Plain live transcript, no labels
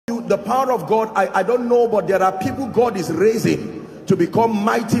the power of God, I don't know, but there are people God is raising to become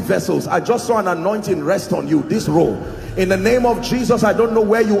mighty vessels. I just saw an anointing rest on you, this row. In the name of Jesus, I don't know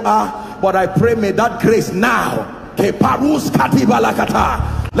where you are, but I pray may that grace now, let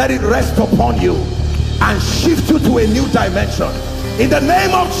it rest upon you and shift you to a new dimension. In the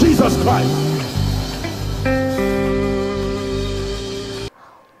name of Jesus Christ.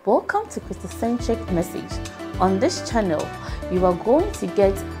 Welcome to Christocentric Message. On this channel, you are going to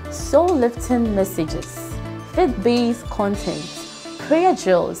get soul-lifting messages, faith-based content, prayer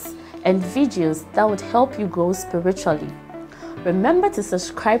drills, and videos that would help you grow spiritually. Remember to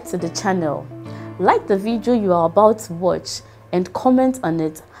subscribe to the channel, like the video you are about to watch, and comment on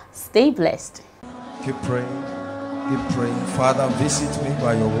it. Stay blessed. Keep praying. Keep praying. Father, visit me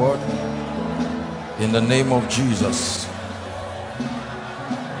by your word. In the name of Jesus.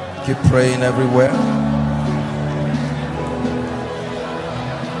 Keep praying everywhere.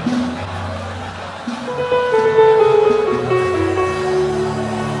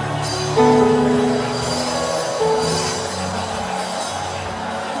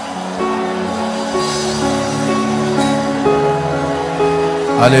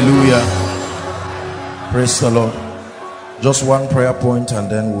 Hallelujah. Praise the Lord. Just one prayer point and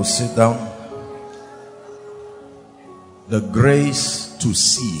then we'll sit down. The grace to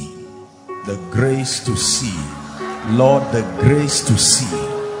see. The grace to see. Lord, the grace to see.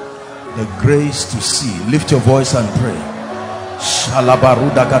 The grace to see. Lift your voice and pray.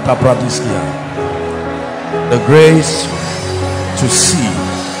 The grace to see.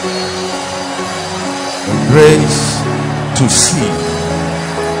 The grace to see.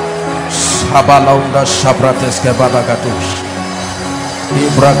 Habalaunda shabrates kebadagadosh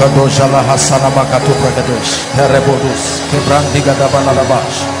ibragadosh ala hasana makato bragadosh herebodos kebrandiga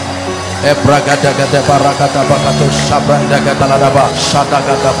dabalalabash ebragadaga de barakata bakadosh shabrandaga dalalaba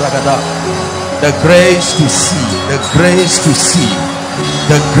shadagada bragada. The grace to see, the grace to see,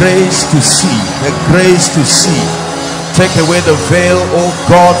 the grace to see, the grace to see. Take away the veil, oh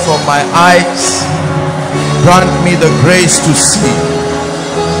God, from my eyes. Grant me the grace to see.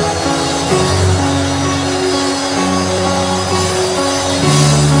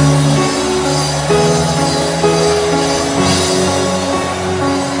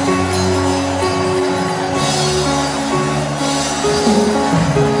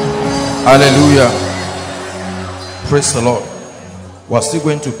 Hallelujah. Praise the Lord. We're still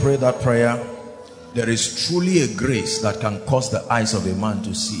going to pray that prayer. There is truly a grace that can cause the eyes of a man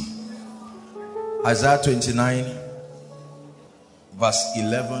to see. Isaiah 29 verse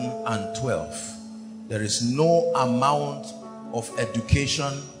 11 and 12. There is no amount of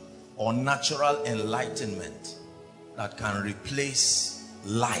education or natural enlightenment that can replace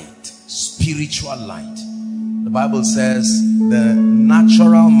light, spiritual light. The Bible says the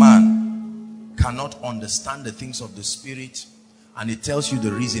natural man cannot understand the things of the spirit, and it tells you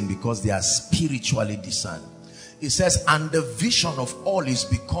the reason, because they are spiritually discerned. It says, and the vision of all is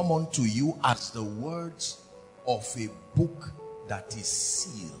become unto you as the words of a book that is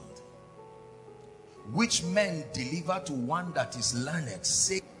sealed, which men deliver to one that is learned,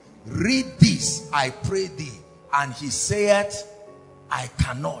 say, read this, I pray thee. And he saith, I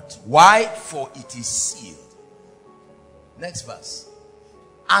cannot. Why? For it is sealed. Next verse.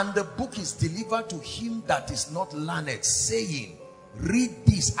 And the book is delivered to him that is not learned, saying, read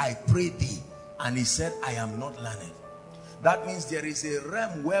this, I pray thee. And he said, I am not learned. That means there is a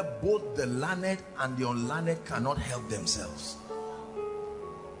realm where both the learned and the unlearned cannot help themselves.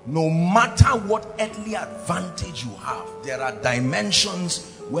 No matter what earthly advantage you have, there are dimensions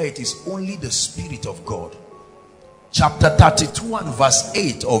where it is only the Spirit of God. Chapter 32 and verse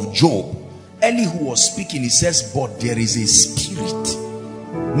 8 of Job, Elihu was speaking. He says, but there is a spirit,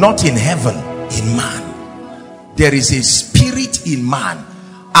 not in heaven, in man. There is a spirit in man,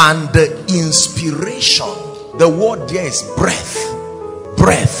 and the inspiration, the word there is breath.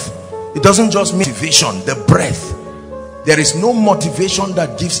 Breath. It doesn't just mean motivation, the breath. There is no motivation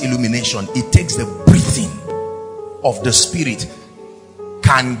that gives illumination. It takes the breathing of the spirit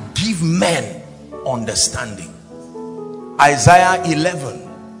can give men understanding. Isaiah 11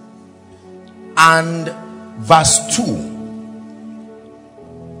 and verse 2,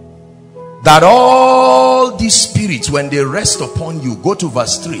 that all these spirits, when they rest upon you, go to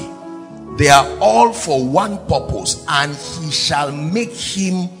verse 3, they are all for one purpose, and he shall make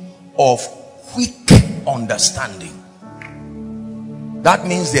him of quick understanding. That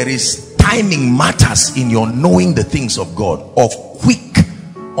means there is timing matters in your knowing the things of God, of quick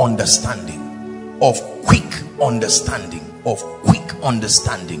understanding, of quick understanding, of quick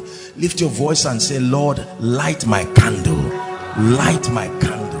understanding. Lift your voice and say, Lord, light my candle, light my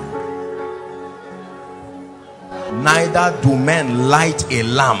candle, Neither do men light a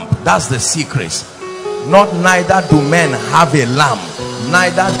lamp. That's the secret. Not neither do men have a lamp.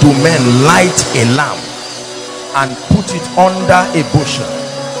 Neither do men light a lamp and put it under a bushel.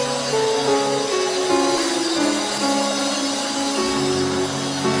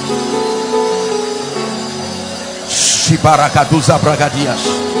 Shibarakaduza bragadias.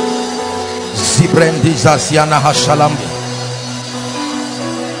 Zibrendiza siana hashalambi.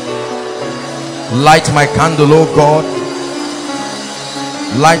 Light my candle, O God.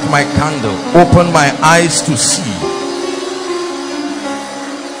 Light my candle. Open my eyes to see.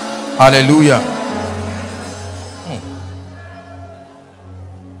 Hallelujah.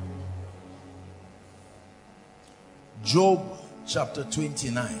 Job chapter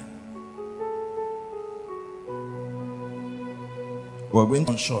 29. We're going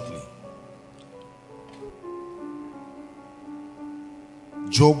on shortly.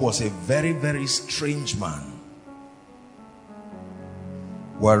 Job was a very, very strange man.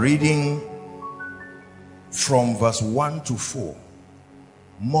 We're reading from verse 1 to 4.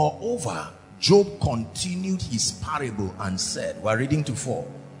 Moreover, Job continued his parable and said, we're reading to 4,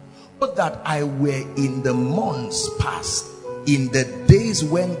 but that I were in the months past, in the days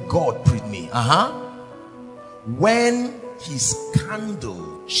when God prayed me, when his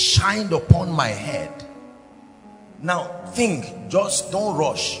candle shined upon my head. Now think, just don't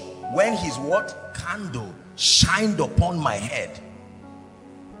rush. When his what? Candle shined upon my head.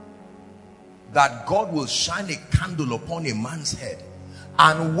 That God will shine a candle upon a man's head.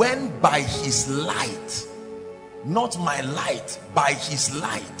 And when by his light, not my light, by his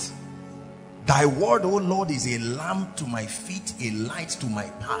light, thy word, O Lord, is a lamp to my feet, a light to my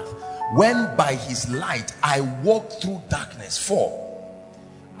path. When by his light I walk through darkness. 4,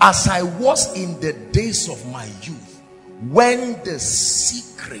 as I was in the days of my youth, when the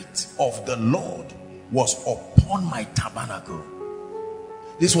secret of the Lord was upon my tabernacle.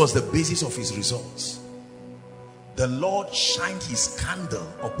 This was the basis of his results. The Lord shined his candle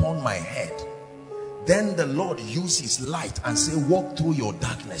upon my head. Then the Lord used his light and said, walk through your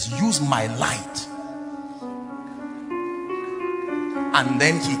darkness. Use my light. And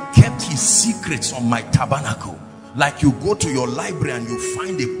then he kept his secrets on my tabernacle. Like you go to your library and you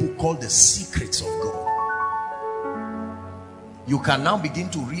find a book called The Secrets of God. You can now begin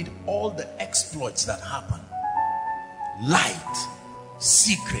to read all the exploits that happen. Light,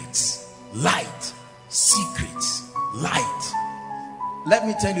 secrets, light, secrets, light. Let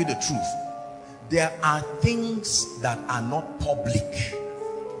me tell you the truth. There are things that are not public.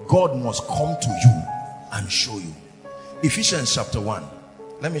 God must come to you and show you. Ephesians chapter 1.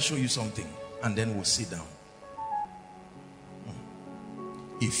 Let me show you something and then we'll sit down.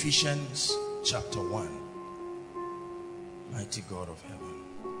 Ephesians chapter 1. Mighty God of heaven.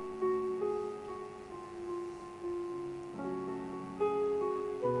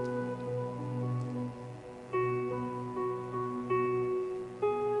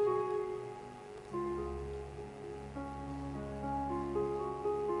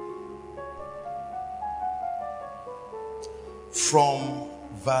 From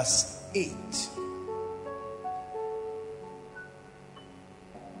verse 8,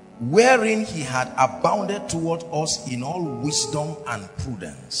 wherein he had abounded toward us in all wisdom and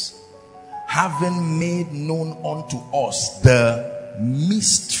prudence, having made known unto us the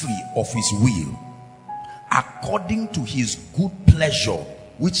mystery of his will, according to his good pleasure,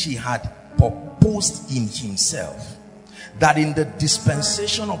 which he had purposed in himself, that in the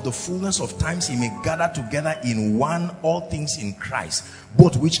dispensation of the fullness of times he may gather together in one all things in Christ,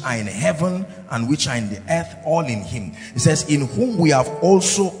 both which are in heaven and which are in the earth, all in him. It says, in whom we have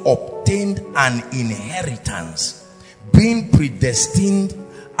also obtained an inheritance, being predestined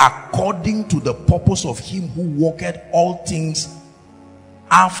according to the purpose of him who worketh all things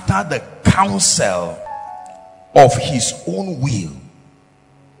after the counsel of his own will.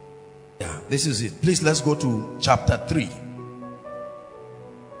 Yeah, this is it. Please, let's go to chapter 3.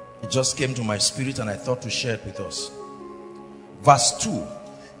 It just came to my spirit and I thought to share it with us. Verse 2.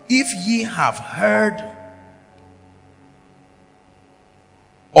 If ye have heard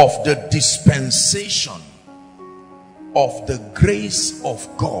of the dispensation of the grace of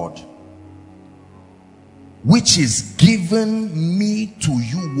God, which is given me to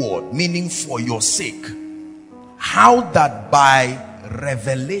you, word, meaning for your sake, how that by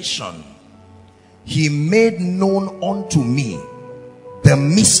revelation he made known unto me the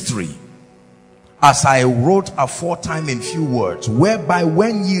mystery, as I wrote aforetime in few words, whereby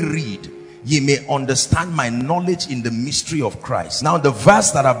when ye read, ye may understand my knowledge in the mystery of Christ. Now the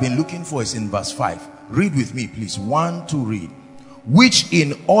verse that I've been looking for is in verse 5. Read with me, please. 1, 2, read. Which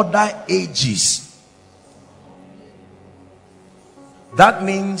in other ages That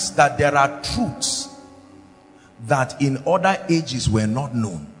means that there are truths that in other ages were not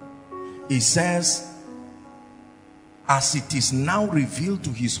known. It says, as it is now revealed to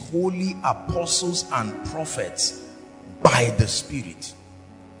his holy apostles and prophets by the Spirit.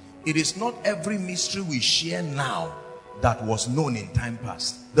 It is not every mystery we share now that was known in time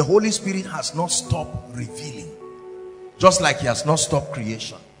past. The Holy Spirit has not stopped revealing, just like he has not stopped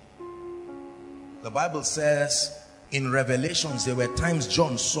creation. The Bible says in Revelations, there were times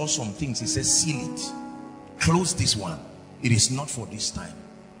John saw some things. He says, seal it, close this one. It is not for this time.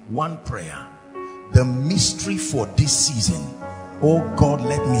 One prayer: the mystery for this season, oh God,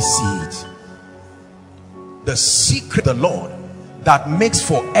 let me see it. The secret of the Lord that makes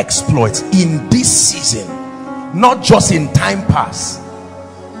for exploits in this season, not just in time past.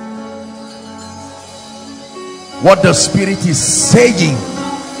 What the Spirit is saying,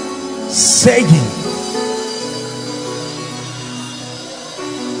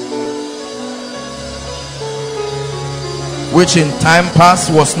 which in time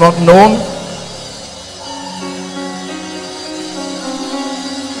past was not known,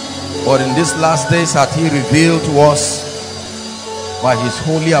 but in these last days hath he revealed to us by his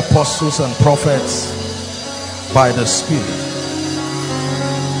holy apostles and prophets by the Spirit.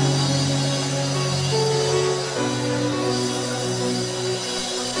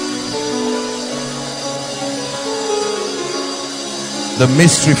 The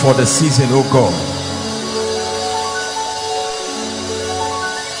mystery for the season, oh God.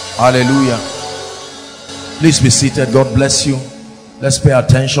 Hallelujah. Please be seated. God bless you. Let's pay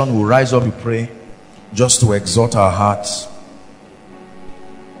attention. We'll rise up and pray just to exhort our hearts.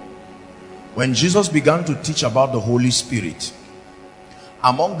 When Jesus began to teach about the Holy Spirit,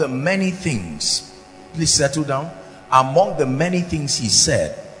 among the many things, please settle down, among the many things he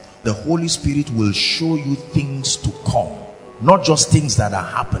said, the Holy Spirit will show you things to come, not just things that are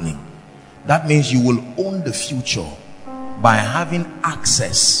happening. That means you will own the future by having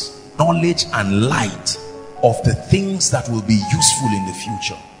access, knowledge and light of the things that will be useful in the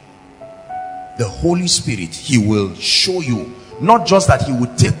future. The Holy Spirit, he will show you, not just that he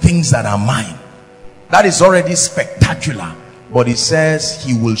would take things that are mine. That is already spectacular. But he says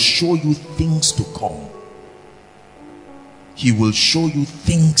he will show you things to come. He will show you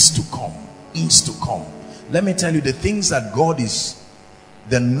things to come. Things to come. Let me tell you, the things that God is,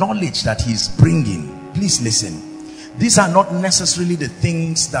 the knowledge that he's bringing, please listen. These are not necessarily the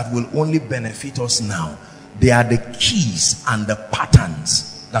things that will only benefit us now. They are the keys and the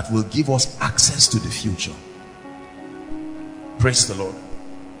patterns that will give us access to the future. Praise the Lord.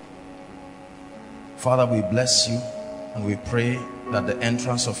 Father, we bless you and we pray that the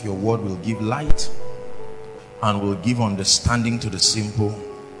entrance of your word will give light and will give understanding to the simple,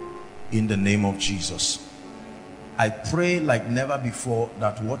 in the name of Jesus. I pray like never before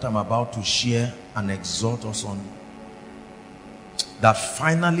that what I'm about to share and exhort us on, that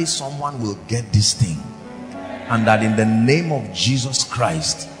finally someone will get this thing, and that in the name of Jesus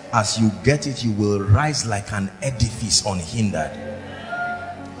Christ, as you get it, you will rise like an edifice unhindered.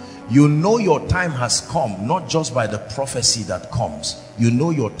 You know your time has come, not just by the prophecy that comes. You know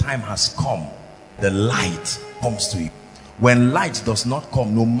your time has come. The light comes to you. When light does not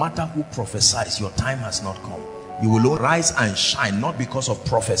come, no matter who prophesies, your time has not come. You will rise and shine, not because of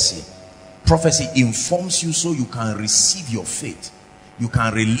prophecy. Prophecy informs you so you can receive your faith. You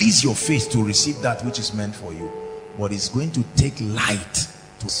can release your faith to receive that which is meant for you. But it's going to take light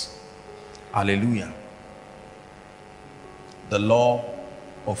to us. Hallelujah. The law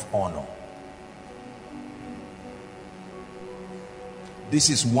of honor. This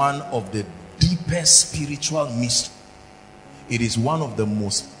is one of the deepest spiritual mysteries. It is one of the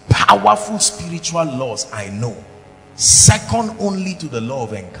most powerful spiritual laws I know, second only to the law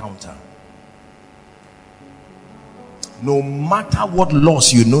of encounter. No matter what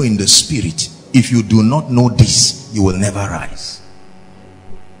laws you know in the spirit, if you do not know this, you will never rise.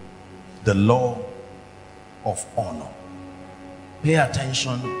 The law of honor. Pay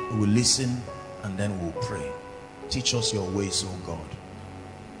attention, we will listen, and then we'll pray. Teach us your ways, oh God.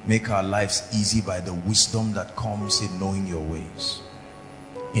 Make our lives easy by the wisdom that comes in knowing your ways.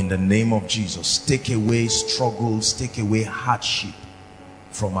 In the name of Jesus, take away struggles, take away hardship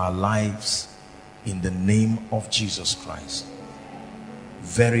from our lives. In the name of Jesus Christ.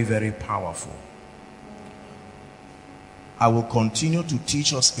 Very, very powerful. I will continue to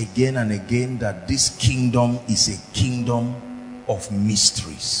teach us again and again that this kingdom is a kingdom of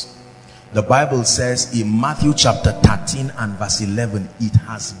mysteries. The Bible says in Matthew chapter 13 and verse 11, it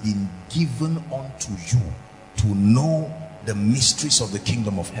has been given unto you to know the mysteries of the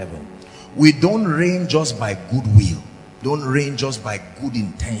kingdom of heaven. We don't reign just by goodwill. Don't reign just by good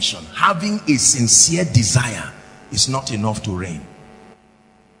intention. Having a sincere desire is not enough to reign.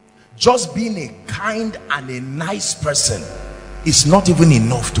 Just being a kind and a nice person is not even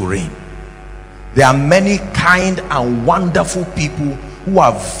enough to reign. There are many kind and wonderful people who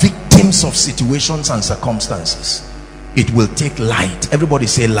are victims of situations and circumstances. It will take light. Everybody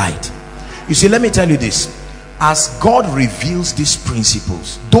say light. You see, let me tell you this. As God reveals these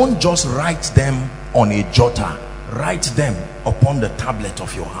principles, don't just write them on a jotter. Write them upon the tablet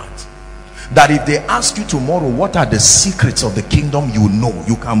of your heart. That if they ask you tomorrow, what are the secrets of the kingdom, you know,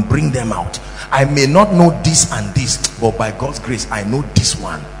 you can bring them out. I may not know this and this, but by God's grace, I know this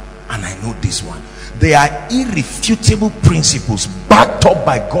one and I know this one. They are irrefutable principles backed up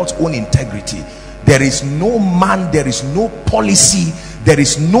by God's own integrity. There is no man, there is no policy, there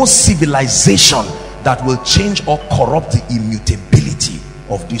is no civilization that will change or corrupt the immutability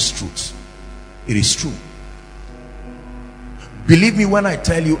of these truths. It is true. Believe me when I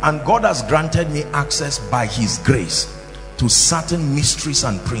tell you, and God has granted me access by his grace to certain mysteries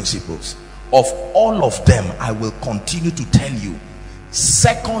and principles. Of all of them, I will continue to tell you,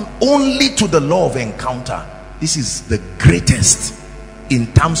 second only to the law of encounter, this is the greatest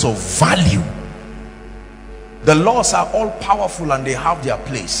in terms of value. The laws are all powerful and they have their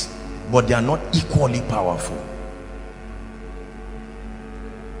place, but they are not equally powerful.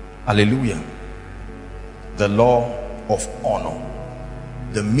 Hallelujah. The law of honor,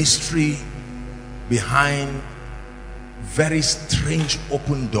 the mystery behind very strange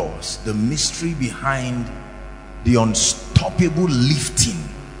open doors, the mystery behind the unstoppable lifting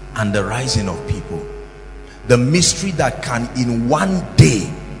and the rising of people, the mystery that can in one day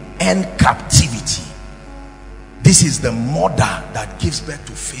end captivity. This is the mother that gives birth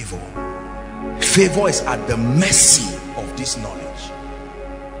to favor. Favor is at the mercy of this knowledge.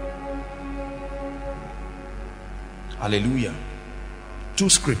 Hallelujah. Two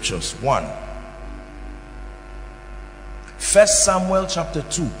scriptures. One, 1 Samuel chapter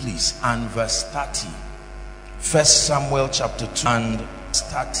 2, please, and verse 30. 1 Samuel chapter 2 and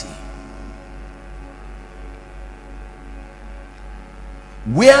 30.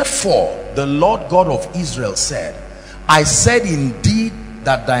 Wherefore the Lord God of Israel said, I said indeed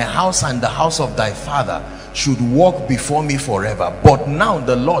that thy house and the house of thy father should walk before me forever. But now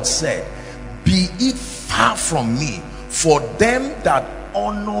the Lord said, be it far from me, for them that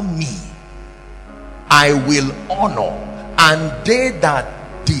honor me I will honor, and they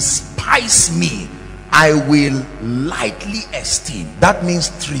that despise me I will lightly esteem. That means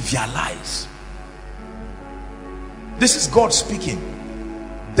trivialize. This is God speaking.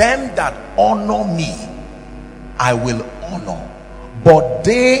 Them that honor me I will honor, but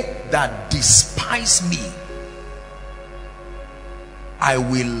they that despise me I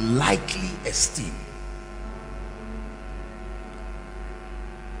will lightly esteem.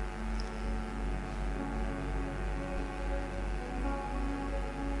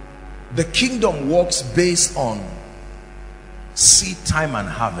 The kingdom works based on seed time and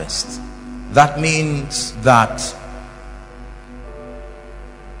harvest. That means that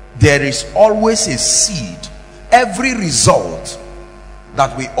there is always a seed. Every result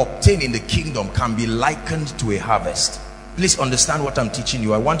that we obtain in the kingdom can be likened to a harvest. Please understand what I'm teaching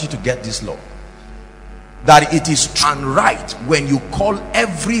you. I want you to get this law, that it is true and right when you call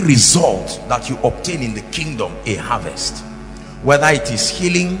every result that you obtain in the kingdom a harvest. Whether it is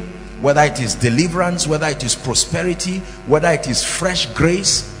healing, whether it is deliverance, whether it is prosperity, whether it is fresh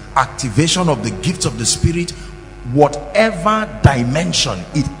grace, activation of the gifts of the Spirit, whatever dimension,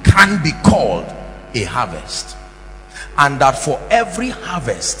 it can be called a harvest. And that for every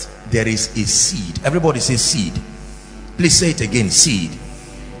harvest there is a seed. Everybody say seed. Please say it again, seed.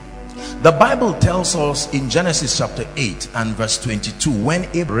 The Bible tells us in Genesis chapter 8 and verse 22, when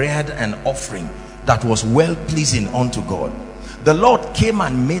Abraham reared an offering that was well pleasing unto God, the Lord came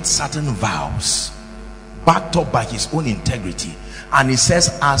and made certain vows backed up by his own integrity, and he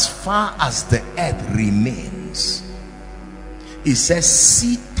says, as far as the earth remains, he says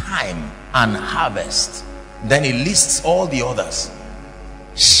seed time and harvest, then he lists all the others,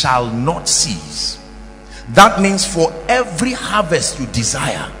 shall not cease. That means for every harvest you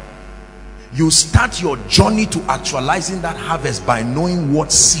desire, you start your journey to actualizing that harvest by knowing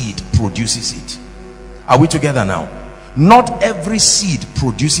what seed produces it. Are we together now? Not every seed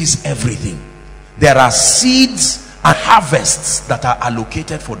produces everything. There are seeds and harvests that are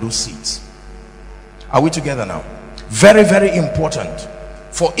allocated for those seeds. Are we together now? Very, very important.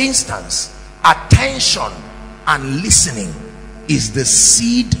 For instance, attention and listening is the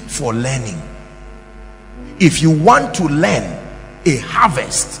seed for learning. If you want to learn a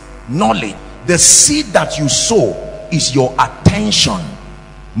harvest, knowledge, the seed that you sow is your attention.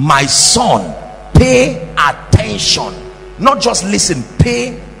 My son, pay attention. Not just listen,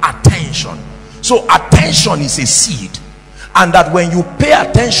 pay attention. So attention is a seed, and that when you pay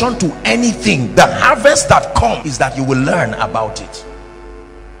attention to anything, the harvest that comes is that you will learn about it.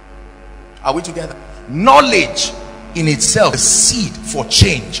 Are we together? Knowledge in itself is a seed for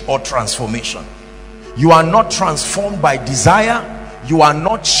change or transformation. You are not transformed by desire. You are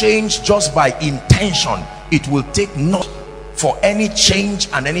not changed just by intention. It will take not for any change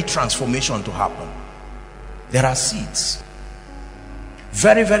and any transformation to happen. There are seeds.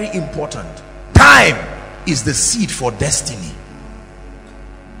 Very, very important. Time is the seed for destiny.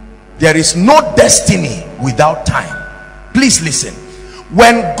 There is no destiny without time. Please listen.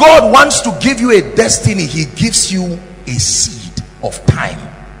 When God wants to give you a destiny, he gives you a seed of time.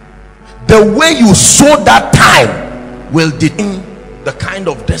 The way you sow that time will determine the kind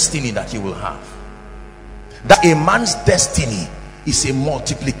of destiny that you will have. That a man's destiny is a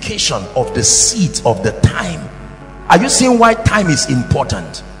multiplication of the seeds of the time. Are you seeing why time is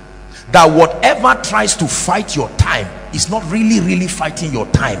important? That whatever tries to fight your time is not really fighting your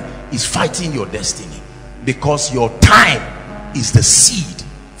time, is fighting your destiny, because your time is the seed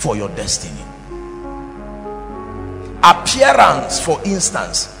for your destiny. Appearance, for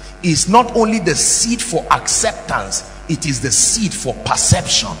instance, is not only the seed for acceptance, it is the seed for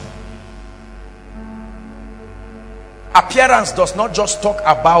perception. Appearance does not just talk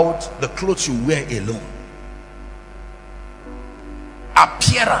about the clothes you wear alone.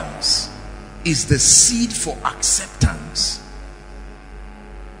 Appearance is the seed for acceptance.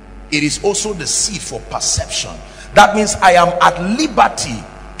 It is also the seed for perception. That means I am at liberty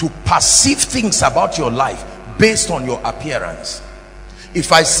to perceive things about your life based on your appearance.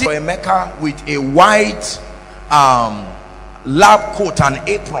 If I see Emeka with a white lab coat and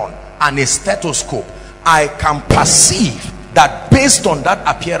apron and a stethoscope, I can perceive that based on that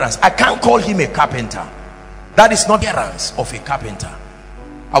appearance. I can't call him a carpenter. That is not the appearance of a carpenter.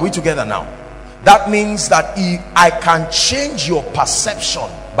 Are we together now? That means that I can change your perception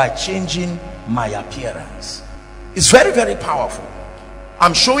by changing my appearance. It's very, very powerful.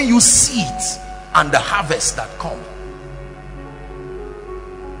 I'm showing you seeds and the harvest that come.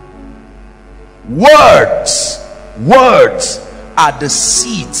 Words are the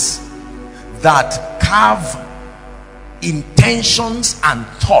seeds that carve intentions and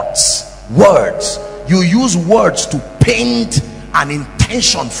thoughts. Words, you use words to paint an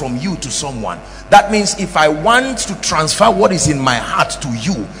intention from you to someone. That means if I want to transfer what is in my heart to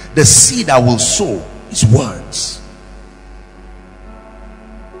you, the seed I will sow is words.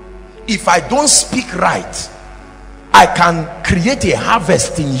 If I don't speak right, I can create a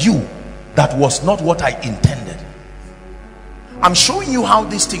harvest in you that was not what I intended. I'm showing you how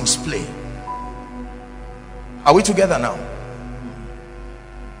these things play. Are we together now?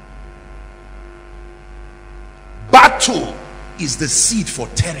 Battle is the seed for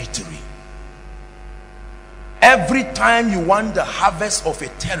territory. Every time you want the harvest of a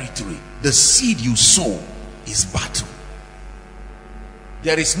territory, the seed you sow is battle.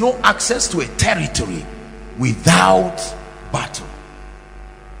 There is no access to a territory without battle.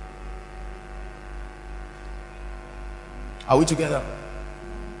 Are we together?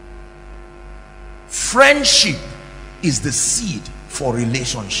 Friendship is the seed for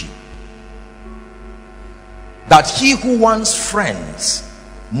relationship. That he who wants friends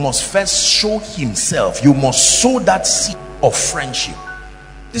must first show himself. You must sow that seed of friendship.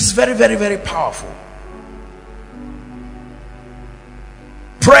 This is very, very, very powerful.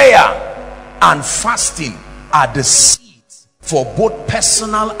 Prayer and fasting are the seeds for both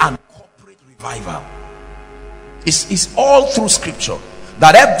personal and corporate revival. It's all through scripture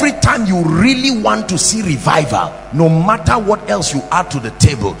that every time you really want to see revival, no matter what else you add to the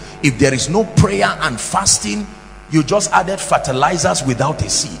table, if there is no prayer and fasting, you just added fertilizers without a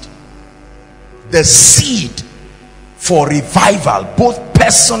seed. The seed for revival, both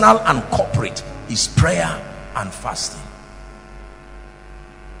personal and corporate, is prayer and fasting.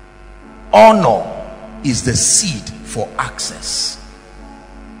 Honor is the seed for access.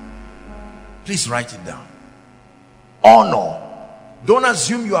 Please write it down. Honor. Don't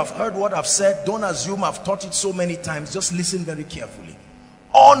assume you have heard what I've said. Don't assume I've taught it so many times. Just listen very carefully.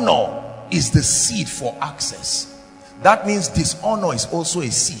 Honor is the seed for access. That means dishonor is also a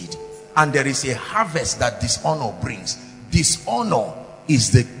seed, and there is a harvest that dishonor brings. Dishonor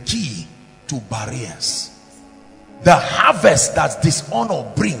is the key to barriers. The harvest that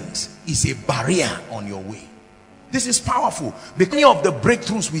dishonor brings is a barrier on your way. This is powerful, because many of the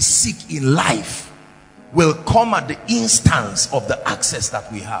breakthroughs we seek in life will come at the instance of the access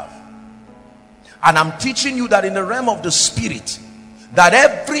that we have. And I'm teaching you that in the realm of the spirit, that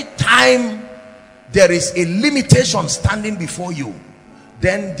every time there is a limitation standing before you,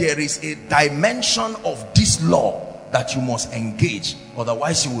 then there is a dimension of this law that you must engage,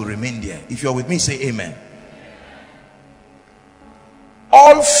 otherwise you will remain there. If you're with me, say amen.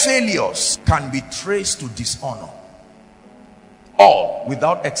 All failures can be traced to dishonor. All,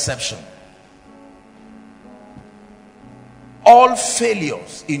 without exception. All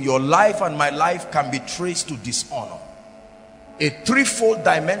failures in your life and my life can be traced to dishonor. A threefold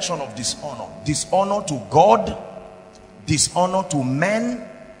dimension of dishonor. Dishonor to God, dishonor to men,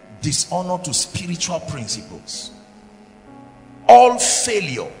 dishonor to spiritual principles. All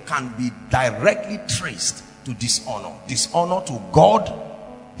failure can be directly traced to dishonor. Dishonor to God,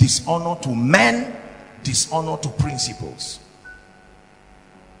 dishonor to men, dishonor to principles.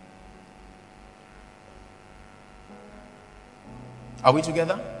 Are we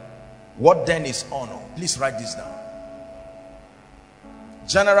together? What then is honor? Please write this down.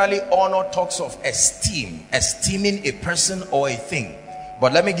 Generally, honor talks of esteem, esteeming a person or a thing.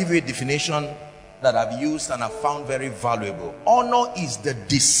 But let me give you a definition that I've used and I've found very valuable. Honor is the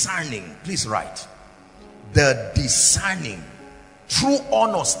discerning. Please write. The discerning. True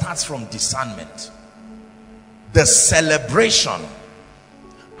honor starts from discernment. The celebration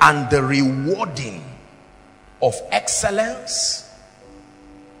and the rewarding of excellence,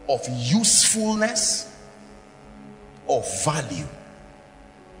 of usefulness, of value.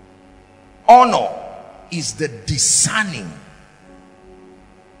 Honor is the discerning,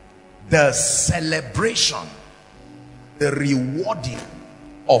 the celebration, the rewarding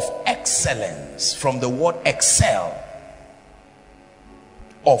of excellence, from the word excel,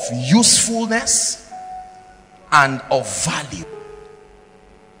 of usefulness, and of value.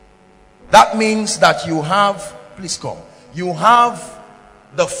 That means that you have, please come, you have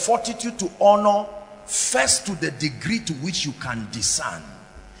the fortitude to honor first to the degree to which you can discern.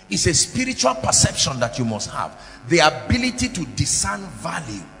 It's a spiritual perception that you must have. The ability to discern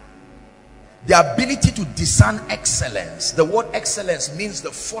value. The ability to discern excellence. The word excellence means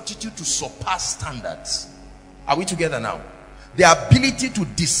the fortitude to surpass standards. Are we together now? The ability to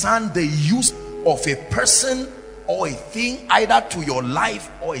discern the use of a person or a thing, either to your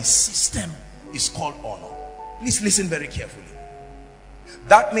life or a system, is called honor. Please listen very carefully.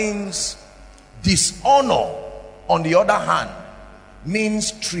 That means dishonor, on the other hand,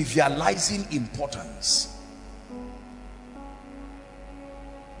 means trivializing importance.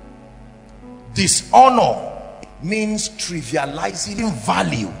 Dishonor means trivializing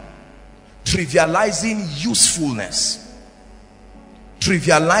value, trivializing usefulness,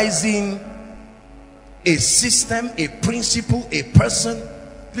 trivializing a system, a principle, a person.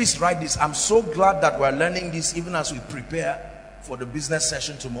 Please write this. I'm so glad that we're learning this even as we prepare for the business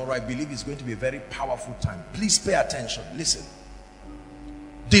session tomorrow. I believe it's going to be a very powerful time. Please pay attention. Listen.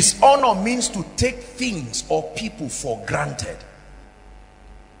 Dishonor means to take things or people for granted.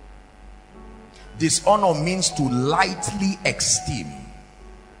 Dishonor means to lightly esteem.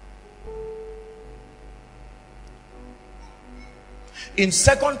 In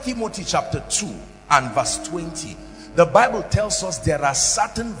 2 Timothy chapter 2 and verse 20, the Bible tells us there are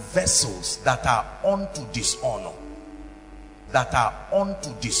certain vessels that are unto dishonor. That are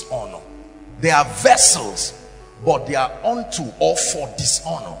unto dishonor. They are vessels, but they are unto or for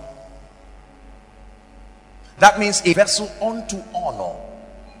dishonor. That means a vessel unto honor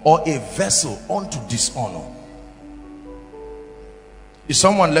or a vessel unto dishonor. Is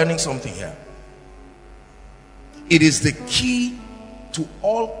someone learning something here? It is the key to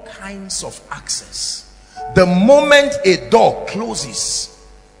all kinds of access. The moment a door closes,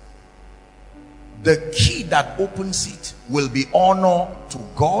 the key that opens it will be honor to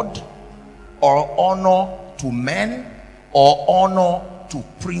God, or honor to men, or honor to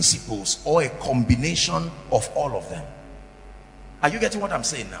principles, or a combination of all of them. Are you getting what I'm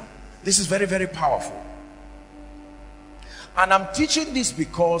saying now? This is very, very powerful. And I'm teaching this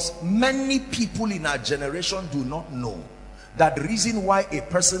because many people in our generation do not know that the reason why a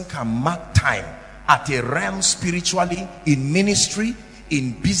person can mark time at a realm spiritually, in ministry,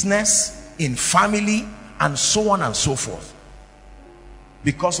 in business, in family, and so on and so forth,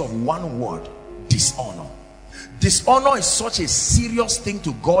 because of one word: dishonor. Dishonor is such a serious thing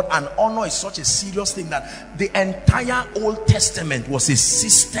to God, and honor is such a serious thing that the entire Old Testament was a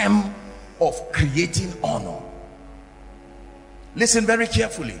system of creating honor. Listen very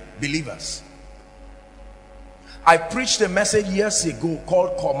carefully, believers. I preached a message years ago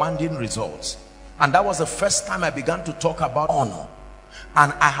called Commanding Results, and that was the first time I began to talk about honor.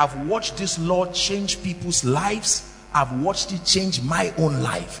 And I have watched this law change people's lives. I've watched it change my own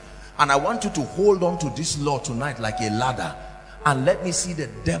life. And I want you to hold on to this law tonight like a ladder, and let me see the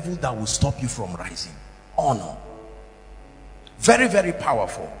devil that will stop you from rising. Honor. Very, very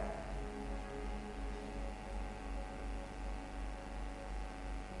powerful.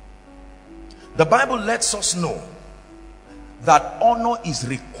 The Bible lets us know that honor is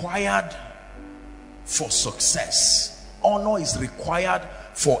required for success. Honor is required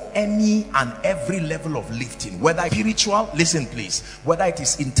for any and every level of lifting, whether spiritual, listen please, whether it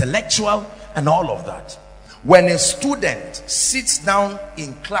is intellectual and all of that. When a student sits down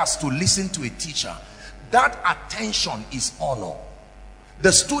in class to listen to a teacher, that attention is honor.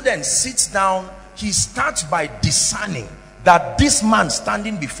 The student sits down, he starts by discerning that this man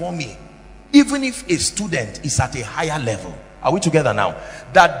standing before me, even if a student is at a higher level, are we together now?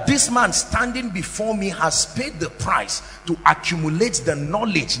 That this man standing before me has paid the price to accumulate the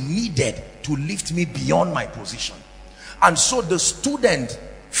knowledge needed to lift me beyond my position. And so the student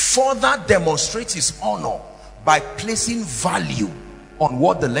further demonstrates his honor by placing value on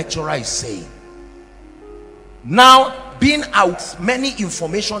what the lecturer is saying. Now, being out, many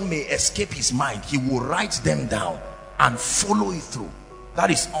information may escape his mind. He will write them down and follow it through. That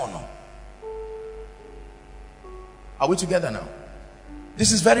is honor. Are we together now?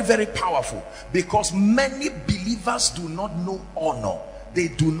 This is very, very powerful, because many believers do not know honor. They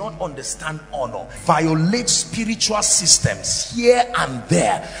do not understand honor. Violate spiritual systems here and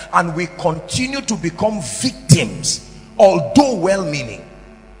there, and we continue to become victims, although well-meaning.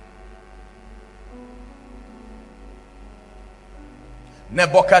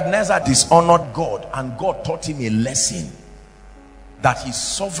 Nebuchadnezzar dishonored God, and God taught him a lesson, that his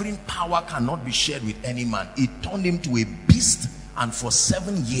sovereign power cannot be shared with any man. It turned him to a beast, and for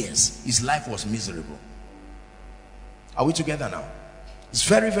 7 years his life was miserable. Are we together now? It's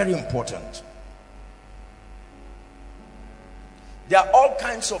very, very important. There are all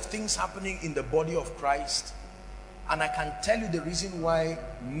kinds of things happening in the body of Christ, and I can tell you the reason why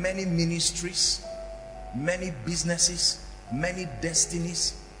many ministries, many businesses, many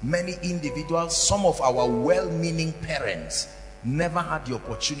destinies, many individuals, some of our well-meaning parents never had the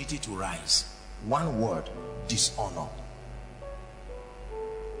opportunity to rise. One word: dishonor.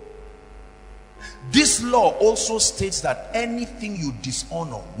 This law also states that anything you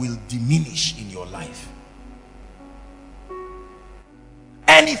dishonor will diminish in your life.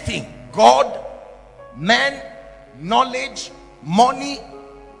 Anything, God, man, knowledge, money,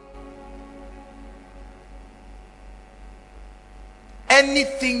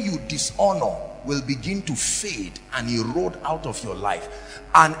 anything you dishonor will begin to fade and erode out of your life,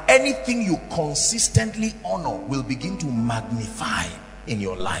 and anything you consistently honor will begin to magnify in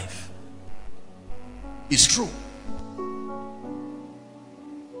your life. It's true.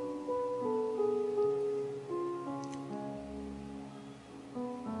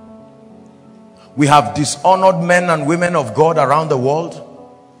 We have dishonored men and women of God around the world.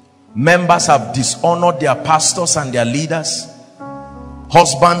 Members have dishonored their pastors and their leaders.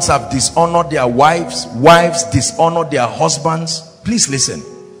 Husbands have dishonored their wives. Wives dishonored their husbands. Please listen.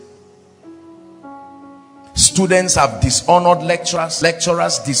 Students have dishonored lecturers.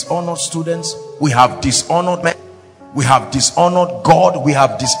 Lecturers dishonor students. We have dishonored men. We have dishonored God. We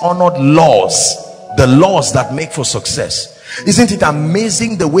have dishonored laws. The laws that make for success. Isn't it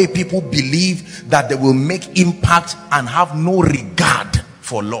amazing the way people believe that they will make impact and have no regard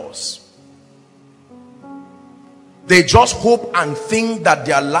for laws? They just hope and think that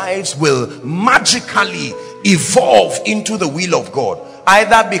their lives will magically evolve into the will of God,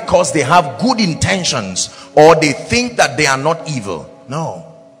 either because they have good intentions or they think that they are not evil. No,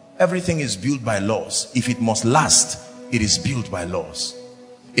 everything is built by laws. If it must last, it is built by laws.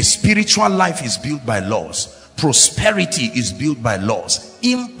 A spiritual life is built by laws. Prosperity is built by laws.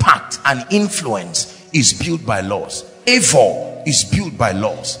 Impact and influence is built by laws. Favor is built by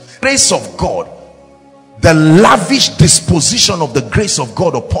laws. Grace of God, the lavish disposition of the grace of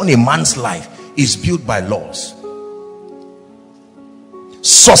God upon a man's life, is built by laws.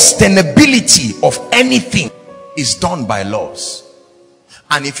 Sustainability of anything is done by laws.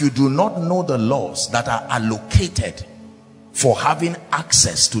 And if you do not know the laws that are allocated for having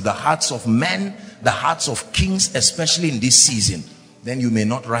access to the hearts of men, the hearts of kings, especially in this season, then you may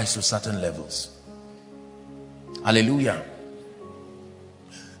not rise to certain levels. Hallelujah.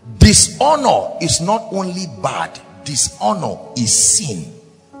 Dishonor is not only bad, dishonor is sin.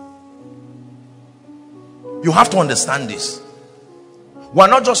 You have to understand this. We're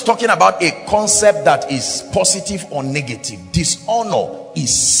not just talking about a concept that is positive or negative. Dishonor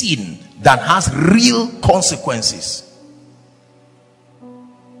is sin that has real consequences.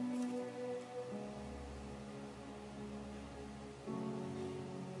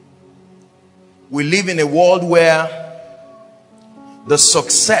 We live in a world where the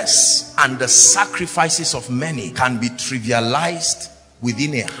success and the sacrifices of many can be trivialized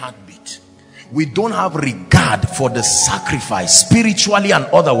within a heartbeat. We don't have regard for the sacrifice, spiritually and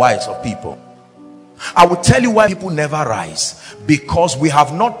otherwise, of people. I will tell you why people never rise. Because we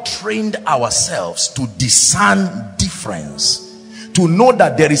have not trained ourselves to discern difference, to know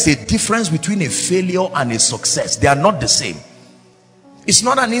that there is a difference between a failure and a success. They are not the same. It's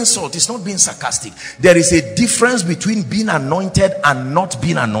not an insult. It's not being sarcastic. There is a difference between being anointed and not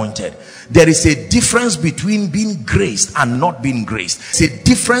being anointed. There is a difference between being graced and not being graced. It's a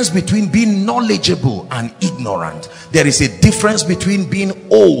difference between being knowledgeable and ignorant. There is a difference between being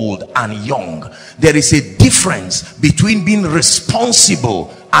old and young. There is a difference between being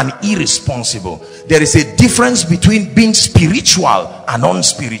responsible and irresponsible. There is a difference between being spiritual and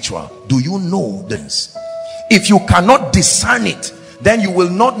unspiritual. Do you know this? If you cannot discern it, then you will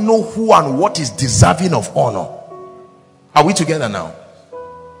not know who and what is deserving of honor. Are we together now?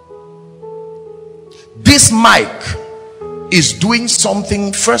 This mic is doing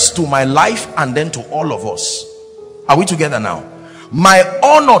something first to my life and then to all of us. Are we together now? My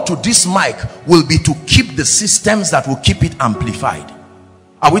honor to this mic will be to keep the systems that will keep it amplified.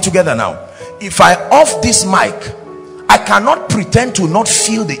 Are we together now? If I off this mic, I cannot pretend to not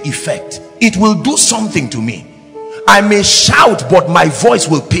feel the effect. It will do something to me. I may shout, but my voice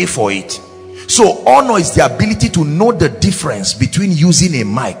will pay for it. So honor is the ability to know the difference between using a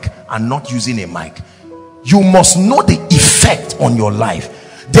mic and not using a mic. You must know the effect on your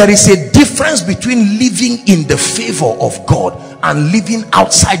life. There is a difference between living in the favor of God and living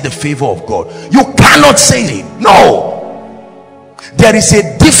outside the favor of God. You cannot say it. No. There is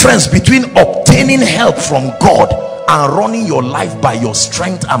a difference between obtaining help from God and running your life by your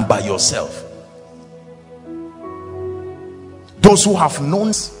strength and by yourself. Those who have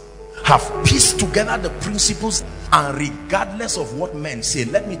known have pieced together the principles, and regardless of what men say,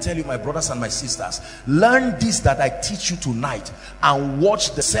 let me tell you, my brothers and my sisters, learn this that I teach you tonight and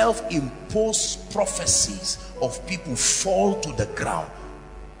watch the self-imposed prophecies of people fall to the ground,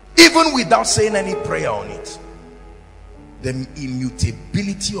 even without saying any prayer on it. The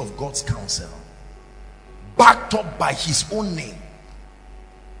immutability of God's counsel, backed up by his own name.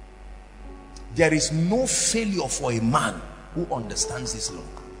 There is no failure for a man who understands this law.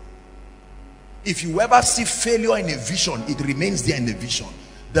 If you ever see failure in a vision, it remains there in the vision.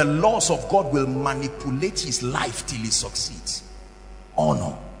 The laws of God will manipulate his life till he succeeds.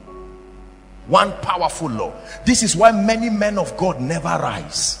 Honor, one powerful law. This is why many men of God never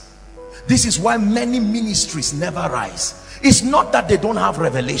rise. This is why many ministries never rise. It's not that they don't have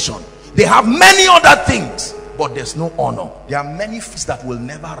revelation. They have many other things, but there's no honor. There are many things that will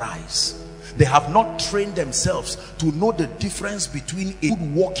never rise. They have not trained themselves to know the difference between a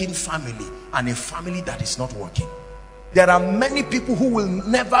good working family and a family that is not working. There are many people who will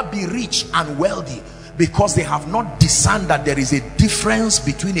never be rich and wealthy because they have not discerned that there is a difference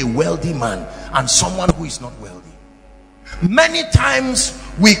between a wealthy man and someone who is not wealthy. Many times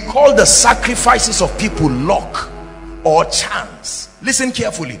we call the sacrifices of people luck or chance. Listen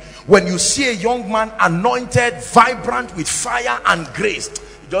carefully. When you see a young man anointed, vibrant with fire and grace,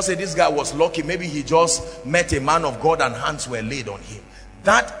 just say this guy was lucky, maybe he just met a man of God and hands were laid on him.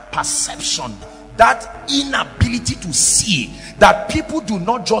 That perception, that inability to see that people do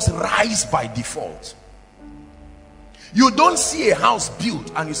not just rise by default. You don't see a house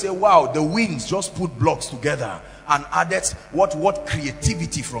built and you say, wow, the winds just put blocks together and added what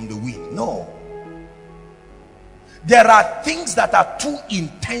creativity from the wind. No. There are things that are too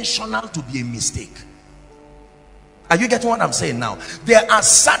intentional to be a mistake. Are you getting what I'm saying now? There are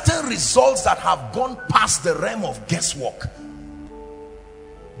certain results that have gone past the realm of guesswork.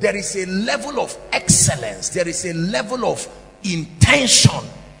 There is a level of excellence. There is a level of intention.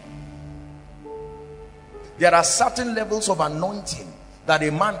 There are certain levels of anointing that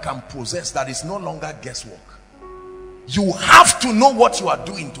a man can possess that is no longer guesswork. You have to know what you are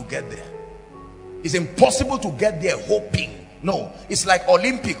doing to get there. It's impossible to get there hoping. No, it's like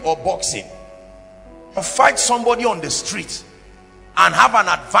Olympic or boxing. Fight somebody on the street and have an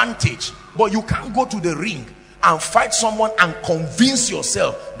advantage, but you can't go to the ring and fight someone and convince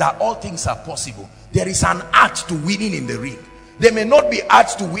yourself that all things are possible. There is an art to winning in the ring. There may not be art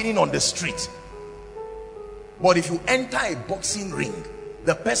to winning on the street, but if you enter a boxing ring,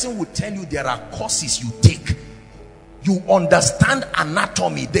 the person will tell you there are courses you take. You understand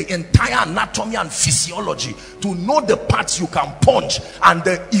anatomy, the entire anatomy and physiology, to know the parts you can punch and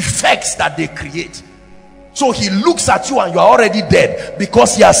the effects that they create. So he looks at you and you are already dead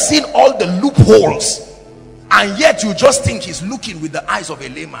because he has seen all the loopholes and yet you just think he's looking with the eyes of a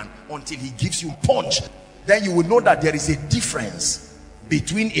layman until he gives you punch. Then you will know that there is a difference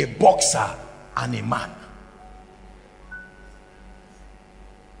between a boxer and a man.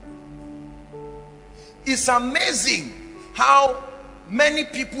 It's amazing how many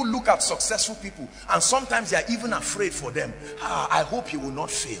people look at successful people and sometimes they are even afraid for them. I hope he will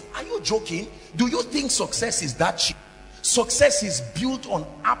not fail. Are you joking? Do you think success is that cheap? Success is built on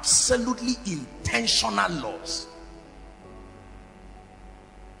absolutely intentional laws.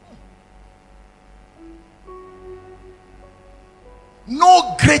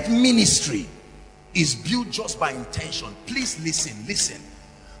 No great ministry is built just by intention. Please listen.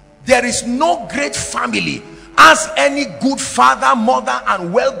 There is no great family as any good father, mother,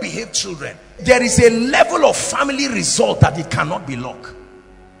 and well-behaved children. There is a level of family result that it cannot be luck.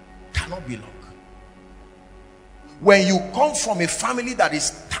 Cannot be luck. When you come from a family that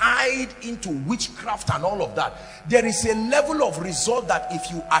is tied into witchcraft and all of that, there is a level of result that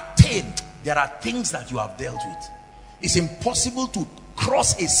if you attain, there are things that you have dealt with. It's impossible to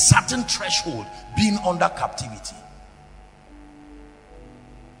cross a certain threshold being under captivity.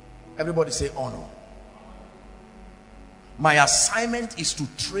 Everybody say honor. My assignment is to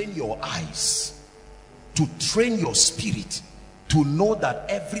train your eyes, to train your spirit, to know that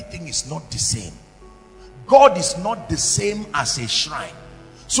everything is not the same. God is not the same as a shrine.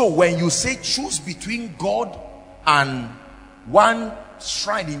 So when you say choose between God and one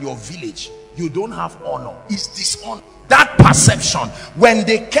shrine in your village, you don't have honor. It's dishonor. That perception, when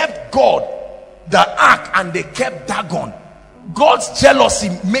they kept God, the ark, and they kept Dagon, God's jealousy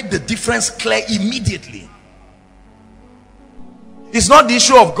made the difference clear immediately. It's not the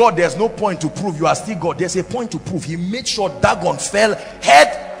issue of God. There's no point to prove you are still God. There's a point to prove. He made sure Dagon fell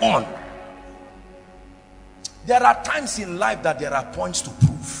head on. There are times in life that there are points to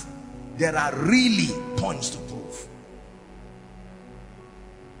prove. There are really points to prove.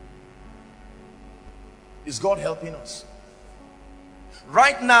 Is God helping us?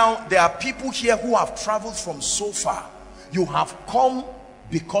 Right now, there are people here who have traveled from so far. You have come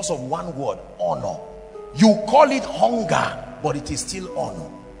because of one word: honor. You call it hunger, but it is still honor.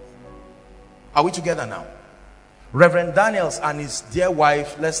 Are we together now? Reverend Daniels and his dear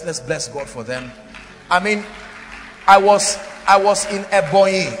wife, let's bless God for them. I mean, I was in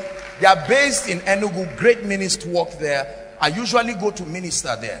Ebonyi. They are based in Enugu. Great ministry work there. I usually go to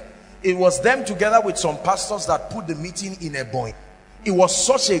minister there. It was them together with some pastors that put the meeting in Ebonyi. It was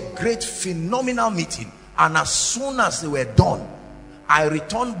such a great, phenomenal meeting. And as soon as they were done, I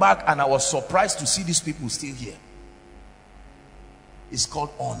returned back and I was surprised to see these people still here. It's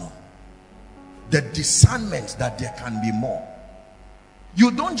called honor. The discernment that there can be more.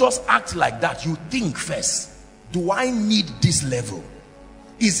 You don't just act like that. You think first. Do I need this level?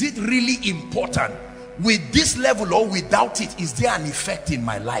 Is it really important? With this level or without it, is there an effect in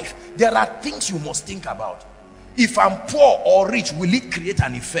my life? There are things you must think about. If I'm poor or rich, will it create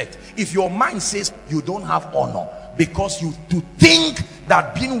an effect? If your mind says you don't have honor because you think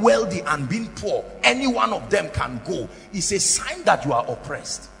that being wealthy and being poor, any one of them can go, it's a sign that you are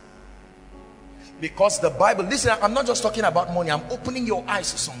oppressed. Because the Bible, listen, I'm not just talking about money, I'm opening your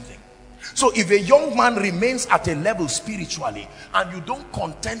eyes to something. So if a young man remains at a level spiritually and you don't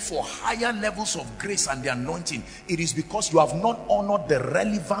contend for higher levels of grace and the anointing, it is because you have not honored the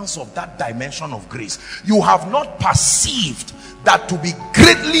relevance of that dimension of grace. You have not perceived that to be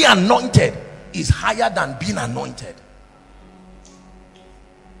greatly anointed is higher than being anointed.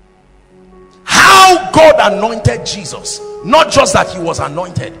 How God anointed Jesus, not just that he was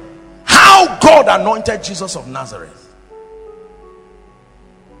anointed, how God anointed Jesus of Nazareth.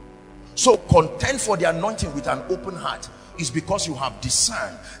 So contend for the anointing with an open heart is because you have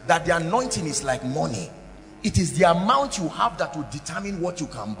discerned that the anointing is like money. It is the amount you have that will determine what you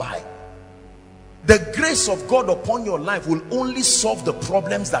can buy. The grace of God upon your life will only solve the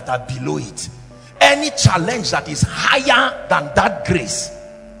problems that are below it. Any challenge that is higher than that grace,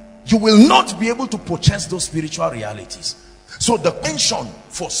 you will not be able to purchase those spiritual realities. So the pension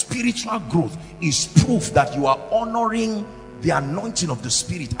for spiritual growth is proof that you are honoring the anointing of the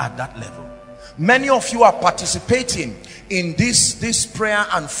Spirit at that level. Many of you are participating in this prayer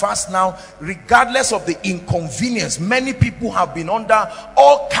and fast now, regardless of the inconvenience. Many people have been under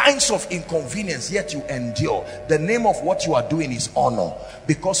all kinds of inconvenience, yet you endure. The name of what you are doing is honor,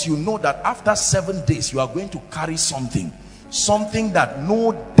 because you know that after 7 days you are going to carry something that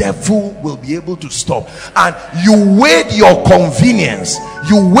no devil will be able to stop. And you weighed your convenience,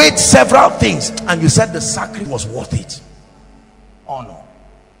 you weighed several things, and you said the sacrifice was worth it. Honor.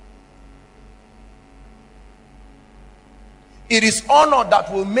 It is honor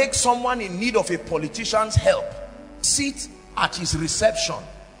that will make someone in need of a politician's help sit at his reception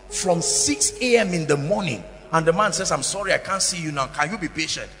from 6 a.m. in the morning, and the man says, I'm sorry, I can't see you now. Can you be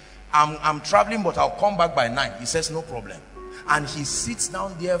patient? I'm traveling, but I'll come back by 9. He says, no problem. And he sits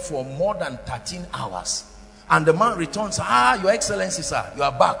down there for more than 13 hours. And the man returns, Your Excellency, sir, you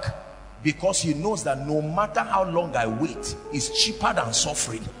are back. Because he knows that no matter how long I wait, it's cheaper than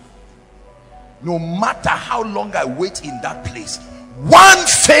suffering. No matter how long I wait in that place, one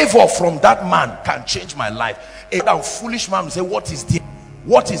favor from that man can change my life. A foolish man will say, what is there?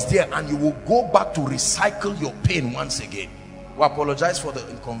 What is there? And you will go back to recycle your pain once again. We apologize for the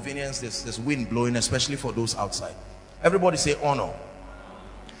inconvenience. There's wind blowing, especially for those outside. Everybody say honor.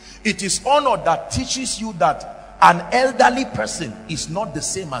 It is honor that teaches you that an elderly person is not the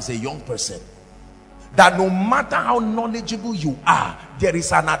same as a young person. That no matter how knowledgeable you are, there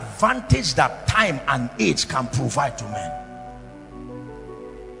is an advantage that time and age can provide to men.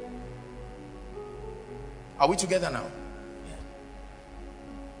 Are we together now? Yeah.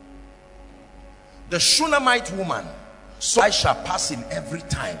 The Shunammite woman saw Elisha passing every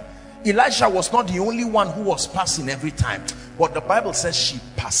time. Elisha was not the only one who was passing every time, but the Bible says she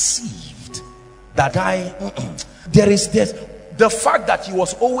perceived that the fact that he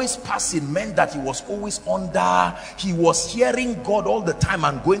was always passing meant that he was always he was hearing God all the time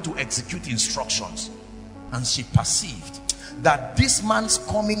and going to execute instructions. And she perceived that this man's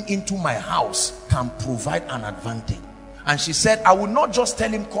coming into my house can provide an advantage. And she said, I will not just tell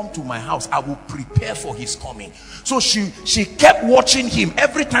him come to my house, I will prepare for his coming. So she kept watching him.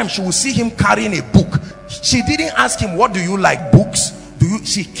 Every time she would see him carrying a book, she didn't ask him, what do you like, books?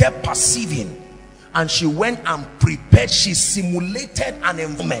 She kept perceiving. And she went and prepared. She simulated an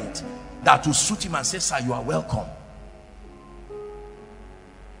environment that would suit him and said, sir, you are welcome.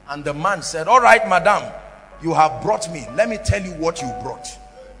 And the man said, all right, madam, you have brought me. Let me tell you what you brought.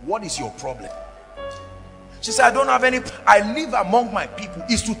 What is your problem? She said, I don't have any. I live among my people.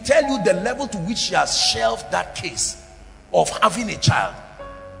 Is to tell you the level to which she has shelved that case of having a child.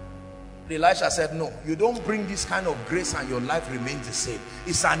 Elisha said, no, you don't bring this kind of grace and your life remains the same.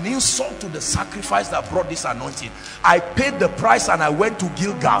 It's an insult to the sacrifice that brought this anointing. I paid the price and I went to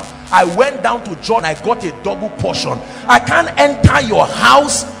Gilgal. I went down to John. I got a double portion. I can't enter your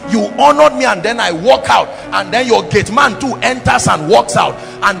house. You honored me and then I walk out, and then your gate man too enters and walks out,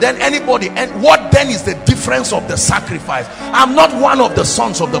 and then anybody. And what then is the difference of the sacrifice? I'm not one of the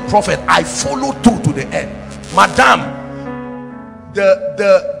sons of the prophet. I follow through to the end. Madam,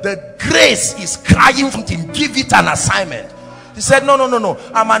 the grace is crying something. Give it an assignment. He said, no,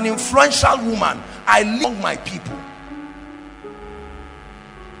 I'm an influential woman. I live among my people.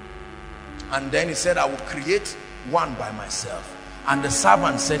 And then he said, I will create one by myself. And the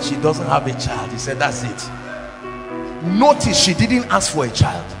servant said, she doesn't have a child. He said, that's it. Notice she didn't ask for a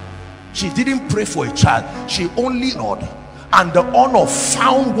child. She didn't pray for a child. She only honored. And the honor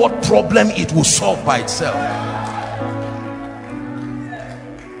found what problem it will solve by itself.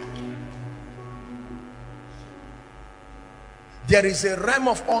 There is a realm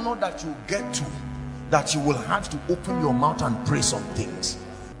of honor that you get to, that you will have to open your mouth and pray some things.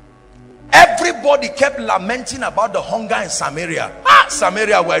 Everybody kept lamenting about the hunger in Samaria.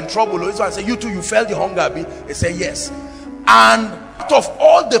 Samaria were in trouble. So I said, you too, you felt the hunger a bit? They said, yes. And out of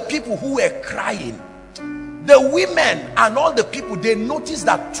all the people who were crying, the women and all the people, they noticed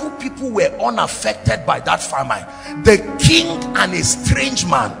that two people were unaffected by that famine. The king and a strange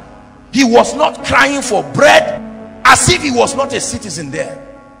man. He was not crying for bread, as if he was not a citizen there.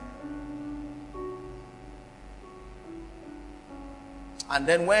 And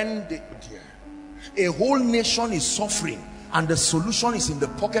then when a whole nation is suffering and the solution is in the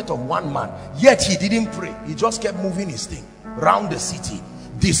pocket of one man, yet he didn't pray, he just kept moving his thing around the city.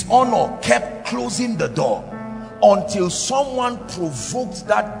 Dishonor kept closing the door until someone provoked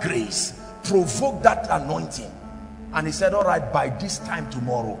that grace, provoked that anointing. And he said, all right, by this time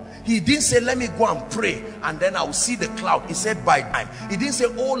tomorrow. He didn't say, let me go and pray and then I'll see the cloud. He said, by time. He didn't say,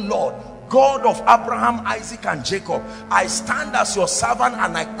 oh Lord, God of Abraham, Isaac and Jacob, I stand as your servant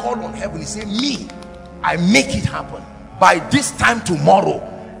and I call on heaven. He said, me, I make it happen. By this time tomorrow,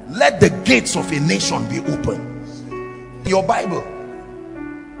 let the gates of a nation be open. Your Bible.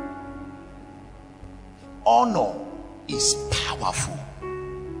 Honor is powerful.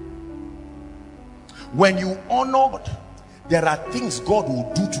 When you honor God, there are things God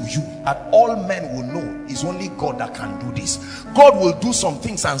will do to you that all men will know it's only God that can do this. God will do some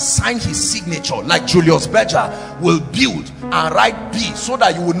things and sign his signature, like Julius Berger will build and write B, so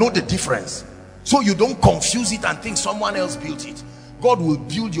that you will know the difference, so you don't confuse it and think someone else built it. God will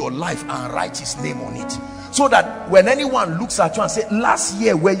build your life and write his name on it. So that when anyone looks at you and say, last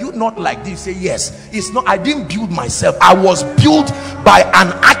year were you not like this? Say, yes. It's not, I didn't build myself, I was built by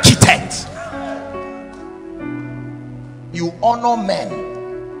an architect. You honor men,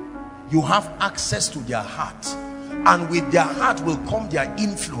 you have access to their heart, and with their heart will come their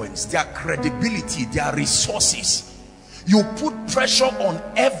influence, their credibility, their resources. You put pressure on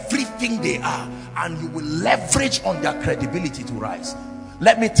everything they are, and you will leverage on their credibility to rise.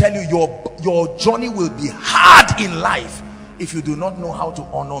 Let me tell you, your journey will be hard in life if you do not know how to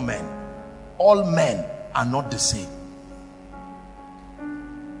honor men. All men are not the same.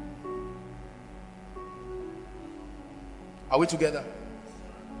 Are we together?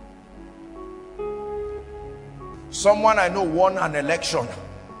 Someone I know won an election,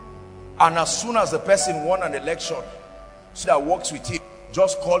 and as soon as the person won an election, so that works with him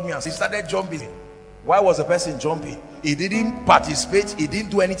just called me and he started jumping. Why was the person jumping? He didn't participate, he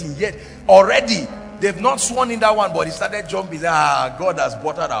didn't do anything yet. Already they've not sworn in that one, but he started jumping. God has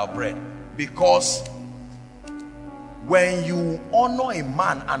buttered our bread. Because when you honor a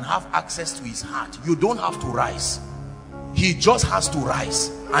man and have access to his heart, you don't have to rise. He just has to rise,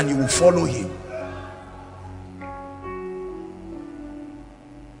 and you will follow him.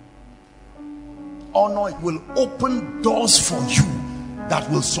 Honor will open doors for you that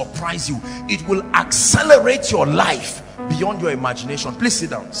will surprise you. It will accelerate your life beyond your imagination. Please sit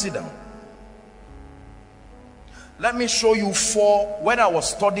down, sit down. Let me show you four. When I was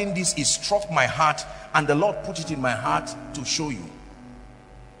studying this, it struck my heart, and the Lord put it in my heart to show you.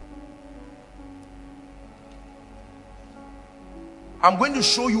 I'm going to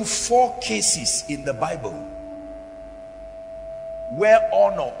show you 4 cases in the Bible where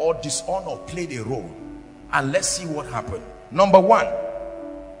honor or dishonor played a role, and let's see what happened. Number 1,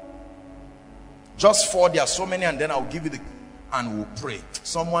 just 4, there are so many, and then I'll give you the, and we'll pray.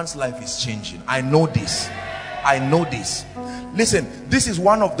 Someone's life is changing. I know this. I know this. Listen, this is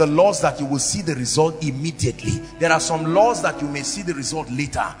one of the laws that you will see the result immediately. There are some laws that you may see the result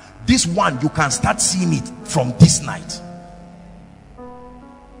later. This one, you can start seeing it from this night.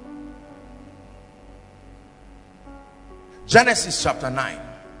 Genesis chapter 9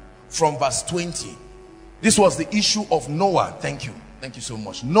 from verse 20. This was the issue of Noah. Thank you so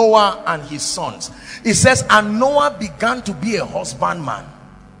much. Noah and his sons. It says, and Noah began to be a husbandman,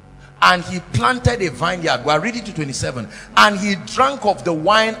 and he planted a vineyard. We are reading to 27. And he drank of the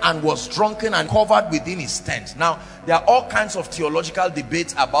wine and was drunken and covered within his tent. Now there are all kinds of theological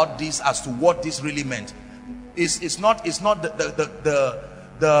debates about this as to what this really meant. It's not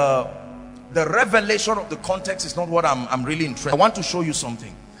the revelation of the context is not what I'm really interested. I want to show you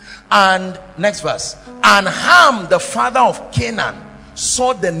something. And next verse. And Ham, the father of Canaan,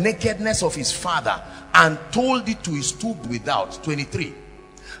 saw the nakedness of his father and told it to his two without. 23.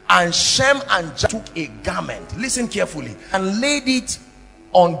 And Shem and Japheth took a garment, listen carefully, and laid it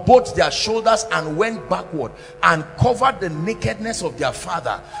on both their shoulders and went backward and covered the nakedness of their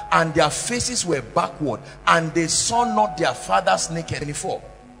father, and their faces were backward, and they saw not their father's nakedness. 24.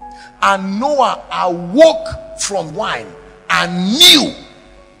 And Noah awoke from wine and knew.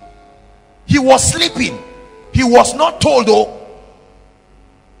 He was sleeping. He was not told, though.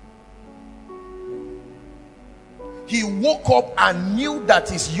 He woke up and knew that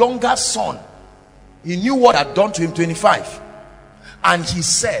his younger son, he knew what had done to him. 25. And he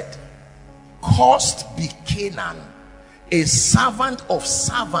said, cursed be Canaan, a servant of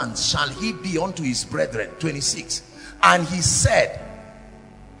servants shall he be unto his brethren. 26. And he said,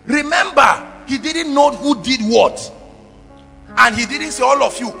 remember, he didn't know who did what, and he didn't say, all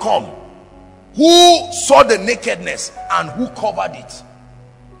of you come. Who saw the nakedness and who covered it?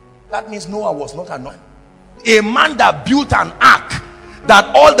 That means Noah was not anointed. A man that built an ark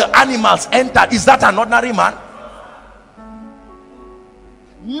that all the animals entered, is that an ordinary man?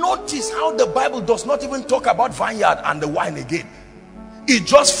 Notice how the Bible does not even talk about vineyard and the wine again. It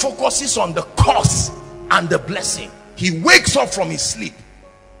just focuses on the curse and the blessing. He wakes up from his sleep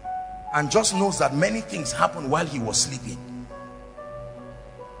and just knows that many things happened while he was sleeping.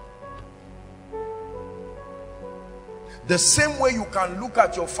 The same way you can look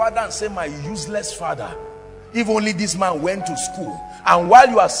at your father and say, my useless father, if only this man went to school. And while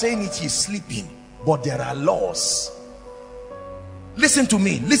you are saying it, he's sleeping. But there are laws. Listen to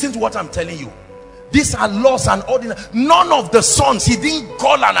me. Listen to what I'm telling you. These are laws and ordinances. None of the sons, he didn't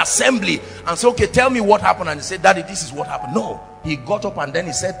call an assembly and say, okay, tell me what happened. And he said, Daddy, this is what happened. No. He got up and then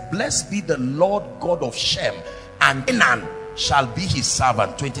he said, blessed be the Lord God of Shem, and Canaan shall be his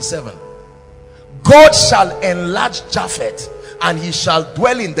servant. 27. God shall enlarge Japheth, and he shall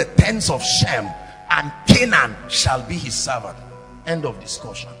dwell in the tents of Shem, and Canaan shall be his servant. End of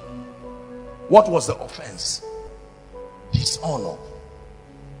discussion. What was the offense? Dishonor.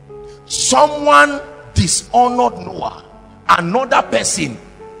 Someone dishonored Noah. Another person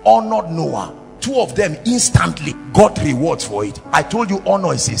honored Noah. Two of them instantly got rewards for it. I told you,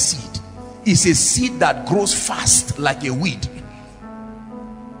 honor is a seed. It's a seed that grows fast like a weed.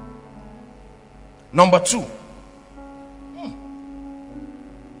 Number two.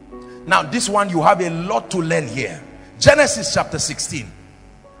 Now this one, you have a lot to learn here. Genesis chapter 16.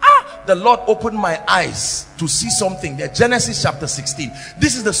 The Lord opened my eyes to see something there. Genesis chapter 16.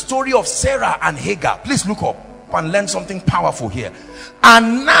 This is the story of Sarah and Hagar. Please look up and learn something powerful here.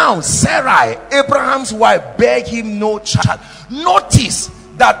 And now Sarai, Abraham's wife, bare him no child. Notice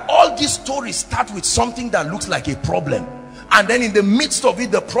that all these stories start with something that looks like a problem, and then in the midst of it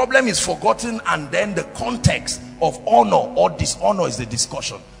the problem is forgotten, and then the context of honor or dishonor is the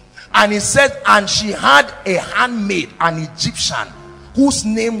discussion. And it said, and she had a handmaid, an Egyptian, whose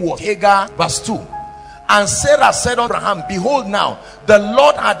name was Hagar. Verse 2. And Sarah said unto Abraham, behold, now the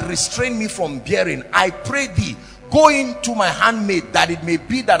Lord had restrained me from bearing. I pray thee, go in to my handmaid, that it may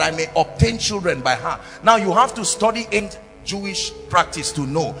be that I may obtain children by her. Now you have to study ancient Jewish practice to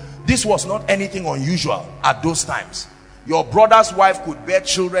know this was not anything unusual at those times. Your brother's wife could bear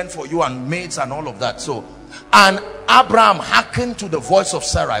children for you, and maids and all of that. So, and Abraham hearkened to the voice of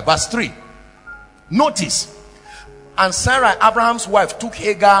Sarai. Verse 3. Notice, and Sarai, Abraham's wife, took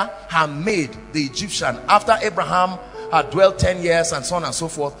Hagar, her maid, the Egyptian, after Abraham had dwelt 10 years and so on and so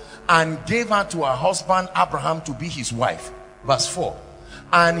forth, and gave her to her husband Abraham to be his wife. Verse 4.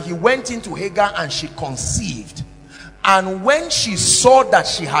 And he went into Hagar, and she conceived. And when she saw that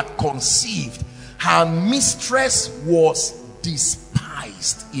she had conceived, her mistress was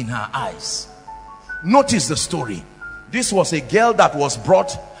despised in her eyes. Notice the story. This was a girl that was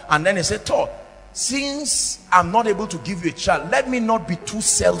brought, and then he said, since I'm not able to give you a child, let me not be too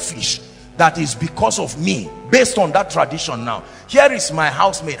selfish that is because of me, based on that tradition. Now here is my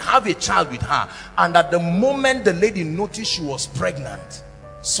housemaid, have a child with her. And at the moment the lady noticed she was pregnant,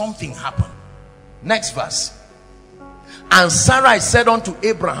 something happened. Next verse. And Sarai said unto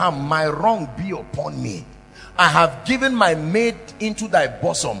Abraham, my wrong be upon me. I have given my maid into thy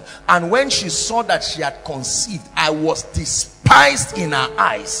bosom. And when she saw that she had conceived, I was despised in her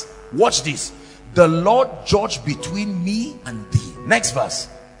eyes. Watch this. The Lord judged between me and thee. Next verse.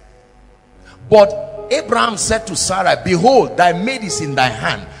 But Abraham said to Sarah, behold, thy maid is in thy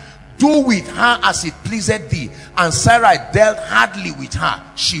hand. Do with her as it pleaseth thee. And Sarai dealt hardly with her.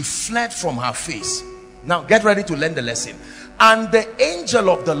 She fled from her face. Now get ready to learn the lesson. And the angel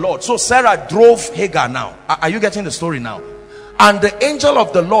of the Lord, so Sarah drove Hagar now. Are you getting the story now? And the angel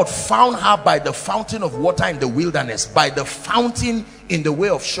of the Lord found her by the fountain of water in the wilderness, by the fountain in the way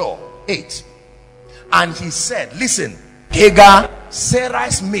of Shur. 8. And he said, listen, Hagar,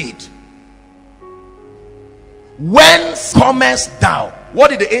 Sarai's maid, whence comest thou? What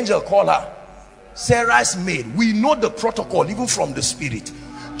did the angel call her? Sarai's maid. We know the protocol even from the spirit.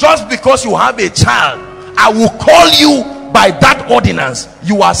 Just because you have a child, I will call you by that ordinance.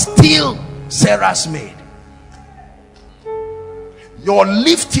 You are still Sarah's maid. Your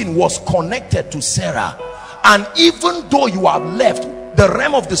lifting was connected to Sarah, and even though you have left, the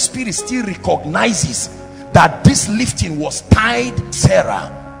realm of the spirit still recognizes that this lifting was tied to Sarah.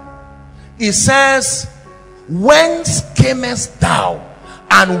 It says, whence camest thou,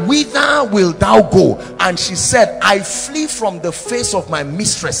 and whither wilt thou go? And she said, I flee from the face of my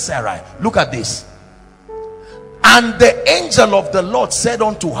mistress Sarai. Look at this. And the angel of the Lord said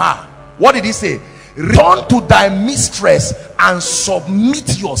unto her, what did he say? Return to thy mistress and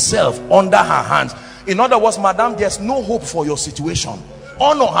submit yourself under her hands. In other words, madam, there's no hope for your situation.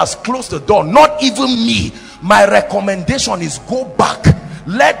 Honor has closed the door. Not even me. My recommendation is go back.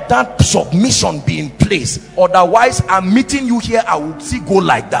 Let that submission be in place. Otherwise, I'm meeting you here, I will see go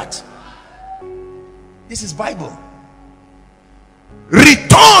like that. This is Bible.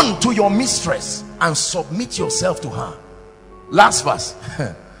 Return to your mistress and submit yourself to her. Last verse.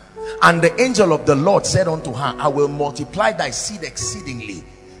 And the angel of the Lord said unto her, I will multiply thy seed exceedingly,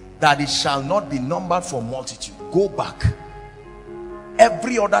 that it shall not be numbered for multitude. Go back.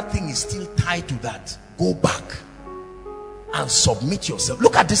 Every other thing is still tied to that. Go back and submit yourself.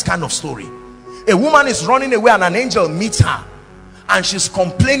 Look at this kind of story. A woman is running away and an angel meets her, and she's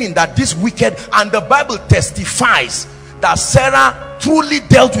complaining that this wicked, and the Bible testifies that Sarah truly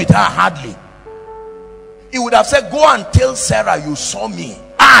dealt with her hardly. He would have said, go and tell Sarah you saw me.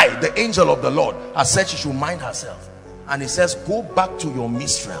 I, the angel of the Lord, has said she should mind herself. And he says, go back to your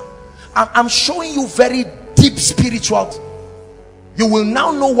mistress. I'm showing you very deep spiritual. You will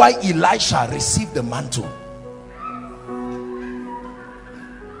now know why Elisha received the mantle.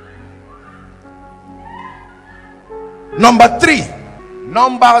 Number 3,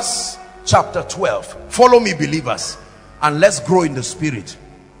 Numbers chapter 12. Follow me, believers, and let's grow in the spirit.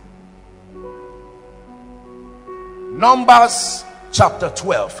 Numbers chapter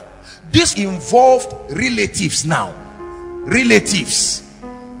 12. This involved relatives now. Relatives.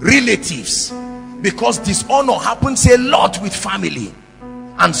 Because dishonor happens a lot with family.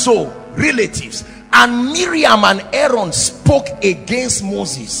 And so, relatives. And Miriam and Aaron spoke against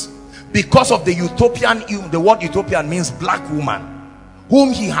Moses because of the Ethiopian, the word Ethiopian means black woman,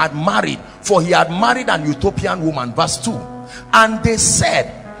 whom he had married, for he had married an Ethiopian woman. Verse 2. And they said,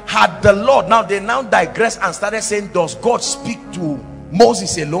 had the Lord, now they digress and started saying, does God speak to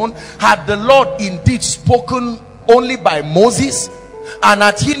Moses alone? Had the Lord indeed spoken only by Moses, and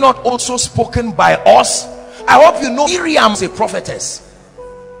had he not also spoken by us? I hope you know Miriam is a prophetess.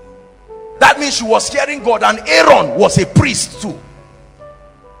 That means she was hearing God, and Aaron was a priest too.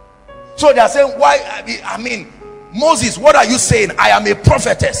 So they are saying, why? I mean, Moses, what are you saying? I am a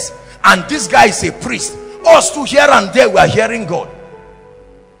prophetess, and this guy is a priest. Us too, here and there we are hearing God.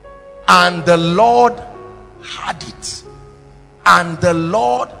 And the Lord had it. And the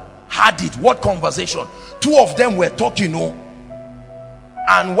Lord had it. What conversation? Two of them were talking,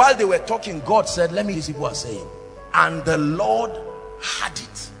 and while they were talking, God said, let me see what I'm saying. And the Lord had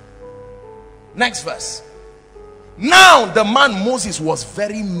it. Next verse. Now the man Moses was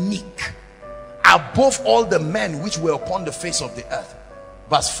very meek, above all the men which were upon the face of the earth.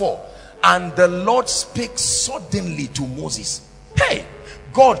 Verse 4. And the Lord spake suddenly to Moses. Hey,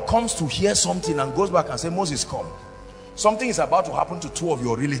 God comes to hear something and goes back and says, Moses, come. Something is about to happen to two of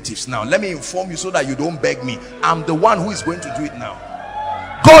your relatives. Now let me inform you so that you don't beg me. I'm the one who is going to do it now.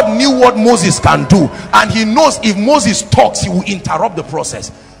 God knew what Moses can do, and he knows if Moses talks, he will interrupt the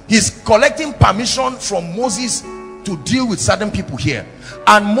process. He's collecting permission from Moses to deal with certain people here.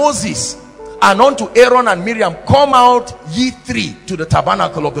 And Moses and unto Aaron and Miriam, come out ye three to the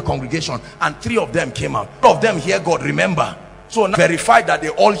tabernacle of the congregation. And 3 of them came out. 2 of them hear God, remember. So now verify that they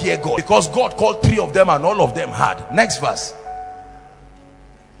all hear God, because God called 3 of them and all of them had. Next verse.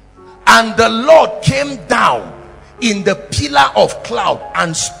 And the Lord came down in the pillar of cloud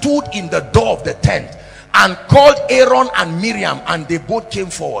and stood in the door of the tent and called Aaron and Miriam, and they both came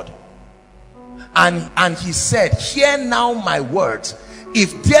forward. And he said, hear now my words.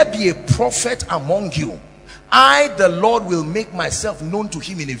 If there be a prophet among you, I the Lord will make myself known to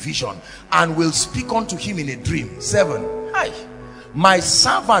him in a vision, and will speak unto him in a dream. 7. Hi. My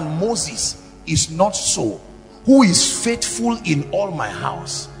servant Moses is not so, who is faithful in all my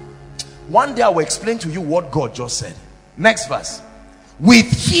house. One day I will explain to you what God just said. Next verse. With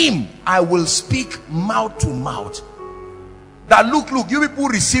him I will speak mouth to mouth. That look, you people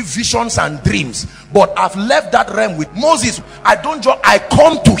receive visions and dreams, but I've left that realm with Moses. I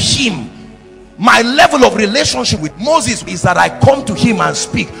come to him. My level of relationship with Moses is that I come to him and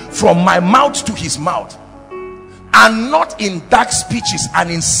speak from my mouth to his mouth, and not in dark speeches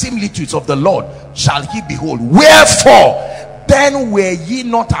and in similitudes of the Lord shall he behold. Wherefore then were ye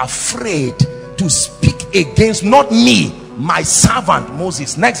not afraid to speak against, not me, my servant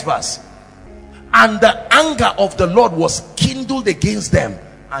Moses. Next verse. And the anger of the Lord was kindled against them,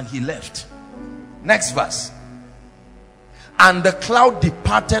 and he left. Next verse. And the cloud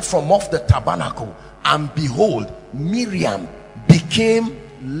departed from off the tabernacle, and behold, Miriam became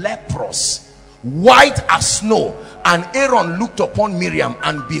leprous, white as snow. And Aaron looked upon Miriam,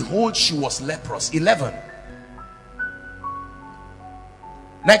 and behold, she was leprous. 11.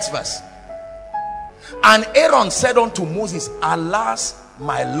 Next verse. And Aaron said unto Moses, alas,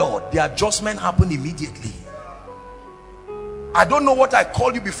 my Lord. The adjustment happened immediately. I don't know what I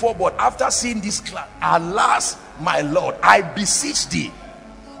called you before, but after seeing this class, alas, my Lord, I beseech thee.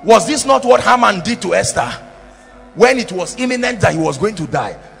 Was this not what Haman did to Esther when it was imminent that he was going to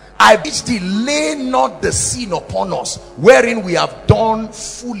die? I beseech thee, lay not the sin upon us, wherein we have done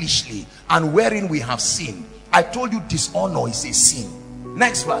foolishly, and wherein we have sinned. I told you dishonor is a sin.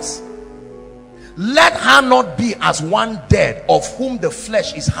 Next verse. Let her not be as one dead, of whom the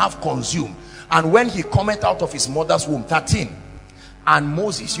flesh is half consumed, and when he cometh out of his mother's womb. 13. And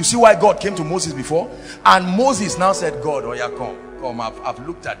Moses, you see why God came to Moses before? And Moses now said, God, oh yeah, come, I've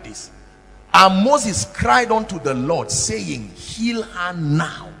looked at this. And Moses cried unto the Lord, saying, heal her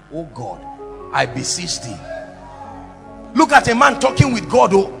now, oh God, I beseech thee. Look at a man talking with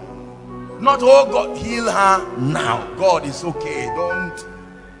God, oh, not, oh God, heal her now. God is okay, don't.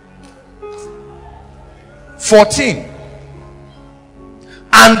 14.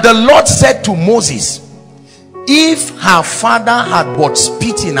 And the Lord said to Moses, if her father had but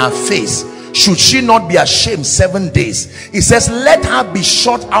spit in her face, should she not be ashamed 7 days? It says, let her be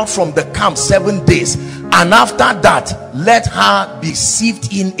shut out from the camp 7 days, and after that let her be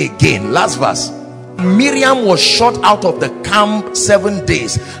sieved in again. Last verse. Miriam was shut out of the camp 7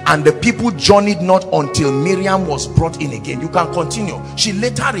 days, and the people journeyed not until Miriam was brought in again. You can continue. She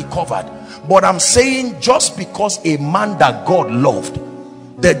later recovered. But I'm saying, just because a man that God loved,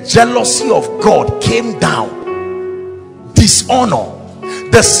 the jealousy of God came down. Dishonor.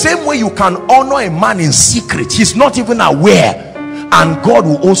 The same way you can honor a man in secret, he's not even aware, and God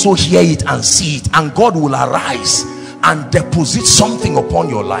will also hear it and see it, and God will arise and deposit something upon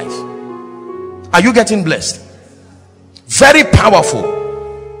your life. Are you getting blessed? Very powerful.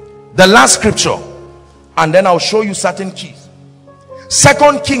 The last scripture, and then I'll show you certain keys.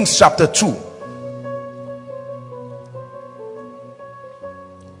 2 Kings chapter 2.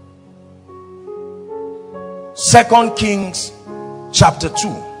 Second Kings chapter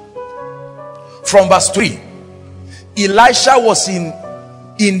 2 from verse 3. Elisha was in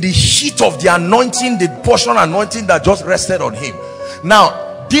the heat of the anointing, the portion anointing that just rested on him.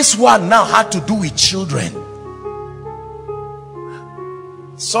 Now this one now had to do with children.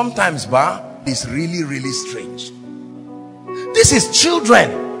 Sometimes it's really strange. This is children.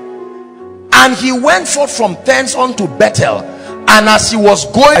 And he went forth from thence unto Bethel, and as he was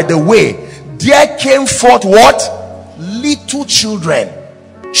going by the way, there came forth what? Little children.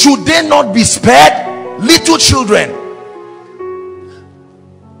 Should they not be spared? Little children.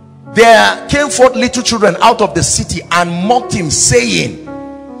 There came forth little children out of the city and mocked him, saying,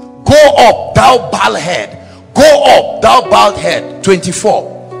 go up, thou bald head. Go up, thou bald head.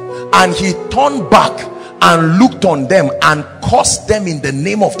 24. And he turned back and looked on them and cursed them in the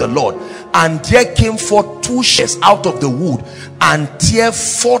name of the Lord. And there came forth 2 shears out of the wood, and tear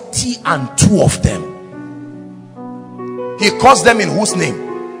 42 of them. He cursed them in whose name?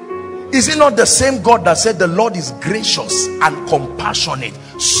 Is it not the same God that said the Lord is gracious and compassionate,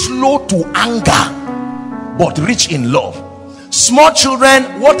 slow to anger, but rich in love? Small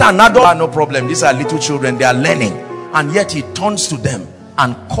children, what another, no problem, these are little children, they are learning, and yet he turns to them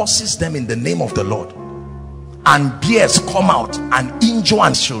and curses them in the name of the Lord. And bears come out and injure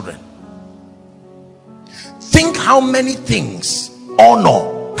children. Think how many things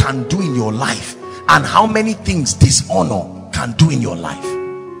honor can do in your life, and how many things dishonor can do in your life.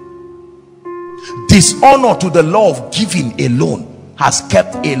 Dishonor to the law of giving alone has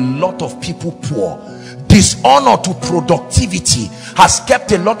kept a lot of people poor. Dishonor to productivity has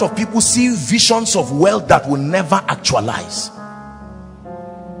kept a lot of people seeing visions of wealth that will never actualize.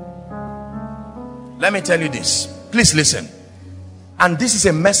 Let me tell you this, please listen, and this is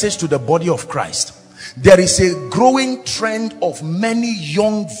a message to the body of Christ. There is a growing trend of many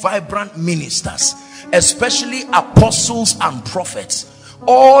young vibrant ministers, especially apostles and prophets,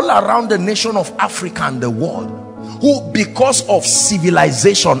 all around the nation of Africa and the world, who, because of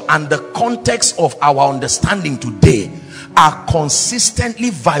civilization and the context of our understanding today, are consistently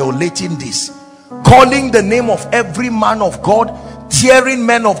violating this, calling the name of every man of God, tearing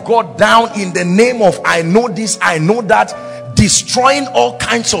men of God down in the name of I know this, I know that, destroying all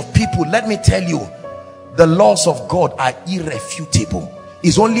kinds of people. Let me tell you, the laws of God are irrefutable.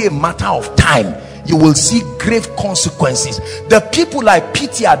 It's only a matter of time. You will see grave consequences. The people I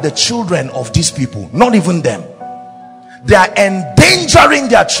pity are the children of these people, not even them. They are endangering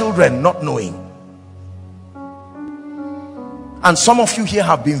their children, not knowing. And some of you here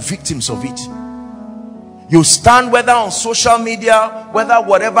have been victims of it. You stand, whether on social media, whether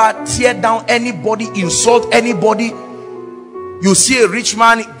whatever, tear down anybody, insult anybody. You see a rich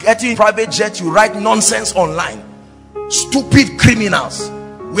man getting private jet, you write nonsense online. Stupid criminals,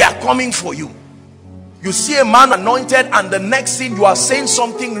 we are coming for you. You see a man anointed, and the next thing you are saying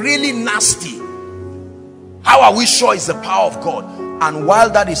something really nasty. How are we sure it's the power of God? And while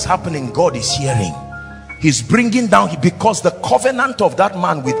that is happening, God is hearing. He's bringing down, because the covenant of that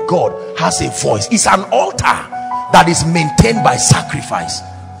man with God has a voice. It's an altar that is maintained by sacrifice.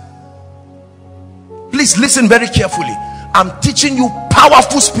 Please listen very carefully. I'm teaching you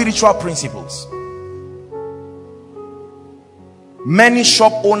powerful spiritual principles. Many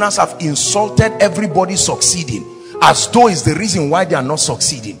shop owners have insulted everybody succeeding, as though it's the reason why they are not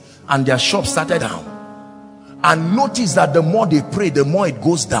succeeding, and their shop started down. And notice that the more they pray, the more it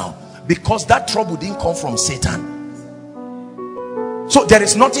goes down, because that trouble didn't come from Satan. So there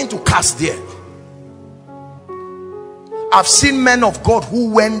is nothing to cast there. I've seen men of God who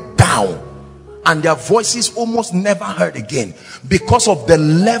went down and their voices almost never heard again, because of the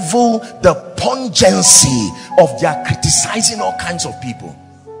level, the pungency of their criticizing all kinds of people.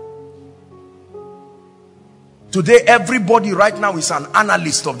 Today, everybody right now is an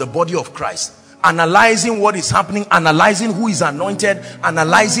analyst of the body of Christ, analyzing what is happening, analyzing who is anointed,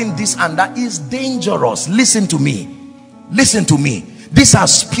 analyzing this and that. Is dangerous. Listen to me. Listen to me. These are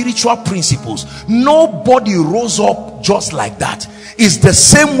spiritual principles. Nobody rose up just like that. It's the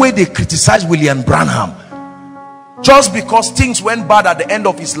same way they criticize William Branham. Just because things went bad at the end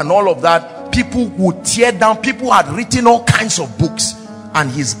of Islam and all of that, people would tear down. People had written all kinds of books,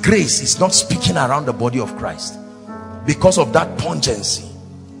 and his grace is not speaking around the body of Christ because of that pungency.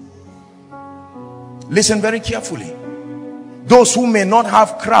 Listen very carefully. Those who may not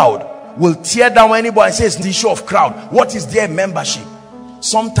have crowd will tear down anybody and say it's the issue of crowd. What is their membership?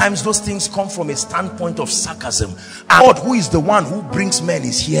 Sometimes those things come from a standpoint of sarcasm. And God, who is the one who brings men,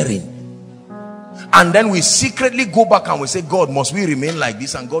 is hearing. And then we secretly go back and we say, God, must we remain like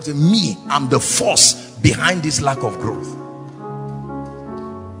this? And God says, me, I'm the force behind this lack of growth.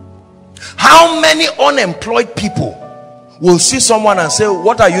 How many unemployed people will see someone and say,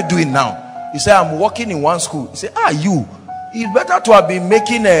 what are you doing now? You say, I'm working in one school. You say, you? It's better to have been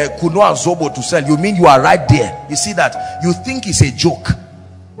making a kuno and zobo to sell. You mean you are right there? You see that? You think it's a joke,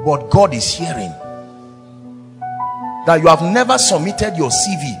 but God is hearing. That you have never submitted your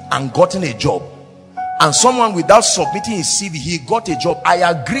CV and gotten a job, and someone without submitting his CV, he got a job. I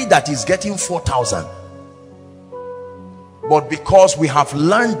agree that he's getting 4,000, but because we have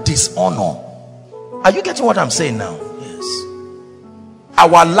learned dishonor. Are you getting what I'm saying now? Yes.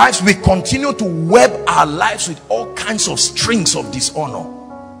 Our lives, we continue to web our lives with all kinds of strings of dishonor.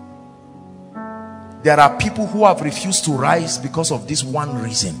 There are people who have refused to rise because of this one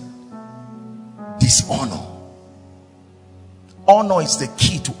reason: dishonor. Honor is the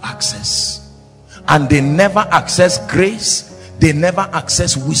key to access, and they never access grace, they never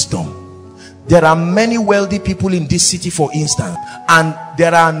access wisdom. There are many wealthy people in this city, for instance, and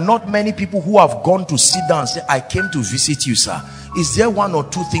there are not many people who have gone to sit down and say, I came to visit you, sir. Is there one or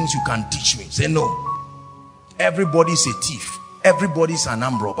two things you can teach me? Say no. Everybody is a thief, everybody is an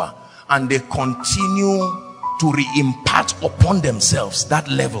armed robber, and they continue to re-impart upon themselves that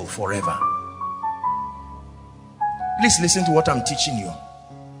level forever. Please listen to what I'm teaching you.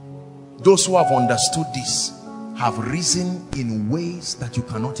 Those who have understood this have risen in ways that you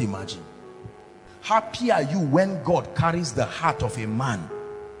cannot imagine. Happy are you when God carries the heart of a man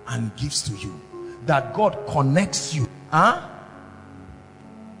and gives to you. That God connects you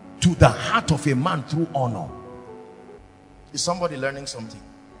to the heart of a man through honor. Is somebody learning something?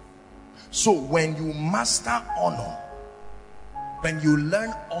 So when you master honor, when you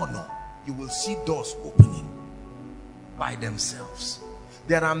learn honor, you will see doors opening by themselves.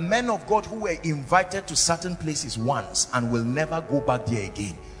 There are men of God who were invited to certain places once and will never go back there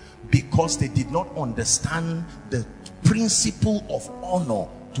again, because they did not understand the principle of honor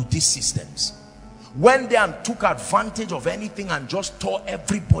to these systems. When they took advantage of anything and just tore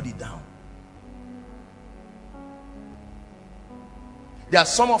everybody down. There are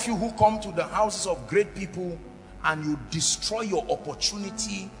some of you who come to the houses of great people and you destroy your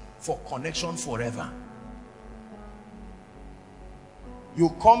opportunity for connection forever. You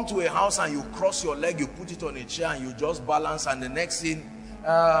come to a house and you cross your leg, you put it on a chair and you just balance, and the next thing,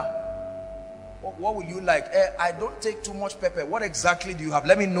 what will you like? I don't take too much pepper. What exactly do you have?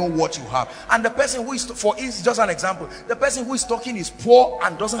 Let me know what you have. And the person who is, for instance, just an example, the person who is talking is poor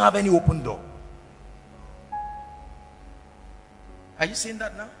and doesn't have any open door. Are you seeing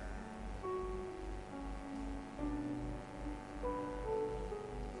that now?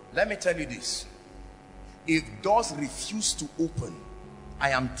 Let me tell you this. If doors refuse to open,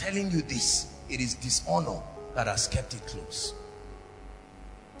 I am telling you this, it is dishonor that has kept it closed.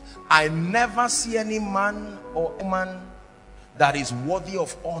 I never see any man or woman that is worthy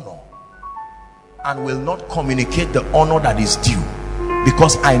of honor and will not communicate the honor that is due,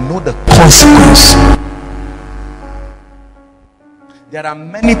 because I know the consequence. There are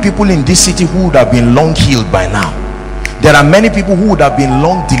many people in this city who would have been long healed by now. There are many people who would have been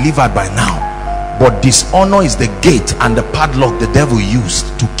long delivered by now. But dishonor is the gate and the padlock the devil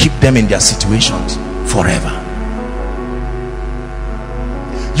used to keep them in their situations forever.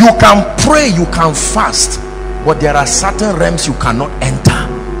 You can pray, you can fast, but there are certain realms you cannot enter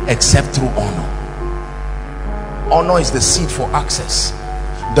except through honor. Honor is the seed for access.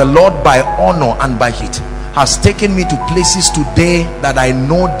 The Lord, by honor and by it, has taken me to places today that I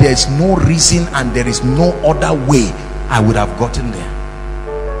know there's no reason and there is no other way I would have gotten there.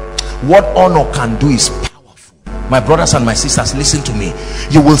 What honor can do is powerful. My brothers and my sisters, listen to me.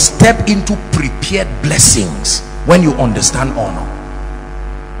 You will step into prepared blessings when you understand honor.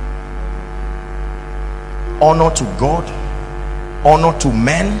 Honor to God, honor to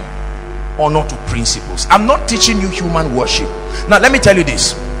men, honor to principles. I'm not teaching you human worship. Now let me tell you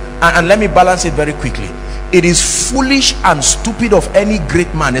this, and let me balance it very quickly. It is foolish and stupid of any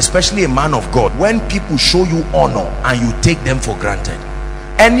great man, especially a man of God, when people show you honor and you take them for granted.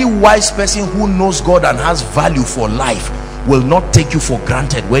 Any wise person who knows God and has value for life will not take you for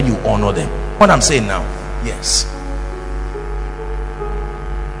granted when you honor them. What I'm saying now, yes,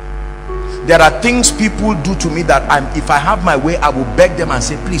 there are things people do to me that if I have my way, I will beg them and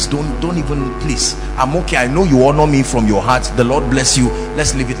say, please don't even, please, I'm okay, I know you honor me from your heart, the Lord bless you,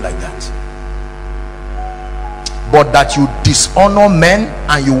 let's leave it like that. But that you dishonor men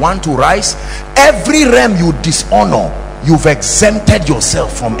and you want to rise, every realm you dishonor, you've exempted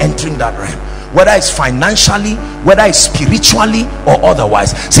yourself from entering that realm, whether it's financially, whether it's spiritually or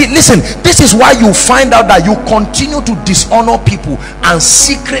otherwise. See, listen, this is why you find out that you continue to dishonor people and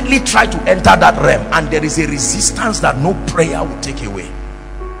secretly try to enter that realm, and there is a resistance that no prayer will take away.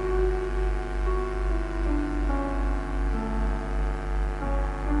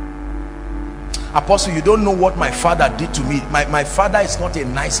 Apostle, you don't know what my father did to me. My father is not a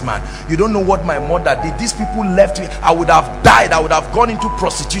nice man. You don't know what my mother did. These people left me. I would have died. I would have gone into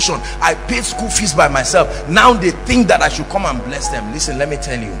prostitution. I paid school fees by myself. Now they think that I should come and bless them. Listen, let me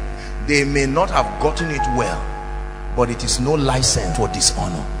tell you, they may not have gotten it well, but it is no license for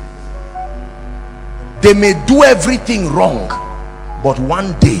dishonor. They may do everything wrong, but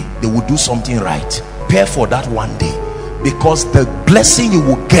one day they will do something right. Prepare for that one day, because the blessing you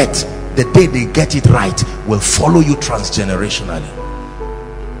will get the day they get it right will follow you transgenerationally.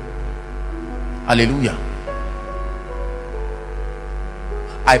 Hallelujah.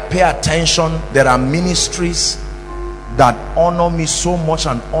 I pay attention. There are ministries that honor me so much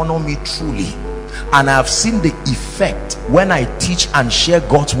and honor me truly, and I have seen the effect when I teach and share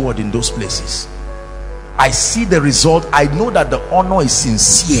God's word in those places. I see the result. I know that the honor is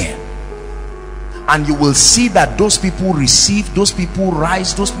sincere, and you will see that those people receive, those people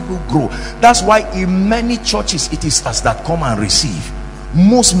rise, those people grow. That's why in many churches it is us that come and receive.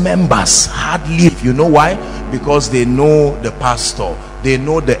 Most members hardly. You know why? Because they know the pastor, they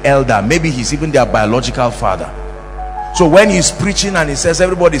know the elder, maybe he's even their biological father. So when he's preaching and he says,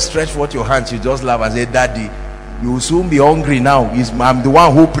 everybody stretch forth your hands, you just laugh and say, Daddy, you will soon be hungry now. I'm the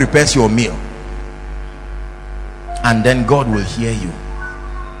one who prepares your meal. And then God will hear you.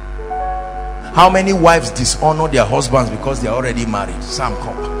 How many wives dishonor their husbands because they are already married? Sam,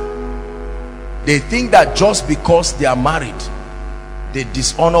 come. They think that just because they are married, they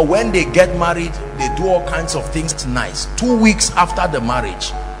dishonor. When they get married, they do all kinds of things nice. 2 weeks after the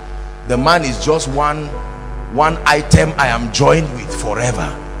marriage, the man is just one item I am joined with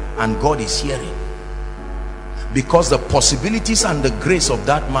forever, and God is hearing, because the possibilities and the grace of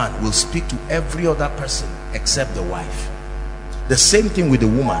that man will speak to every other person except the wife. The same thing with the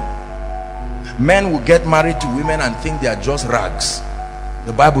woman. Men will get married to women and think they are just rags.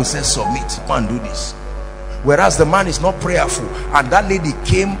 The Bible says submit, go and do this. Whereas the man is not prayerful, and that lady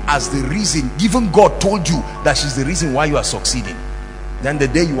came as the reason. Even God told you that she's the reason why you are succeeding. Then the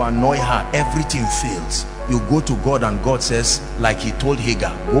day you annoy her, everything fails. You go to God and God says, like he told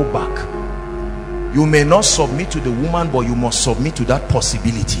Hagar, go back. You may not submit to the woman, but you must submit to that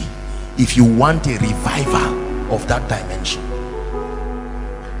possibility if you want a revival of that dimension.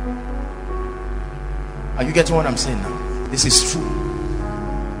 Are you getting what I'm saying now? This is true.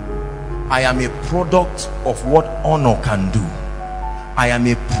 I am a product of what honor can do. I am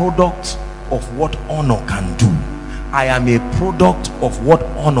a product of what honor can do. I am a product of what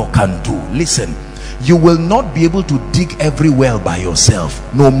honor can do. Listen, you will not be able to dig every well by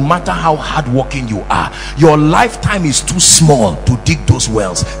yourself, no matter how hardworking you are. Your lifetime is too small to dig those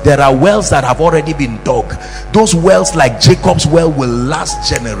wells. There are wells that have already been dug. Those wells, like Jacob's well, will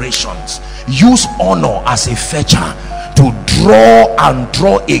last generations. Use honor as a fetcher to draw and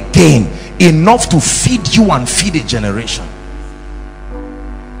draw again, enough to feed you and feed a generation.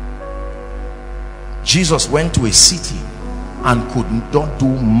 Jesus went to a city and could not do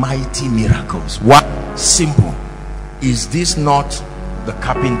mighty miracles. Why? Simple. Is this not the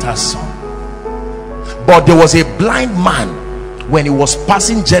carpenter's son? But there was a blind man when he was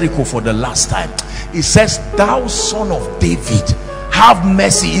passing Jericho for the last time. He says, thou son of David, have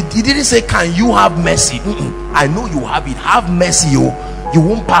mercy. He didn't say, can you have mercy? I know you have it. Have mercy. You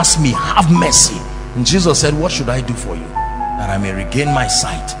won't pass me. Have mercy. And Jesus said, what should I do for you, that I may regain my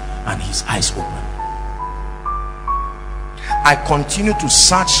sight? And his eyes opened. I continue to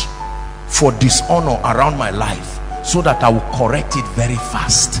search for dishonor around my life, so that I will correct it very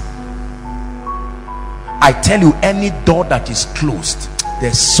fast. I tell you, any door that is closed,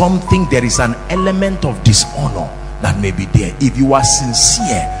 there is an element of dishonor that may be there. If you are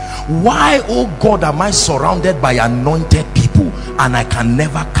sincere, Why, oh God, am I surrounded by anointed people and I can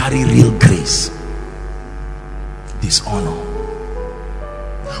never carry real grace? Dishonor.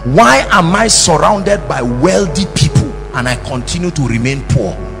 Why am I surrounded by wealthy people and I continue to remain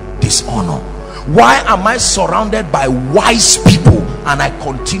poor? Dishonor. Why am I surrounded by wise people and I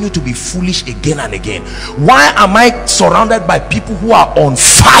continue to be foolish again and again? Why am I surrounded by people who are on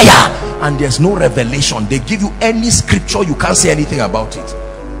fire and there's no revelation? They give you any scripture, you can't say anything about it.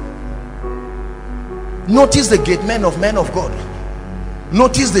 Notice the gate men of God.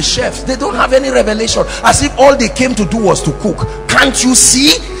 Notice the chefs. They don't have any revelation, as if all they came to do was to cook. Can't you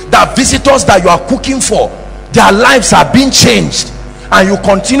see that visitors that you are cooking for, their lives are being changed, and you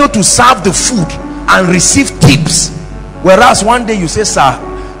continue to serve the food and receive tips? Whereas one day you say, sir,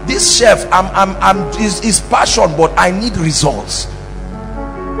 this chef is passion, but I need results.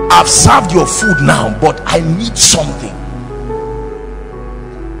 I've served your food now, but I need something.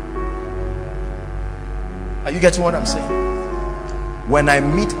 Are you getting what I'm saying? When I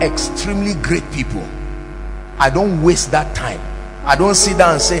meet extremely great people, I don't waste that time. I don't sit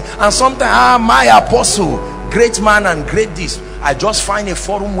down and say, and sometimes, my apostle, great man and great this. I just find a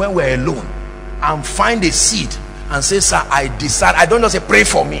forum where we're alone and find a seed and say, sir, I decide. I don't just say, pray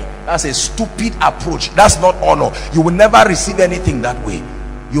for me. That's a stupid approach. That's not honor. You will never receive anything that way.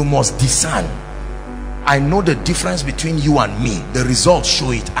 You must discern. I know the difference between you and me. The results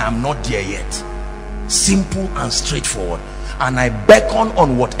show it. I am not there yet. Simple and straightforward. And I beckon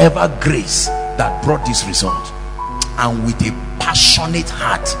on whatever grace that brought this result, and with a passionate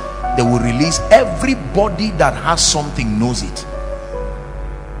heart they will release. Everybody that has something knows it,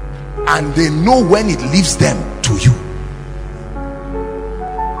 and they know when it leaves them to you.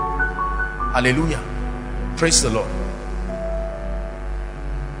 Hallelujah. Praise the Lord.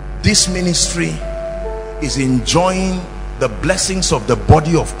 This ministry is enjoying the blessings of the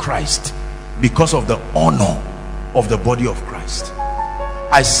body of Christ because of the honor of the body of Christ.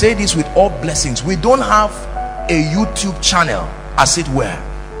 I say this with all blessings. We don't have a YouTube channel, as it were.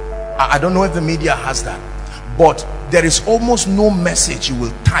 I don't know if the media has that, but there is almost no message you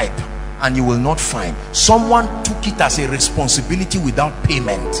will type and you will not find. Someone took it as a responsibility without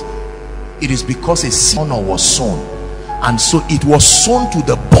payment. It is because a seed was sown, and so it was sown to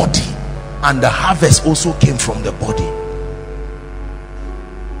the body, and the harvest also came from the body.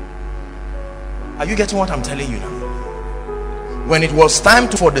 Are you getting what I'm telling you now? When it was time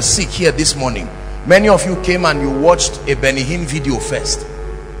for the sick here this morning, many of you came and you watched a Benny Hinn video first.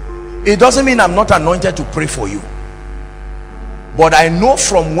 It doesn't mean I'm not anointed to pray for you, but I know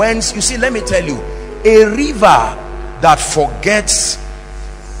from whence. You see, let me tell you, a river that forgets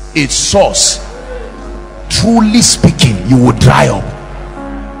its source, truly speaking, you will dry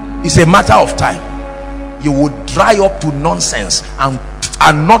up. It's a matter of time. You will dry up to nonsense and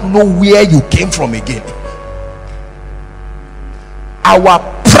not know where you came from again. Our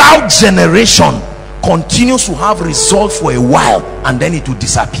proud generation continues to have results for a while and then it will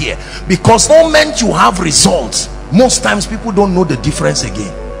disappear, because the moment you have results, most times people don't know the difference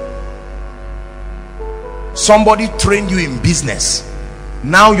again. Somebody trained you in business,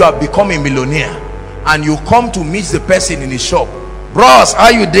 now you have become a millionaire, and you come to meet the person in the shop. Bros, how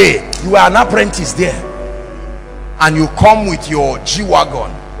you there? You are an apprentice there, and you come with your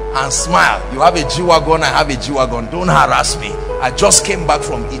G-Wagon and smile. You have a G-Wagon, I have a G-Wagon. Don't harass me, I just came back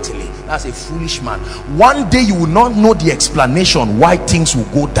from Italy. That's a foolish man. One day you will not know the explanation why things will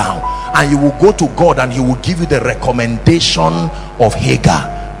go down, and you will go to God and he will give you the recommendation of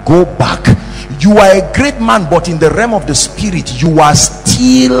Hagar. Go back. You are a great man, but in the realm of the spirit you are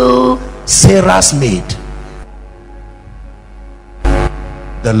still Sarah's maid.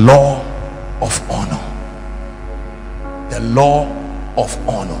 The law of honor. The law of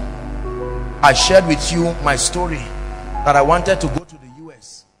honor. I shared with you my story that I wanted to go to the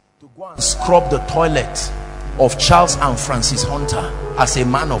US to go and scrub the toilet of Charles and Francis Hunter as a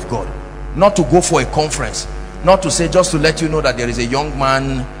man of God. Not to go for a conference, not to say, just to let you know that there is a young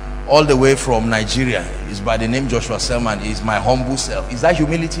man all the way from Nigeria, is by the name Joshua Selman, is my humble self. Is that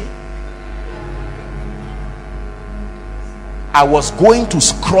humility? I was going to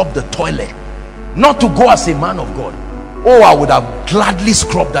scrub the toilet, not to go as a man of God. Oh, I would have gladly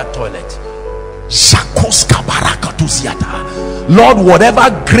scrubbed that toilet. Lord, whatever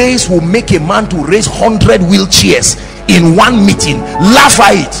grace will make a man to raise 100 wheelchairs in one meeting, laugh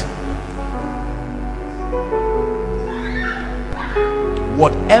at it.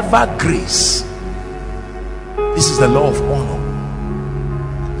 Whatever grace. This is the law of honor.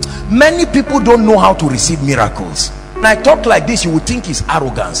 Many people don't know how to receive miracles. When I talk like this, you would think it's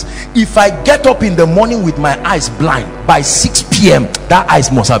arrogance. If I get up in the morning with my eyes blind, by 6 p.m. that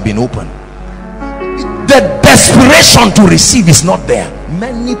eyes must have been open. The desperation to receive is not there.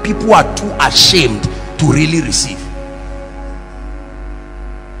 Many people are too ashamed to really receive.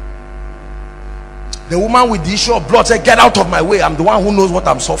 The woman with the issue of blood said, get out of my way, I'm the one who knows what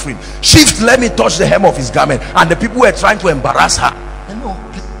I'm suffering. Shift, let me touch the hem of his garment. And the people were trying to embarrass her. No,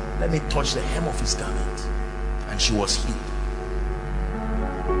 let me touch the hem of his garment. And she was healed.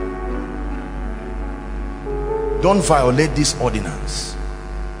 Don't violate this ordinance.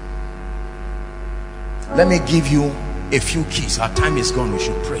 Let me give you a few keys. Our time is gone. We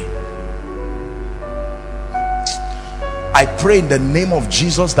should pray. I pray in the name of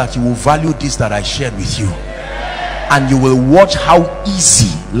Jesus that you will value this that I shared with you, and you will watch how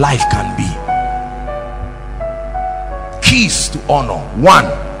easy life can be. Keys to honor.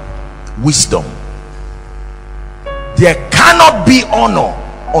 1, wisdom. There cannot be honor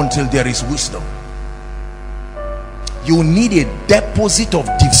until there is wisdom. You need a deposit of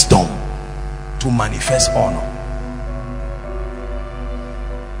wisdom to manifest honor.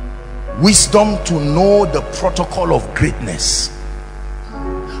 Wisdom to know the protocol of greatness.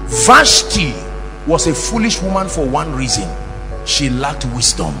 Vashti was a foolish woman for one reason: she lacked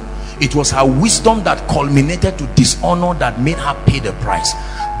wisdom. It was her wisdom that culminated to dishonor that made her pay the price.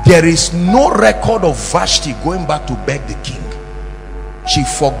 There is no record of Vashti going back to beg the king. She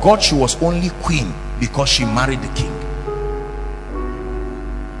forgot she was only queen because she married the king.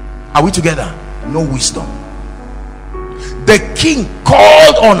 Are we together? No wisdom. The king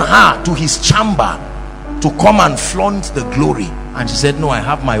called on her to his chamber to come and flaunt the glory, and she said, no, I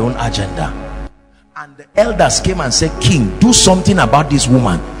have my own agenda. And the elders came and said, king, do something about this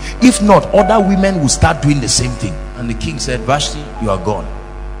woman. If not, other women will start doing the same thing. And the king said, Vashti, you are gone.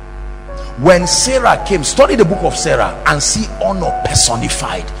 When Sarah came, study the book of Sarah and see honor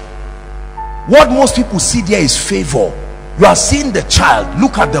personified. What most people see there is favor. You are seeing the child.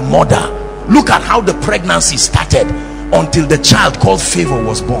 Look at the mother. Look at how the pregnancy started until the child called Favor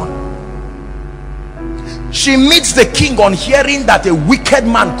was born. She meets the king on hearing that a wicked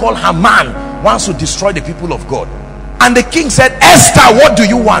man called Haman wants to destroy the people of God. And the king said, Esther, what do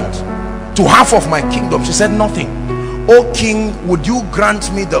you want? To half of my kingdom. She said, nothing. O king, would you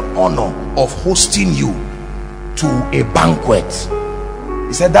grant me the honor of hosting you to a banquet?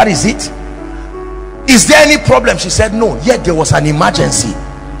 He said, that is it. Is there any problem? She said, no. Yet there was an emergency.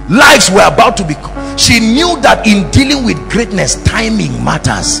 Lives were about to be. She knew that in dealing with greatness, timing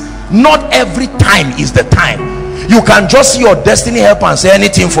matters. Not every time is the time. You can just see your destiny helper and say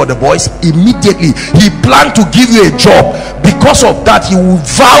anything for the boys. Immediately he planned to give you a job. Because of that, he will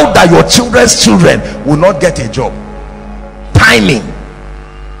vow that your children's children will not get a job. Timing.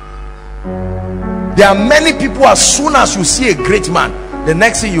 There are many people, as soon as you see a great man, the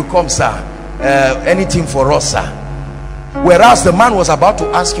next thing you come, sir, anything for us, sir. Whereas the man was about to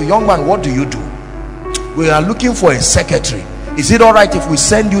ask you, young man, what do you do? We are looking for a secretary. Is it all right if we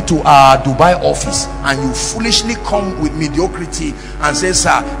send you to our Dubai office and you foolishly come with mediocrity and say,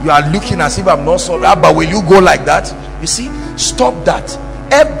 sir, you are looking as if I'm not sorry, but will you go like that? You see, stop that.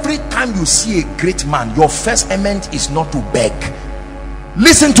 Every time you see a great man, your first element is not to beg.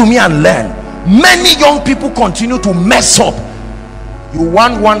 Listen to me and learn. Many young people continue to mess up. You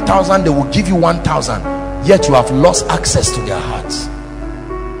want 1,000, they will give you 1,000, yet you have lost access to their hearts.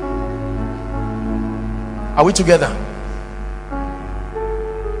 Are we together?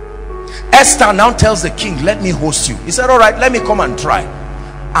 Esther now tells the king, let me host you. He said, all right, let me come and try.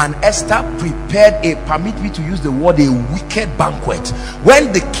 And Esther prepared a, permit me to use the word, a wicked banquet.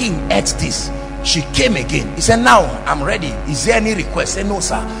 When the king ate this, she came again. He said, now I'm ready. Is there any request? He said, no,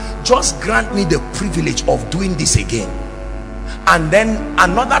 sir, just grant me the privilege of doing this again. And then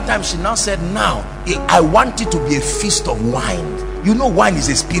another time she now said, now I want it to be a feast of wine. You know, wine is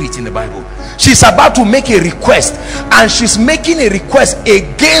a spirit in the Bible. She's about to make a request, and she's making a request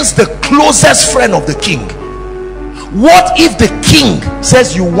against the closest friend of the king. What if the king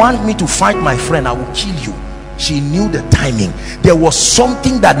says, you want me to fight my friend, I will kill you? She knew the timing. There was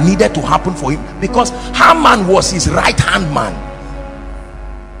something that needed to happen for him, because Haman was his right hand man.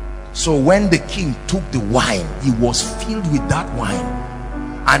 So when the king took the wine, he was filled with that wine,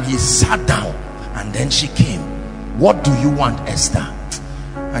 and he sat down. And then she came. What do you want, Esther?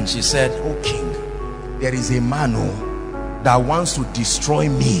 And she said, oh king, there is a man that wants to destroy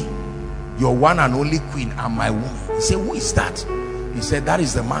me, your one and only queen and my woman. He said, who is that? He said, that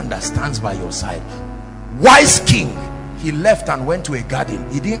is the man that stands by your side. Wise king. He left and went to a garden.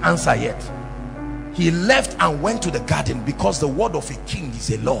 He didn't answer yet. He left and went to the garden, because the word of a king is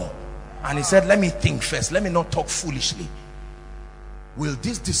a law. And he said, let me think first, let me not talk foolishly. Will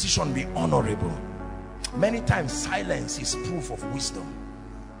this decision be honorable? Many times silence is proof of wisdom.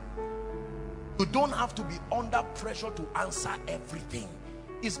 You don't have to be under pressure to answer everything.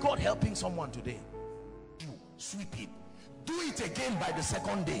 Is God helping someone today? Sweep it. Do it again by the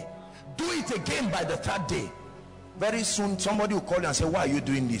second day. Do it again by the third day. Very soon somebody will call you and say, why are you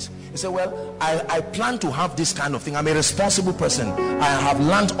doing this? You say, well, I plan to have this kind of thing. I'm a responsible person. I have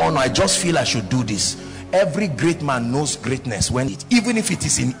learned honor. I just feel I should do this. Every great man knows greatness when even if it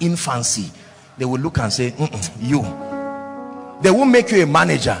is in infancy, they will look and say, you. They won't make you a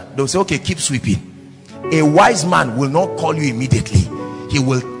manager. They'll say, okay, keep sweeping. A wise man will not call you immediately. He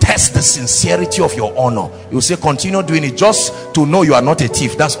will test the sincerity of your honor. He will say, continue doing it just to know you are not a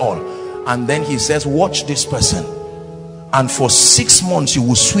thief. That's all. And then he says, watch this person. And for 6 months you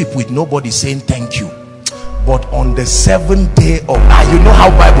will sweep with nobody saying thank you. But on the 7th day of you know how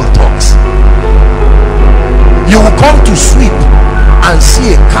Bible talks. You will come to sweep and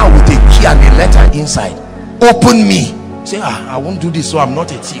see a car with a key and a letter inside. Open me. Say, I won't do this, so I'm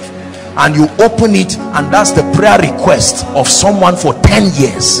not a thief. And you open it, and that's the prayer request of someone for 10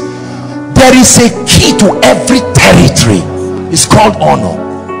 years. There is a key to every territory. It's called honor.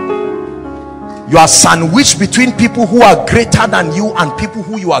 You are sandwiched between people who are greater than you and people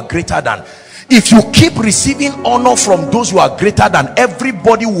who you are greater than. If you keep receiving honor from those you are greater than,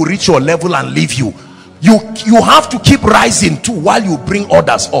 everybody will reach your level and leave you. You have to keep rising too while you bring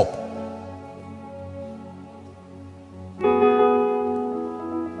others up.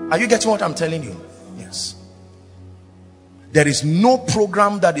 Are you getting what I'm telling you? Yes. There is no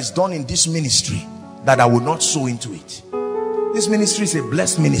program that is done in this ministry that I will not sow into it. This ministry is a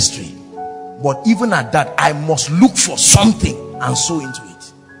blessed ministry. But even at that, I must look for something and sow into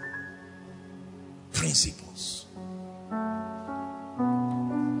it. Principles.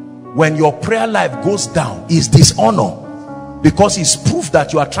 When your prayer life goes down, is dishonor, because it's proof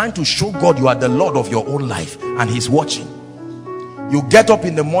that you are trying to show God you are the Lord of your own life and he's watching. You get up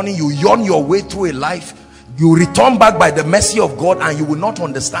in the morning, you yawn your way through a life, you return back by the mercy of God, and you will not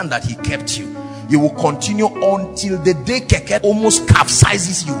understand that he kept you. You will continue until the day keke almost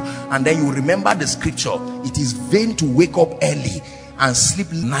capsizes you, and then you remember the scripture. It is vain to wake up early and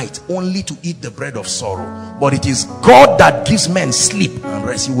sleep night only to eat the bread of sorrow, but it is God that gives men sleep and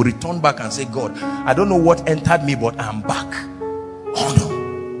rest. You will return back and say, God, I don't know what entered me, but I'm back. Honor.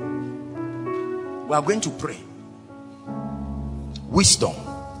 We are going to pray. Wisdom.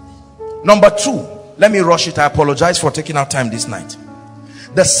 Number 2, let me rush it. I apologize for taking our time this night.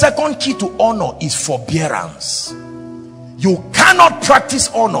 The second key to honor is forbearance. You cannot practice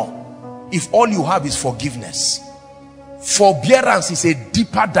honor if all you have is forgiveness. Forbearance is a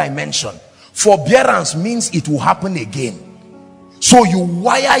deeper dimension. Forbearance means it will happen again. So you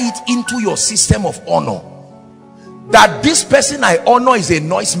wire it into your system of honor, that this person I honor is a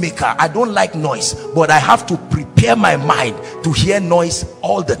noise maker. I don't like noise, but I have to prepare my mind to hear noise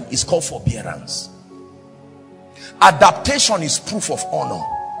all the time. It's called forbearance. Adaptation is proof of honor.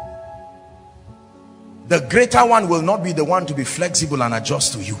 The greater one will not be the one to be flexible and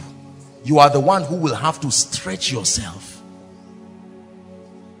adjust to you. You are the one who will have to stretch yourself.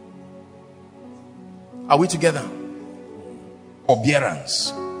 Are we together?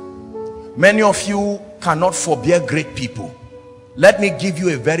 Forbearance. Many of you cannot forbear great people. Let me give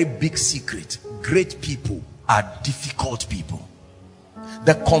you a very big secret. Great people are difficult people.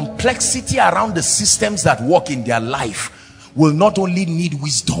 The complexity around the systems that work in their life will not only need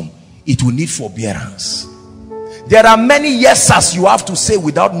wisdom, it will need forbearance. There are many yeses you have to say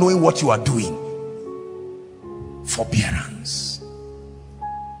without knowing what you are doing. Forbearance.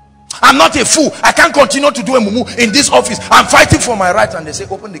 I'm not a fool. I can't continue to do a mumu in this office. I'm fighting for my right. And they say,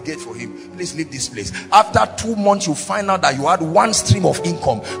 open the gate for him. Please leave this place. After 2 months, you find out that you had one stream of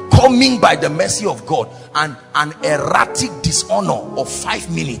income coming by the mercy of God. And an erratic dishonor of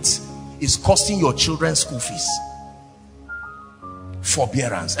 5 minutes is costing your children school fees.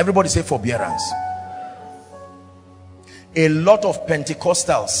 Forbearance. Everybody say forbearance. A lot of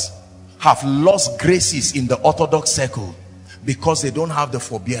Pentecostals have lost graces in the Orthodox circle because they don't have the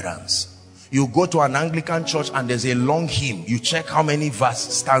forbearance. You go to an Anglican church and there's a long hymn. You check how many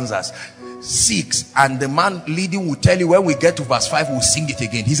stanzas. 6, and the man leading will tell you when we get to verse 5 we'll sing it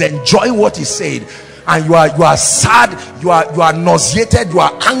again. He's enjoying what he said, and you are sad, you are nauseated, you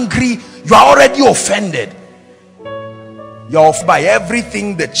are angry, you are already offended. You're off by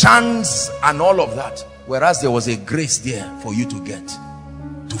everything, the chants and all of that, whereas there was a grace there for you to get.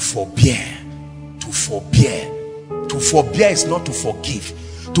 To forbear. To forbear. To forbear is not to forgive.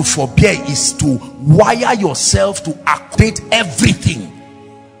 To forbear is to wire yourself to accommodate everything.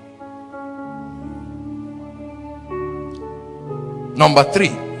 Number 3,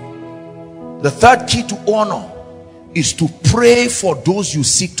 the third key to honor is to pray for those you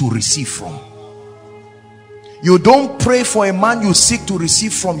seek to receive from. You don't pray for a man you seek to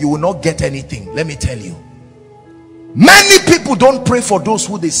receive from, you will not get anything. Let me tell you, many people don't pray for those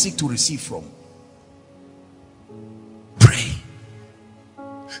who they seek to receive from. Pray.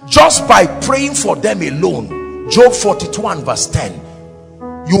 Just by praying for them alone, Job 42 and verse 10,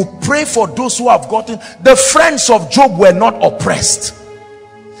 you pray for those who have gotten. The friends of Job were not oppressed.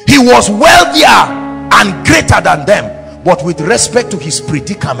 He was wealthier and greater than them, but with respect to his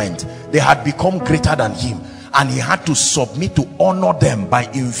predicament, they had become greater than him, and he had to submit to honor them by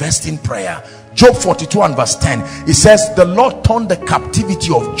investing prayer. Job 42 and verse 10, it says, the Lord turned the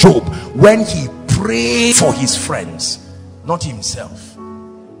captivity of Job when he prayed for his friends, not himself.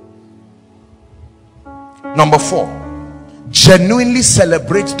 Number 4, genuinely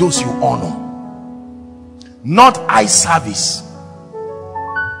celebrate those you honor. Not eye service.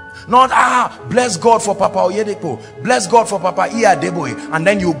 Not, bless God for Papa Oyedepo, bless God for Papa Iyadeboye, and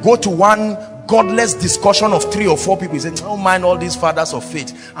then you go to one godless discussion of 3 or 4 people. You say, don't mind all these fathers of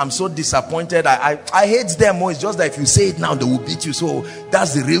faith, I'm so disappointed, I hate them. It's just that if you say it now, they will beat you. So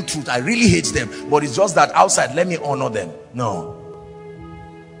that's the real truth. I really hate them, but it's just that outside, let me honor them. No.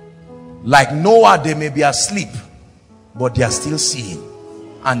 Like Noah, they may be asleep, but they are still seeing,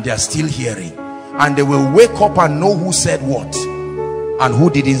 and they are still hearing, and they will wake up and know who said what and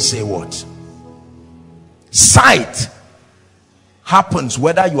who didn't say what. Sight happens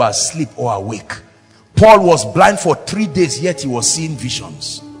whether you are asleep or awake. Paul was blind for 3 days, yet he was seeing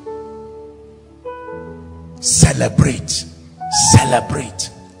visions. Celebrate. Celebrate.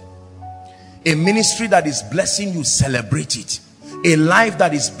 A ministry that is blessing you, celebrate it. A life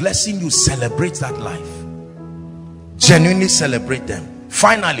that is blessing you, celebrate that life. Genuinely celebrate them.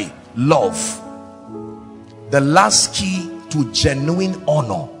 Finally, love. The last key to genuine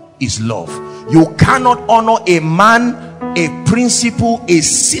honor is love. You cannot honor a man, a principle, a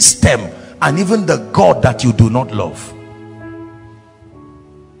system, and even the God that you do not love.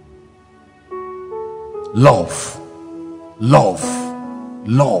 Love. Love.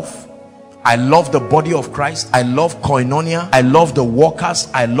 Love. I love the body of Christ. I love koinonia. I love the workers.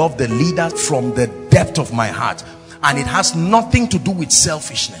 I love the leaders from the depth of my heart. And it has nothing to do with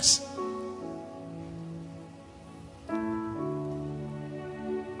selfishness.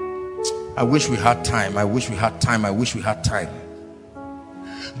 I wish we had time. I wish we had time. I wish we had time.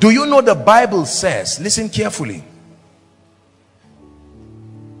 Do you know the Bible says, listen carefully,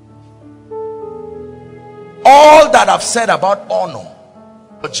 all that I've said about honor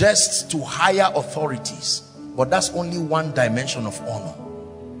suggests to higher authorities, but that's only one dimension of honor,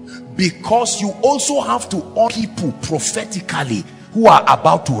 because you also have to honor people prophetically who are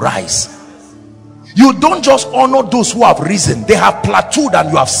about to rise. You don't just honor those who have risen. They have plateaued and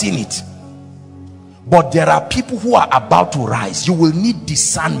you have seen it. But there are people who are about to rise. You will need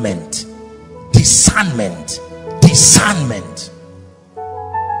discernment. Discernment. Discernment.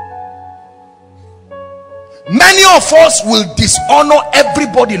 Many of us will dishonor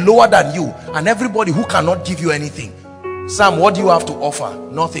everybody lower than you, and everybody who cannot give you anything. Sam, what do you have to offer?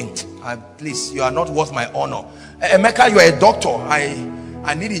 Nothing. Please, you are not worth my honor. Emeka, you are a doctor.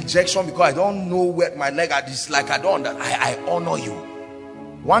 I need injection because I don't know where my leg is. Like I honor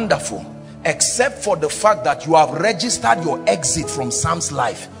you. Wonderful. Except for the fact that you have registered your exit from Sam's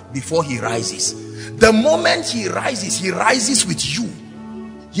life before he rises. The moment he rises with you.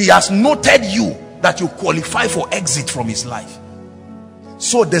 He has noted you that you qualify for exit from his life.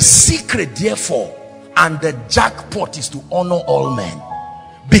 So the secret, therefore, and the jackpot is to honor all men,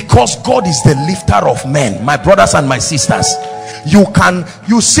 because God is the lifter of men. My brothers and my sisters,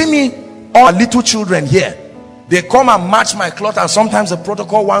 you see me, all little children here, they come and match my cloth, and sometimes the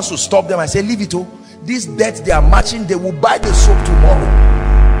protocol wants to stop them. I say, leave it. Oh, this debt they are matching, they will buy the soap tomorrow.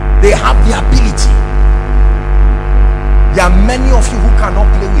 They have the ability. There are many of you who cannot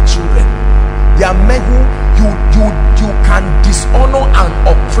play with children. There are many who you can dishonor and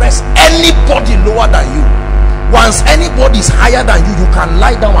oppress anybody lower than you. Once anybody is higher than you, you can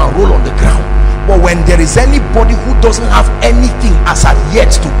lie down and roll on the ground. But when there is anybody who doesn't have anything as of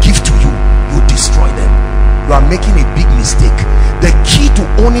yet to give to you, you destroy them. You are making a big mistake. The key to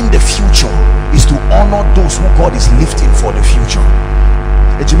owning the future is to honor those who God is lifting for the future.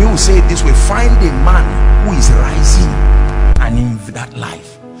 Jimmy will say it this way: find a man who is rising and in that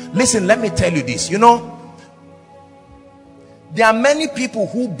life. Listen, let me tell you this. You know, there are many people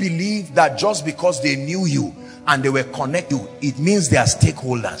who believe that just because they knew you and they were connected, it means they are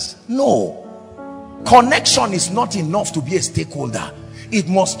stakeholders. No, connection is not enough to be a stakeholder. It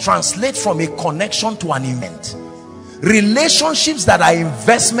must translate from a connection to an event. Relationships that are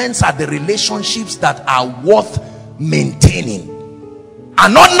investments are the relationships that are worth maintaining.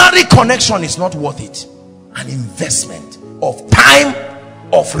 An ordinary connection is not worth it. An investment of time,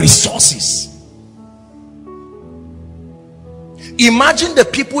 of resources. Imagine the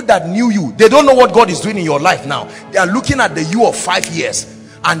people that knew you. They don't know what God is doing in your life now. They are looking at the you of 5 years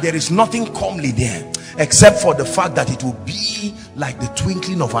and there is nothing comely there except for the fact that it will be like the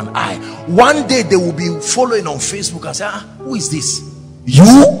twinkling of an eye. One day they will be following on Facebook and say, who is this?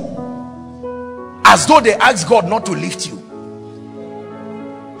 You? As though they asked God not to lift you.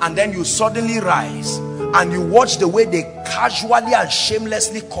 And then you suddenly rise and you watch the way they casually and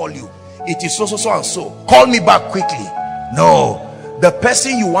shamelessly call you. It is so and so. Call me back quickly. No, the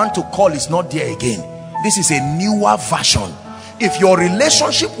person you want to call is not there again. This is a newer version. If your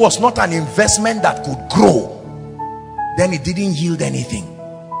relationship was not an investment that could grow, then it didn't yield anything.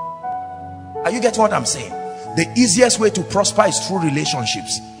 Are you getting what I'm saying? The easiest way to prosper is through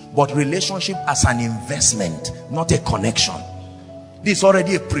relationships, but relationship as an investment, not a connection. This is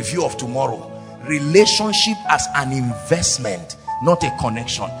already a preview of tomorrow. Relationship as an investment, not a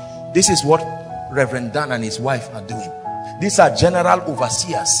connection. This is what Reverend Dan and his wife are doing. These are general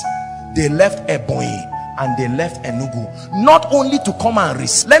overseers. They left Ebonyi and they left Enugu, not only to come and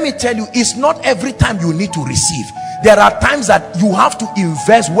receive. Let me tell you, it's not every time you need to receive. There are times that you have to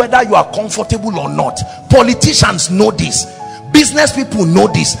invest whether you are comfortable or not. Politicians know this. Business people know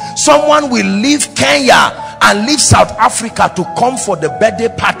this. Someone will leave Kenya and leave South Africa to come for the birthday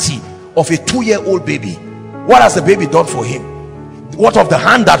party of a 2-year-old baby. What has the baby done for him? What of the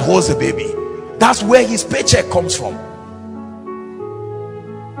hand that holds the baby? That's where his paycheck comes from.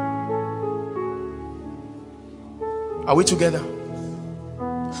 Are we together?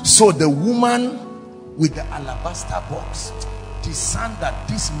 So the woman with the alabaster box discerned that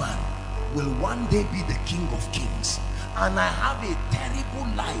this man will one day be the King of Kings, and I have a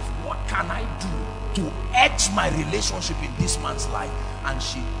terrible life. What can I do to edge my relationship in this man's life? And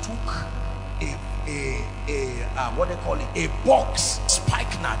she took what they call it, a box,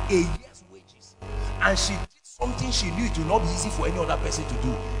 spikenard, a year's wages, and she did something she knew it would not be easy for any other person to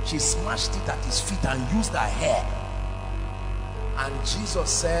do. She smashed it at his feet and used her hair. And Jesus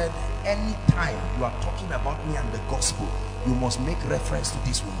said, anytime you are talking about me and the gospel, you must make reference to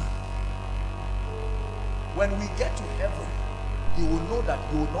this woman. When we get to heaven, you will know that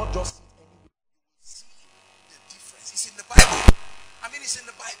you will not just sit anywhere. You will see the difference. It's in the Bible. I mean, it's in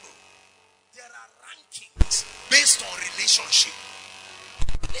the Bible. There are rankings based on relationship.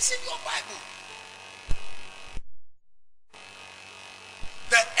 It's in your Bible.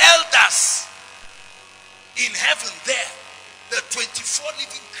 The elders in heaven there, the 24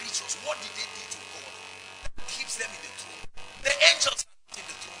 living creatures, what did they do to God? That keeps them in the throne. The angels are not in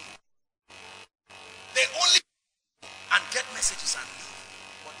the throne. They only and get messages and leave.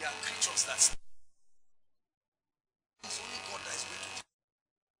 But there are creatures that stay. It's only God that is going to do.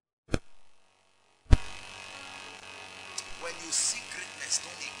 When you see greatness,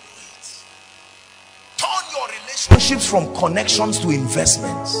 don't ignore it. Turn your relationships from connections to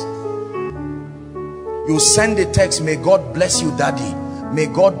investments. You send a text, may God bless you, daddy, may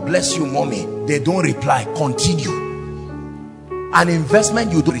God bless you, mommy. They don't reply. Continue. An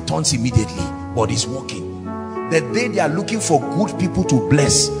investment you do returns immediately, but it's working. The day they are looking for good people to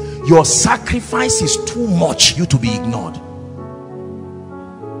bless, your sacrifice is too much you to be ignored.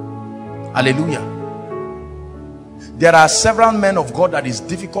 Hallelujah. There are several men of God that is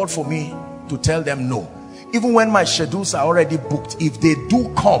difficult for me to tell them no. Even when my schedules are already booked, if they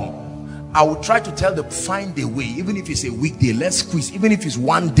do come, I will try to tell them, find a way. Even if it's a weekday, let's squeeze. Even if it's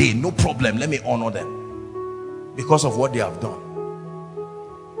one day, no problem, let me honor them because of what they have done.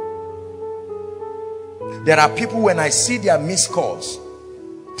 There are people, when I see their missed calls,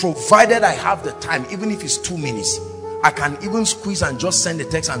 provided I have the time, even if it's 2 minutes, I can even squeeze and just send a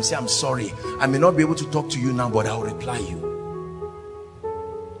text and say, I'm sorry, I may not be able to talk to you now, but I'll reply you.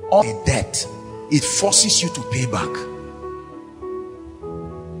 All in debt, it forces you to pay back.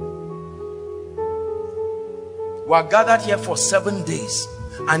 We are gathered here for 7 days,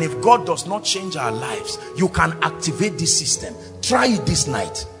 and if God does not change our lives, you can activate this system. Try it this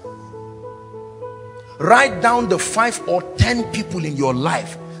night. Write down the 5 or 10 people in your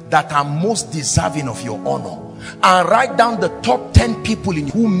life that are most deserving of your honor, and write down the top 10 people in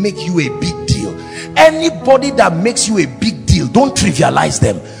who make you a big deal. Anybody that makes you a big deal, don't trivialize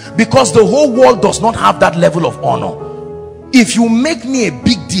them, because the whole world does not have that level of honor. If you make me a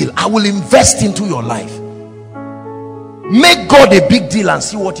big deal, I will invest into your life. Make God a big deal and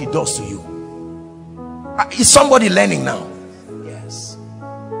see what he does to you. Is somebody learning now? Yes.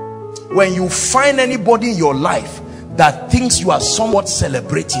 When you find anybody in your life that thinks you are somewhat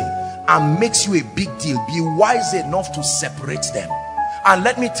celebrating and makes you a big deal, be wise enough to separate them. And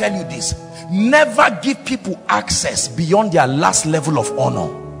let me tell you this, never give people access beyond their last level of honor.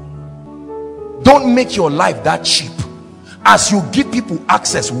 Don't make your life that cheap. As you give people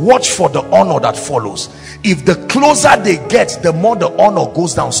access, watch for the honor that follows. If the closer they get, the more the honor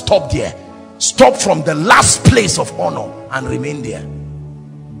goes down. Stop there. Stop from the last place of honor and remain there.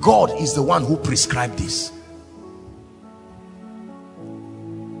 God is the one who prescribed this.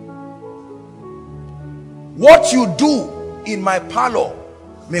 What you do in my parlor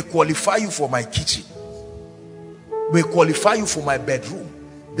may qualify you for my kitchen, may qualify you for my bedroom,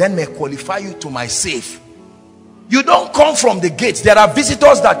 then may qualify you to my safe. You don't come from the gates. There are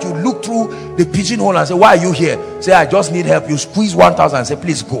visitors that you look through the pigeonhole and say, why are you here? Say, I just need help. You squeeze 1,000 and say,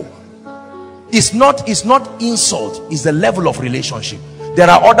 please go. It's not insult, it's the level of relationship. There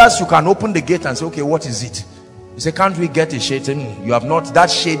are others you can open the gate and say, okay, what is it? You say, can't we get a shade? You have not. That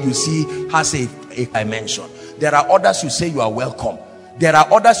shade you see has a dimension. There are others you say you are welcome. There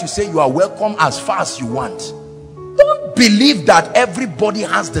are others you say you are welcome as far as you want. Don't believe that everybody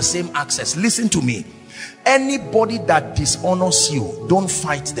has the same access. Listen to me. Anybody that dishonors you, don't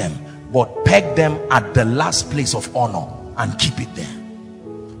fight them, but peg them at the last place of honor and keep it there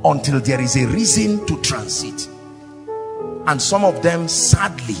until there is a reason to transit. And some of them,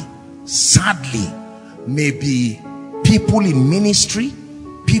 sadly, may be people in ministry,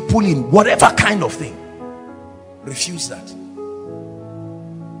 people in whatever kind of thing. Refuse that.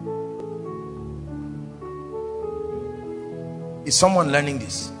 Is someone learning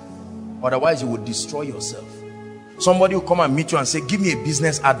this? Otherwise you would destroy yourself. Somebody will come and meet you and say, give me a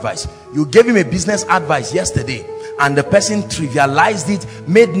business advice. You gave him a business advice yesterday and the person trivialized it,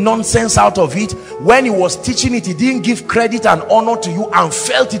 made nonsense out of it. When he was teaching it, he didn't give credit and honor to you and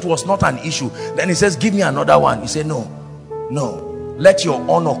felt it was not an issue. Then he says, give me another one. You say, no, let your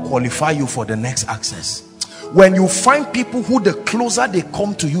honor qualify you for the next access. When you find people who, the closer they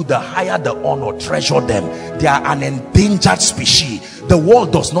come to you, the higher the honor, treasure them. They are an endangered species. The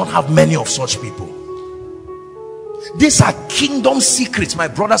world does not have many of such people. These are kingdom secrets, my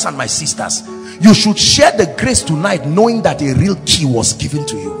brothers and my sisters. You should share the grace tonight knowing that a real key was given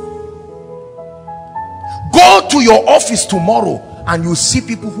to you. Go to your office tomorrow and you see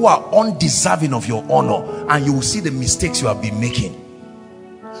people who are undeserving of your honor, and you will see the mistakes you have been making.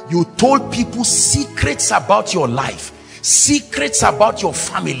 You told people secrets about your life, secrets about your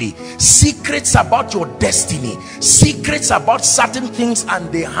family, secrets about your destiny, secrets about certain things,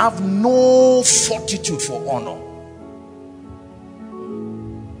 and they have no fortitude for honor.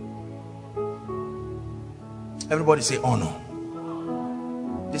 Everybody say honor.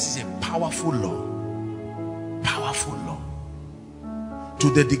 This is a powerful law. Powerful law. To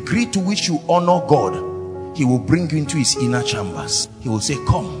the degree to which you honor God, he will bring you into his inner chambers. He will say,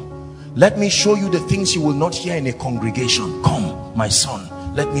 come, let me show you the things you will not hear in a congregation. Come, my son,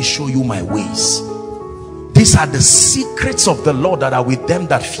 let me show you my ways. These are the secrets of the Lord that are with them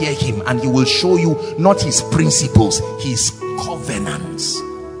that fear him, and he will show you not his principles, his covenants.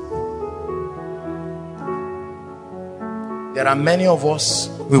 There are many of us,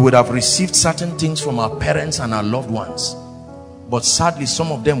 we would have received certain things from our parents and our loved ones, but sadly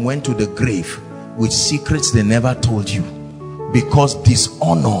some of them went to the grave with secrets they never told you, because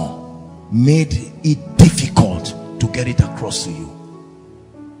dishonor made it difficult to get it across to you.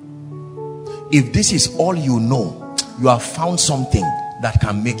 If this is all you know, you have found something that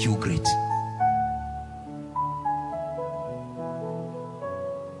can make you great.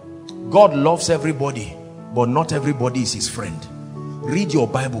 God loves everybody, but not everybody is his friend. Read your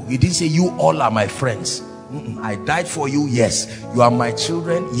Bible. He didn't say you all are my friends. I died for you, yes. You are my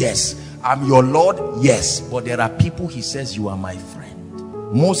children, yes. I'm your Lord, yes. But there are people he says you are my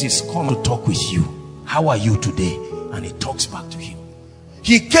friend. Moses come to talk with you. How are you today? And he talks back to him.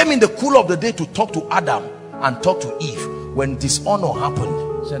 He came in the cool of the day to talk to Adam and talk to Eve. When dishonor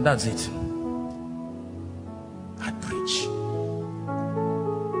happened, he said, that's it. I preach.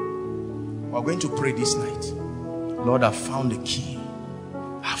 We're going to pray this night. Lord, I found the key.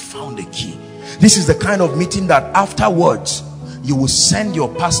 I found the key. This is the kind of meeting that afterwards you will send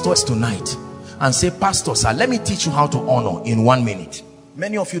your pastors tonight and say, Pastor, sir, let me teach you how to honor in 1 minute.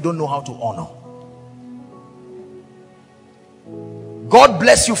 Many of you don't know how to honor. God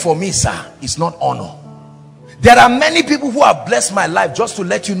bless you for me, sir. It's not honor. There are many people who have blessed my life just to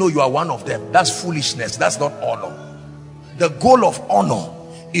let you know you are one of them. That's foolishness. That's not honor. The goal of honor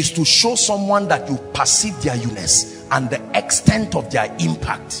is to show someone that you perceive their uniqueness and the extent of their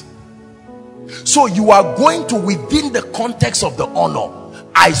impact. So you are going to, within the context of the honor,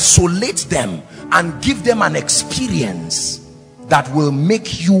 isolate them and give them an experience that will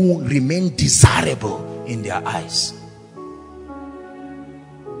make you remain desirable in their eyes.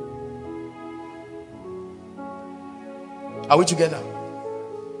 Are we together?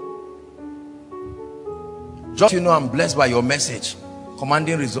 Just, you know, I'm blessed by your message.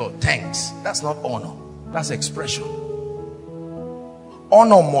 Commanding result. Thanks. That's not honor. That's expression.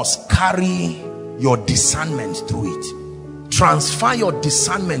 Honor must carry your discernment through it. Transfer your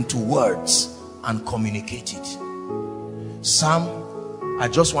discernment to words and communicate it. Sam, I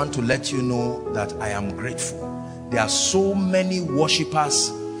just want to let you know that I am grateful. There are so many worshipers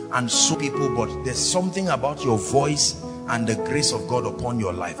and so people, but there's something about your voice and the grace of God upon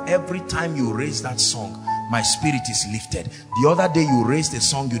your life. Every time you raise that song, my spirit is lifted. The other day you raised a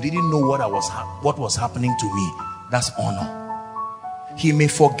song, you didn't know what was happening to me. That's honor. He may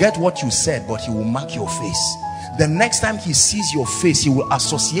forget what you said, but he will mark your face. The next time he sees your face, he will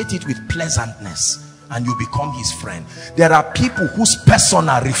associate it with pleasantness, and you become his friend. There are people whose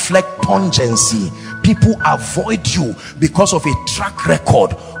persona reflect pungency. People avoid you because of a track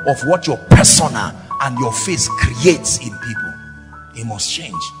record of what your persona and your face creates in people. It must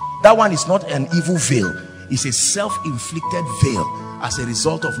change. That one is not an evil veil. It's a self-inflicted veil as a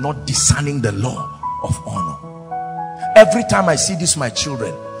result of not discerning the law of honor. Every time I see this, my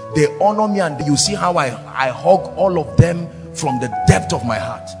children, they honor me, and you see how I hug all of them from the depth of my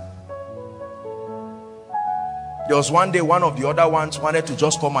heart. There was one day one of the other ones wanted to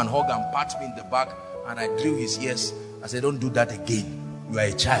just come and hug and pat me in the back, and I drew his ears. I said, don't do that again. You are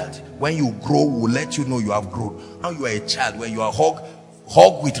a child. When you grow, we'll let you know you have grown. Now you are a child. When you are hug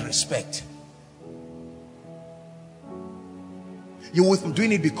with respect. You will be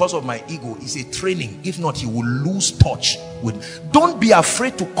doing it because of my ego. It's a training. If not, you will lose touch with. Don't be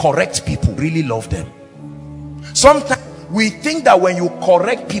afraid to correct people. Really love them. Sometimes we think that when you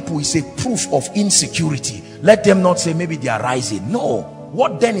correct people, it's a proof of insecurity. Let them not say maybe they are rising. No.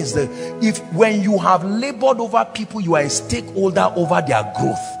 What then is when you have labored over people, you are a stakeholder over their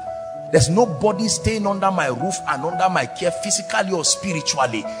growth. There's nobody staying under my roof and under my care, physically or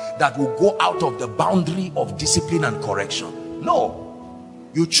spiritually, that will go out of the boundary of discipline and correction. No.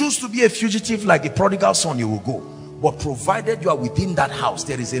 You choose to be a fugitive like the prodigal son, you will go. But provided you are within that house,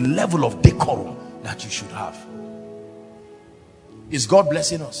 there is a level of decorum that you should have. Is God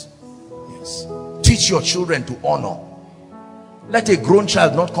blessing us? Yes. Teach your children to honor. Let a grown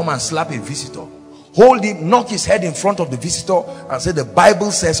child not come and slap a visitor. Hold him, knock his head in front of the visitor and say, the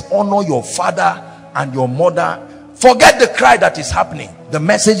Bible says honor your father and your mother. Forget the cry that is happening. The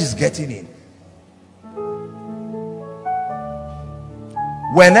message is getting in.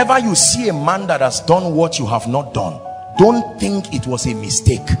 Whenever you see a man that has done what you have not done, don't think it was a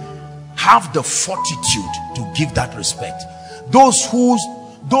mistake. Have the fortitude to give that respect. Those who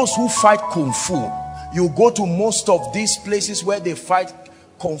fight Kung Fu, you go to most of these places where they fight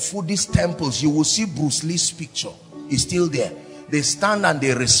Kung Fu, these temples, you will see Bruce Lee's picture. It's still there. They stand and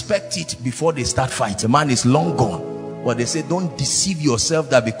they respect it before they start fighting. The man is long gone. But they say, don't deceive yourself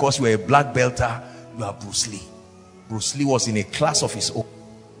that because you are a black belter, you are Bruce Lee. Bruce Lee was in a class of his own.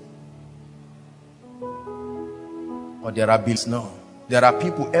 Or there are bills. No. There are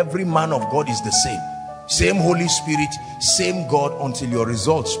people, every man of God is the same. Same Holy Spirit, same God, until your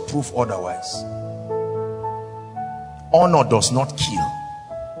results prove otherwise. Honor does not kill.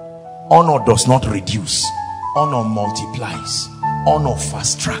 Honor does not reduce. Honor multiplies. Honor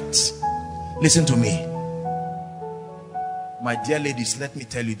fast tracks. Listen to me. My dear ladies, let me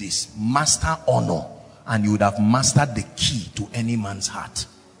tell you this. Master honor, and you would have mastered the key to any man's heart.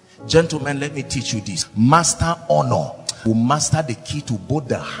 Gentlemen, let me teach you this. Master honor will master the key to both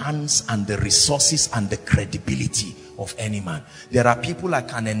the hands and the resources and the credibility of any man. There are people I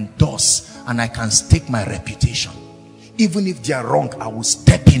can endorse and I can stake my reputation. Even if they are wrong, I will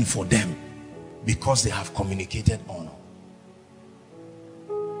step in for them because they have communicated honor.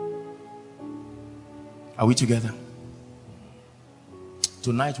 Are we together?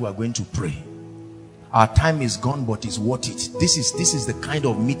 Tonight we are going to pray. Our time is gone, but it's worth it. This is the kind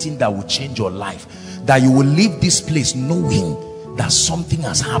of meeting that will change your life. That you will leave this place knowing that something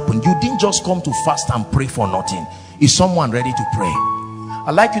has happened. You didn't just come to fast and pray for nothing. Is someone ready to pray?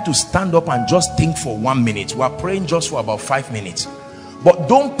 I'd like you to stand up and just think for 1 minute. We're praying just for about 5 minutes. But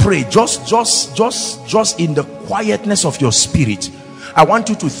don't pray just in the quietness of your spirit. I want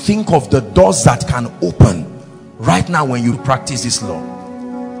you to think of the doors that can open right now when you practice this law.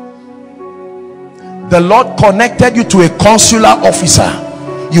 The Lord connected you to a consular officer.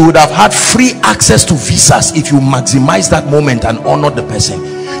 You would have had free access to visas if you maximize that moment and honor the person.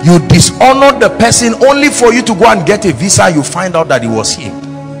 You dishonor the person only for you to go and get a visa. You find out that it was him.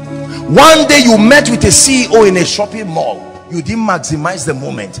 One day you met with a CEO in a shopping mall. You didn't maximize the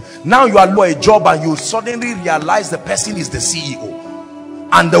moment. Now you are low a job and you suddenly realize the person is the CEO.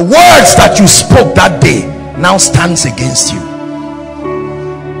 And the words that you spoke that day now stands against you.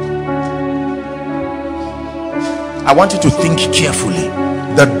 I want you to think carefully.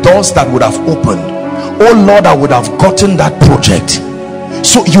 The doors that would have opened. Oh Lord, I would have gotten that project.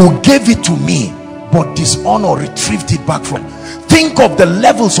 So you gave it to me, but dishonor retrieved it back from. Think of the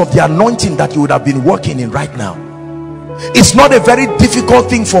levels of the anointing that you would have been working in right now. It's not a very difficult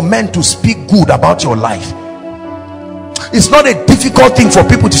thing for men to speak good about your life. It's not a difficult thing for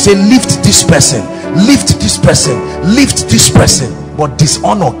people to say, lift this person, lift this person, lift this person, but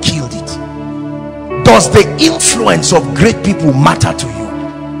dishonor killed it. Does the influence of great people matter to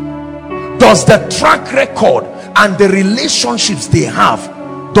you? Does the track record and the relationships they have,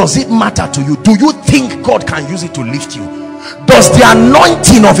 does it matter to you? Do you think God can use it to lift you? Does the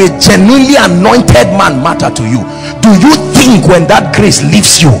anointing of a genuinely anointed man matter to you? Do you think when that grace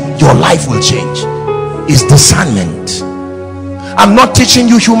lifts you, your life will change? It's discernment. I'm not teaching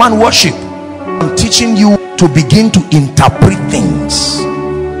you human worship. I'm teaching you to begin to interpret things.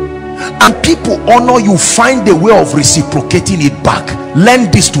 And people honor you, find a way of reciprocating it back. Learn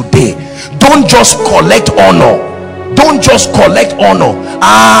this today. Don't just collect honor. Don't just collect honor.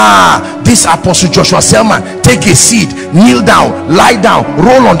 This Apostle Joshua Selman, take a seat, kneel down, lie down,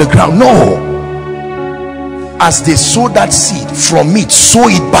 roll on the ground. No. As they sow that seed, from it sow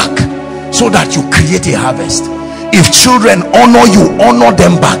it back, so that you create a harvest. If children honor you, honor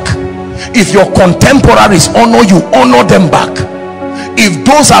them back. If your contemporaries honor you, honor them back. If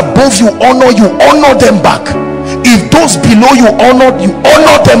those above you honor you, honor them back. If those below you, honor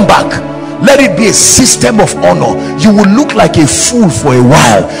them back. Let it be a system of honor. You will look like a fool for a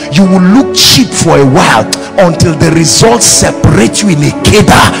while. You will look cheap for a while, until the results separate you in a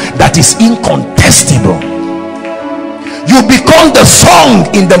cadre that is incontestable. You become the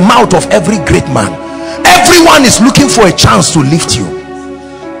song in the mouth of every great man. Everyone is looking for a chance to lift you.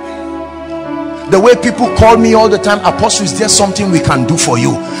 The way people call me all the time, Apostle, is there something we can do for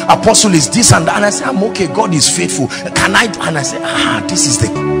you? Apostle, is this and that? And I say, I'm okay, God is faithful. Can I? And I say, this is the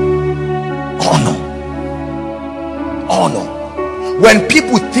honor. Honor. When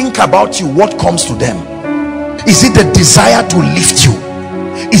people think about you, what comes to them? Is it the desire to lift you?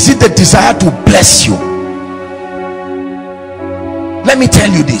 Is it the desire to bless you? Let me tell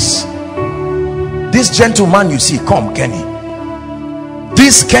you this. This gentleman you see, come Kenny,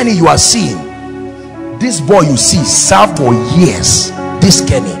 this Kenny you are seeing, this boy you see, served for years. This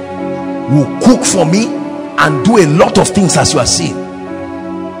Kenny will cook for me and do a lot of things as you are seeing.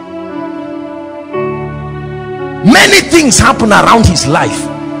 Many things happen around his life,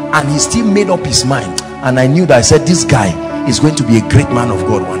 and he still made up his mind. And I knew that, I said, this guy is going to be a great man of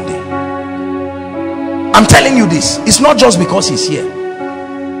God one day. I'm telling you this. It's not just because he's here.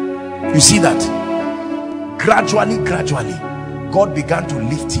 You see that? Gradually, God began to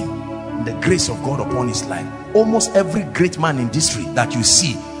lift him. The grace of God upon his life. Almost every great man in history that you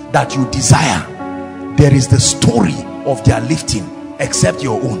see, that you desire, there is the story of their lifting, except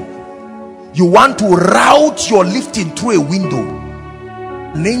your own. You want to route your lifting through a window,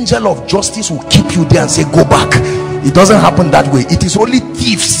 an angel of justice will keep you there and say, go back. It doesn't happen that way. It is only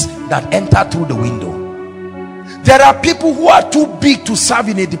thieves that enter through the window. There are people who are too big to serve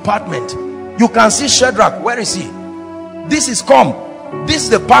in a department. You can see Shadrach. Where is he? This is this is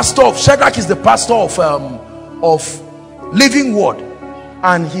the pastor of Shadrach, is the pastor of Living Word,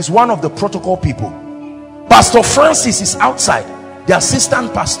 and he's one of the protocol people. Pastor Francis is outside, the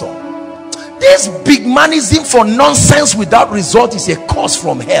assistant pastor. This big manism for nonsense without result is a curse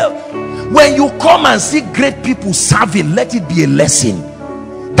from hell. When you come and see great people serving, let it be a lesson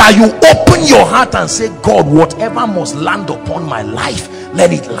that you open your heart and say, God, whatever must land upon my life,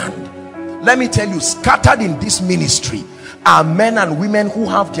 let it land. Let me tell you, scattered in this ministry are men and women who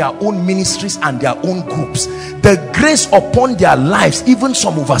have their own ministries and their own groups. The grace upon their lives, even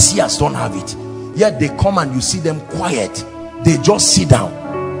some overseers don't have it, yet they come and you see them quiet. They just sit down.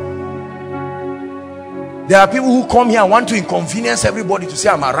 There are people who come here and want to inconvenience everybody to say,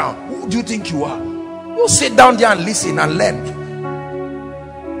 I'm around. Who do you think you are? You sit down there and listen and learn,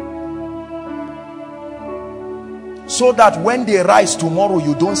 so that when they rise tomorrow,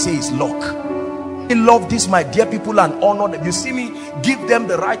 you don't say it's luck. I love this, my dear people, and honor them. You see me give them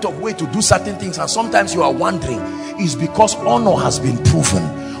the right of way to do certain things, and sometimes you are wondering, it's because honor has been proven.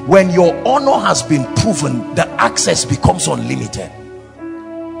 When your honor has been proven, the access becomes unlimited.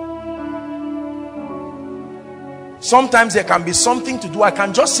 Sometimes there can be something to do, I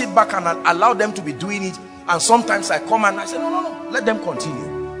can just sit back and allow them to be doing it, and sometimes I come and I say, no, let them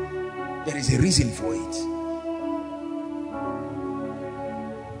continue. There is a reason for it.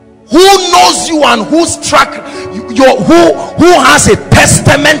 Who knows you and whose track, who has a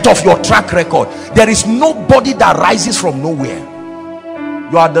testament of your track record? There is nobody that rises from nowhere.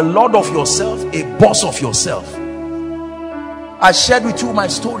 You are the Lord of yourself, a boss of yourself. I shared with you my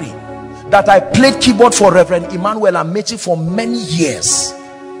story that I played keyboard for Reverend Emmanuel and Mechi for many years.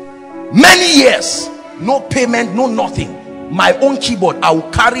 Many years. No payment, no nothing. My own keyboard, I will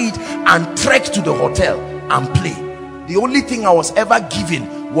carry it and trek to the hotel and play. The only thing I was ever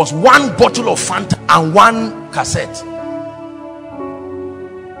given was one bottle of Fanta and one cassette.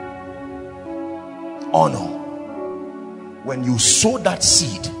 Honor. When you sow that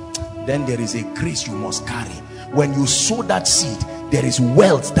seed, then there is a grace you must carry. When you sow that seed, there is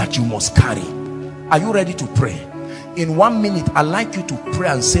wealth that you must carry. Are you ready to pray? In 1 minute, I'd like you to pray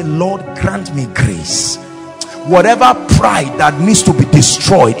and say, Lord, grant me grace. Whatever pride that needs to be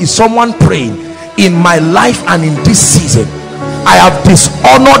destroyed, is someone praying? In my life and in this season, I have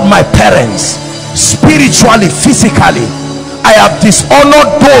dishonored my parents spiritually, physically. I have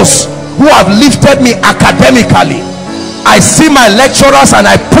dishonored those who have lifted me academically. I see my lecturers and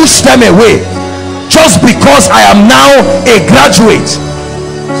I push them away just because I am now a graduate.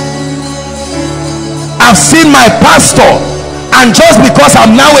 I've seen my pastor, and just because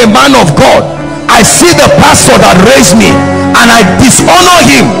I'm now a man of God, I see the pastor that raised me and I dishonor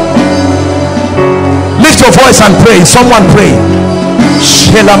him. Lift your voice and pray. Someone pray.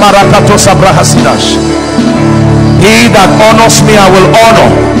 He that honors me, I will honor.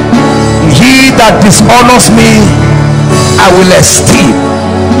 He that dishonors me, I will esteem.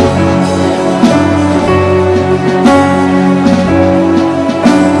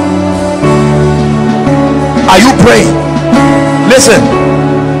 Are you praying?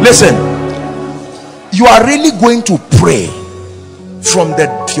 Listen. You are really going to pray from the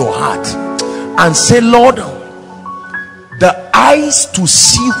depth of your heart and say, Lord, the eyes to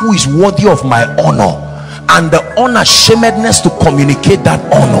see who is worthy of my honor and the unashamedness to communicate that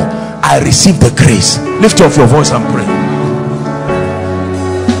honor, I receive the grace. Lift up your voice and pray.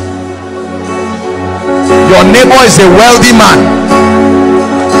 Your neighbor is a wealthy man,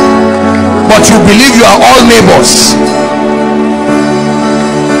 but you believe you are all neighbors.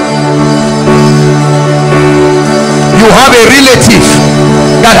 You have a relative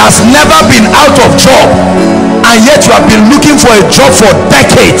that has never been out of job, and yet you have been looking for a job for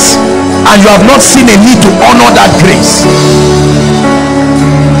decades, and you have not seen a need to honor that grace.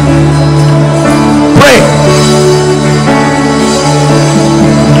 Pray.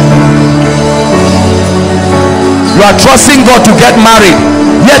 You are trusting God to get married,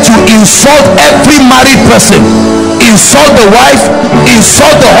 yet you insult every married person, insult the wife,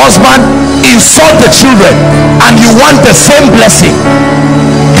 insult the husband, insult the children, and you want the same blessing.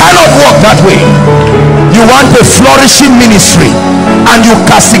 Cannot work that way. You want a flourishing ministry, and you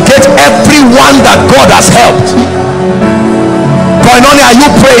castigate everyone that God has helped. Koinonia, are you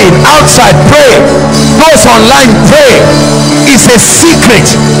praying? Outside, pray. Those online, pray. It's a secret,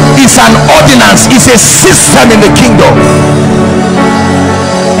 it's an ordinance, it's a system in the kingdom.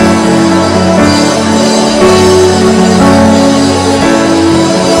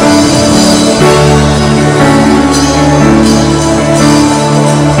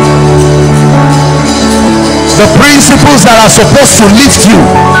 The principles that are supposed to lift you,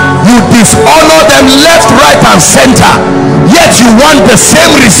 you dishonor them left, right and center, yet you want the same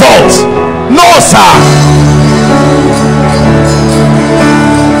results. No, sir.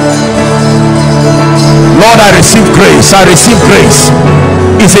 Lord, I receive grace. I receive grace.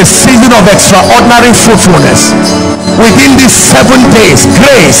 It's a season of extraordinary fruitfulness. Within these 7 days,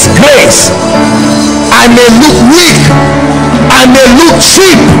 grace. I may look weak, I may look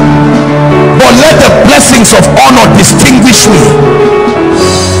cheap, but let the blessings of honor distinguish me.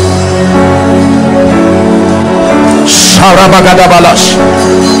 Sharabagadabalas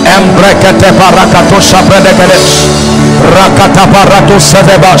Embrekete Barakato Shapredekedes Rakata Barato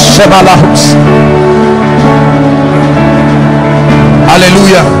Sedeba Shebalahus.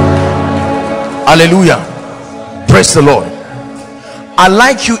 Hallelujah. Hallelujah. Praise the Lord. I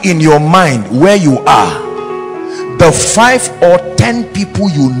like you in your mind where you are, the 5 or 10 people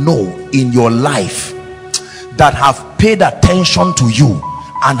you know in your life that have paid attention to you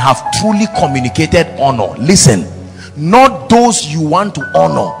and have truly communicated honor. Listen, not those you want to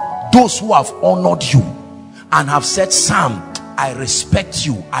honor, those who have honored you and have said, Sam, I respect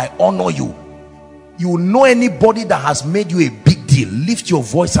you, I honor you. You know anybody that has made you a big deal, lift your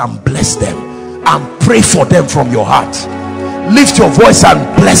voice and bless them and pray for them from your heart. Lift your voice and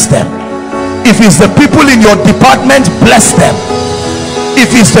bless them. If it's the people in your department, bless them.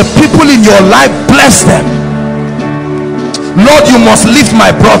 If it's the people in your life, bless them. Lord, you must lift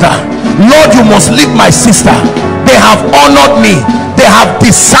my brother. Lord, you must lift my sister. They have honored me. They have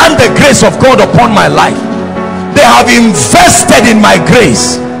discerned the grace of God upon my life. They have invested in my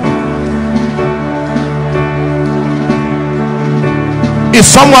grace. Is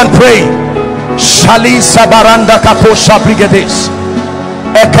someone praying? Shali Sabaranda Katosha Brigades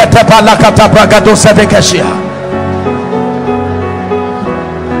Ekatepala Katabragado Sedekeshia.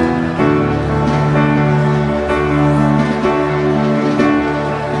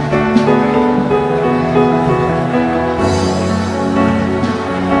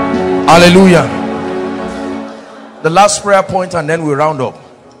 Hallelujah. The last prayer point and then we round up.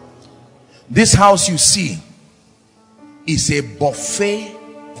 This house you see is a buffet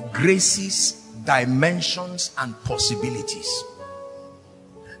of graces, dimensions and possibilities.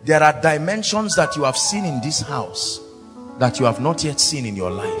 There are dimensions that you have seen in this house that you have not yet seen in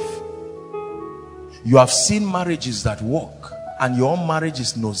your life. You have seen marriages that work and your marriage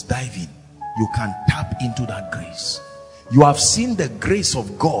is nosediving. You can tap into that grace. You have seen the grace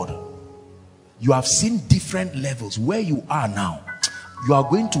of God. You have seen different levels. Where you are now, you are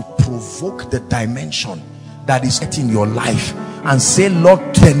going to provoke the dimension that is in your life and say, Lord,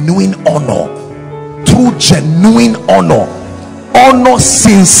 genuine honor, true genuine honor,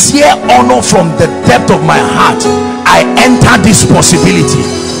 sincere honor from the depth of my heart. I enter this possibility.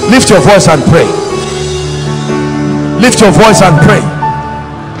 Lift your voice and pray. Lift your voice and pray.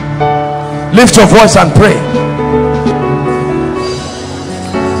 Lift your voice and pray.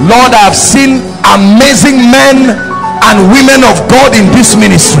 Lord, I have seen amazing men and women of God in this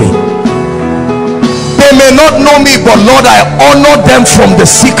ministry. They may not know me, but Lord, I honor them from the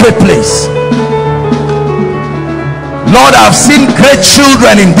secret place. Lord, I have seen great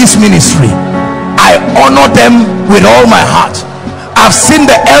children in this ministry. I honor them with all my heart. I've seen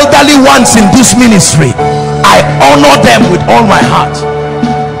the elderly ones in this ministry. I honor them with all my heart.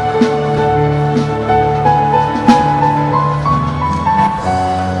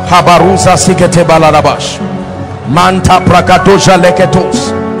 Habaruza sikete balarabash. Manta prakatosha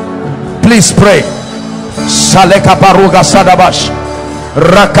leketos. Please pray. Saleka baruga sadabash.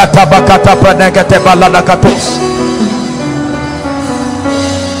 Rakata bakata pranegate balalakatos.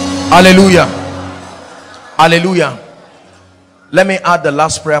 Hallelujah. Hallelujah. Let me add the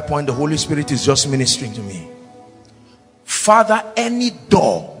last prayer point. The Holy Spirit is just ministering to me. Father, any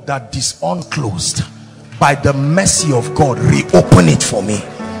door that is unclosed, by the mercy of God, reopen it for me.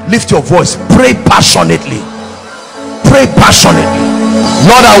 Lift your voice, pray passionately. Pray passionately.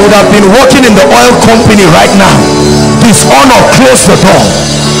 Lord, I would have been working in the oil company right now. Dishonor, close the door.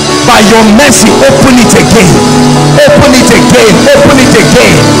 By your mercy, open it again. Open it again. Open it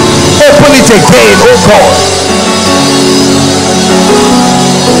again. Open it again, oh God.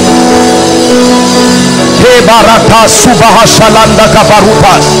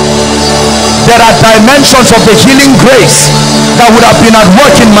 There are dimensions of the healing grace that would have been at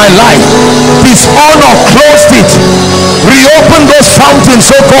work in my life. Dishonor, closed it. Reopen those fountains,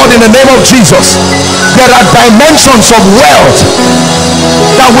 oh God, in the name of Jesus. There are dimensions of wealth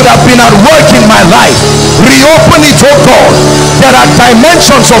that would have been at work in my life. Reopen it, oh God. There are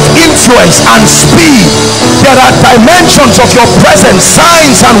dimensions of influence and speed. There are dimensions of your presence,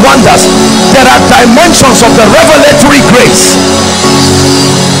 signs and wonders. There are dimensions of the revelatory grace.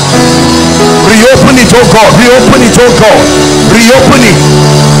 Reopen it, oh God. Reopen it, oh God. Reopen it.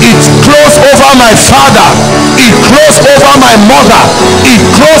 It closed over my father. It closed over my mother. It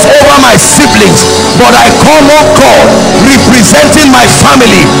closed over my siblings. But I come, oh God, representing my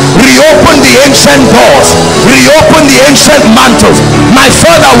family. Reopen the ancient doors. Reopen the ancient mantles. My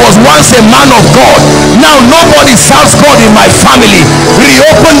father was once a man of God. Now nobody serves God in my family.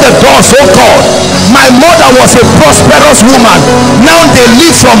 Reopen the doors, oh God. My mother was a prosperous woman. Now they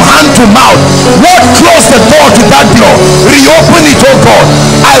live from hand to mouth. What closed the door to that door? Reopen it, oh God.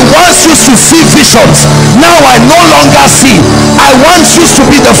 I once used to see visions. Now I no longer see. I once used to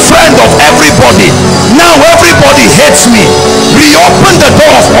be the friend of everybody. Now everybody hates me. Reopen the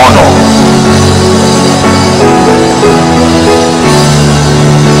door of honor.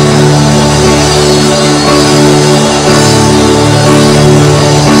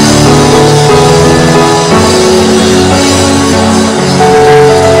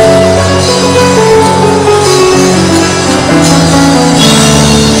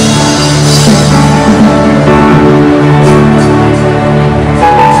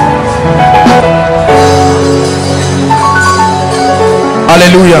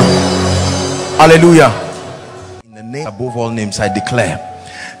 Hallelujah. Hallelujah. In the name above all names, I declare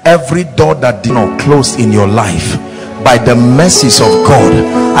every door that did not close in your life by the mercies of God,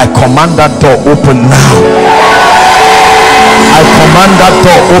 I command that door open now. I command that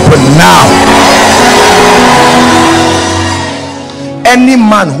door open now. Any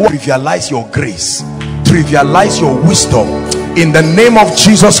man who trivialize your grace, trivialize your wisdom, in the name of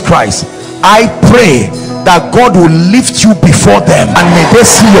Jesus Christ, I pray that God will lift you before them, and may they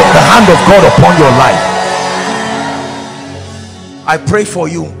see the hand of God upon your life. I pray for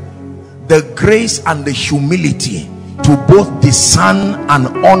you the grace and the humility to both discern and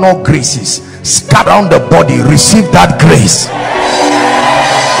honor graces. Scatter around the body, receive that grace.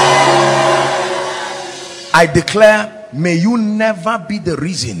 I declare, may you never be the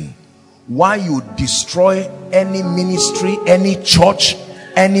reason why you destroy any ministry, any church,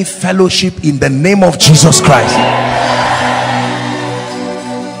 any fellowship, in the name of Jesus Christ.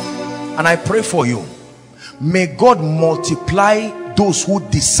 And I pray for you, may God multiply those who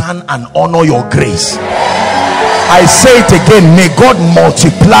discern and honor your grace. I say it again, may God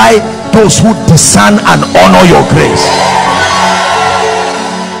multiply those who discern and honor your grace.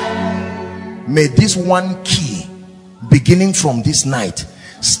 May this one key, beginning from this night,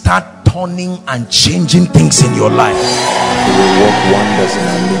 start turning and changing things in your life. He will work wonders in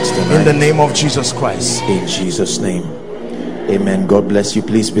our midst tonight. In the name of Jesus Christ. In Jesus' name. Amen. God bless you.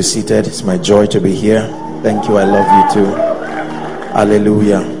 Please be seated. It's my joy to be here. Thank you. I love you too.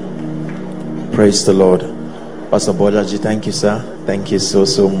 Hallelujah. Praise the Lord. Pastor Bolaji, thank you, sir. Thank you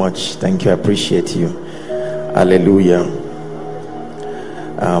so much. Thank you. I appreciate you. Hallelujah.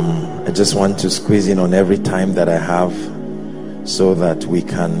 I just want to squeeze in on every time that I have so that we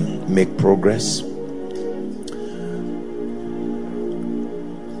can make progress.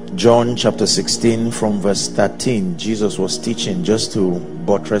 John chapter 16 from verse 13. Jesus was teaching, just to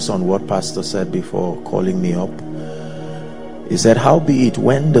buttress on what Pastor said before calling me up. He said, howbeit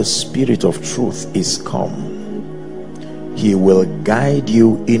when the Spirit of truth is come, he will guide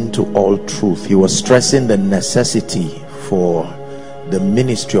you into all truth. He was stressing the necessity for the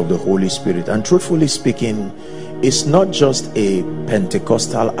ministry of the Holy Spirit. And truthfully speaking, it's not just a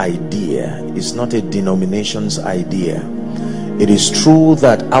Pentecostal idea. It's not a denomination's idea. It is true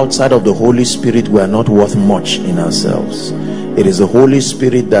that outside of the Holy Spirit, we are not worth much in ourselves. It is the Holy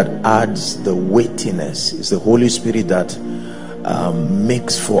Spirit that adds the weightiness. It's the Holy Spirit that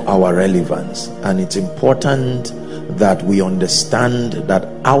makes for our relevance. And it's important that we understand that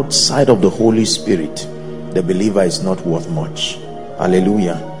outside of the Holy Spirit, the believer is not worth much.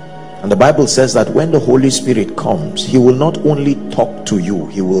 Hallelujah. And the Bible says that when the Holy Spirit comes, he will not only talk to you,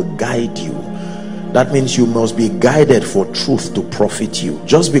 he will guide you. That means you must be guided for truth to profit you.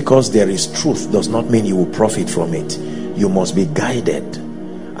 Just because there is truth does not mean you will profit from it. You must be guided.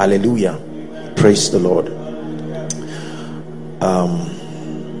 Hallelujah. Praise the Lord.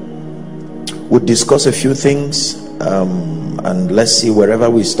 We'll discuss a few things, and let's see, wherever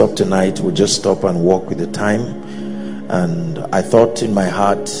we stop tonight, we'll just stop and walk with the time. And I thought in my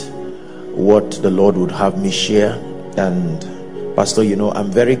heart what the Lord would have me share. And Pastor, you know,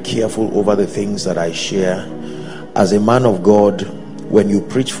 I'm very careful over the things that I share. As a man of God, when you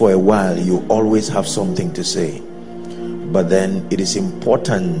preach for a while, you always have something to say. But then it is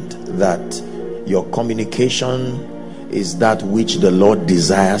important that your communication is that which the Lord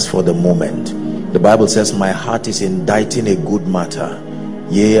desires for the moment. The Bible says, my heart is inditing a good matter.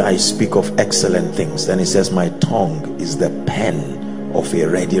 Yea, I speak of excellent things. Then it says, my tongue is the pen of a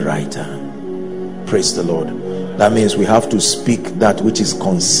ready writer. Praise the Lord. That means we have to speak that which is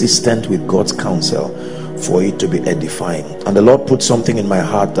consistent with God's counsel for it to be edifying. And the Lord put something in my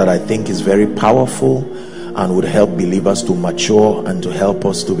heart that I think is very powerful and would help believers to mature and to help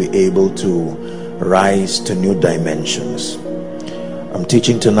us to be able to rise to new dimensions. I'm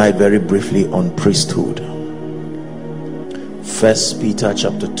teaching tonight very briefly on priesthood. 1 Peter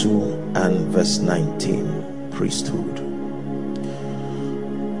chapter 2 and verse 19. Priesthood.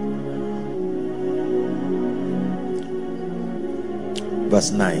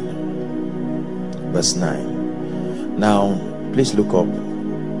 Verse 9. Verse 9. Now, please look up.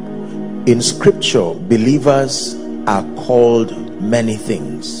 In scripture, believers are called many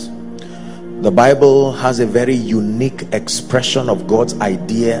things. The Bible has a very unique expression of God's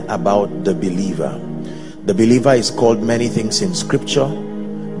idea about the believer. The believer is called many things in scripture.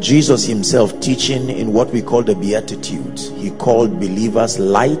 Jesus himself, teaching in what we call the Beatitudes, he called believers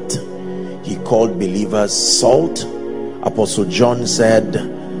light, he called believers salt. Apostle John said,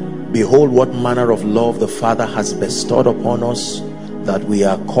 behold what manner of love the Father has bestowed upon us, that we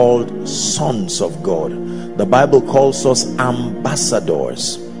are called sons of God. The Bible calls us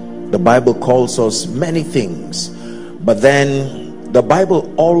ambassadors. The Bible calls us many things, but then the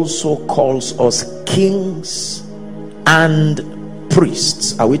Bible also calls us kings and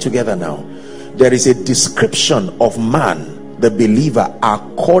priests. Are we together now? There is a description of man, the believer,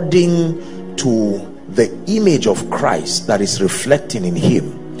 according to the image of Christ that is reflecting in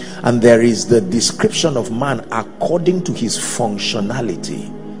him. And there is the description of man according to his functionality.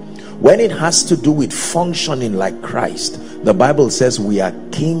 When it has to do with functioning like Christ, the Bible says we are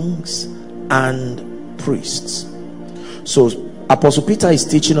kings and priests. So Apostle Peter is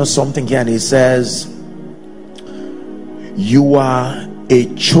teaching us something here, and he says, you are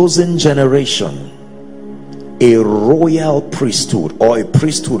a chosen generation, a royal priesthood, or a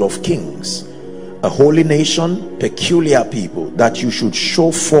priesthood of kings, a holy nation, peculiar people, that you should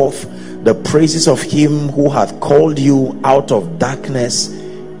show forth the praises of him who hath called you out of darkness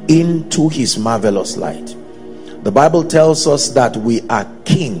into his marvelous light. The Bible tells us that we are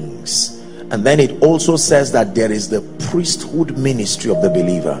kings, and then it also says that there is the priesthood ministry of the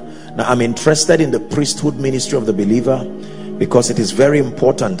believer. Now I'm interested in the priesthood ministry of the believer because it is very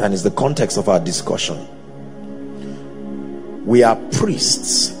important and is the context of our discussion. We are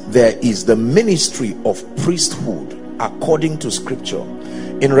priests. There is the ministry of priesthood according to scripture.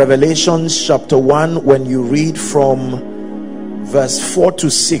 In Revelation chapter 1, when you read from verse 4 to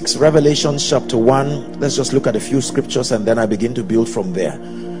 6, Revelation chapter 1, let's just look at a few scriptures and then I begin to build from there.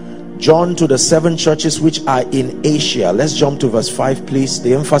 John to the 7 churches which are in Asia. Let's jump to verse 5, please.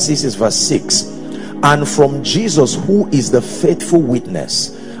 The emphasis is verse 6. And from Jesus, who is the faithful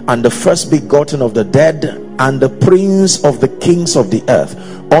witness and the first begotten of the dead and the prince of the kings of the earth,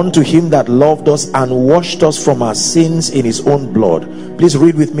 unto him that loved us and washed us from our sins in his own blood. Please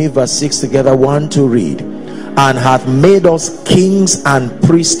read with me verse 6 together. 1, 2, read. And hath made us kings and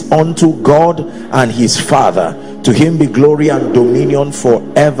priests unto God and his Father. To him be glory and dominion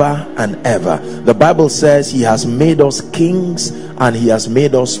forever and ever. The Bible says he has made us kings and he has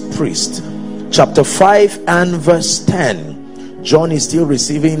made us priests. Chapter 5 and verse 10, John is still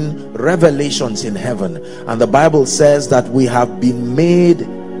receiving revelations in heaven, and the Bible says that we have been made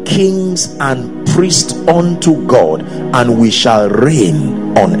kings and priests unto God, and we shall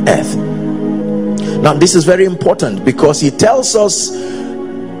reign on earth. Now this is very important because he tells us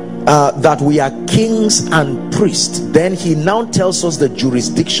that we are kings and priests. Then he now tells us the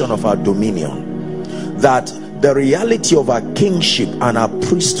jurisdiction of our dominion, that the reality of our kingship and our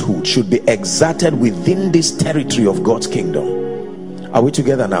priesthood should be exerted within this territory of God's kingdom. Are we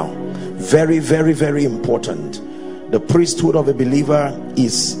together now? Very, very, very important. The priesthood of a believer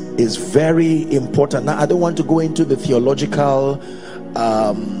is very important. Now I don't want to go into the theological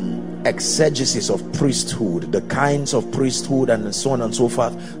exegesis of priesthood, the kinds of priesthood and so on and so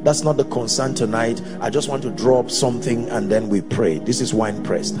forth. That's not the concern tonight. I just want to drop something and then we pray. This is wine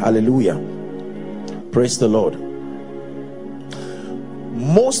pressed. Hallelujah. Praise the Lord.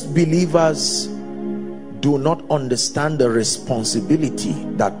 Most believers do not understand the responsibility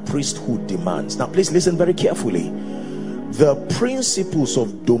that priesthood demands. Now please listen very carefully. The principles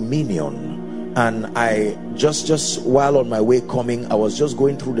of dominion, and I just while on my way coming, I was just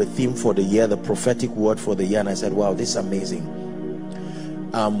going through the theme for the year, the prophetic word for the year, and I said, wow, this is amazing.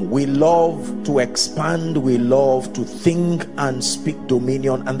 We love to expand, we love to think and speak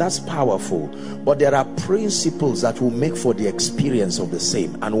dominion, and that's powerful, but there are principles that will make for the experience of the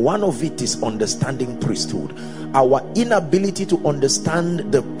same, and one of it is understanding priesthood. Our inability to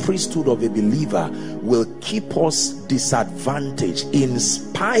understand the priesthood of a believer will keep us disadvantaged in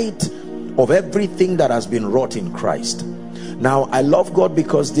spite of everything that has been wrought in Christ. Now I love God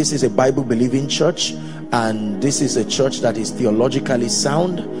because this is a Bible believing church, and this is a church that is theologically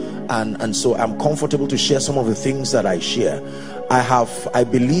sound, and so I'm comfortable to share some of the things that I share. I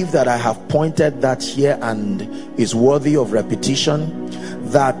believe that I have pointed that here and is worthy of repetition,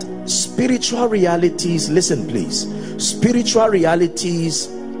 that spiritual realities, listen please, spiritual realities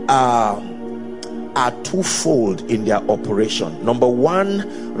are twofold in their operation. Number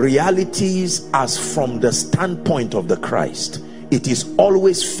one, realities as from the standpoint of the Christ. It is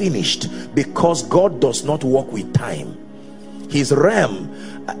always finished because God does not work with time. His realm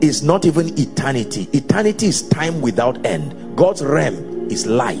is not even eternity. Eternity is time without end. God's realm is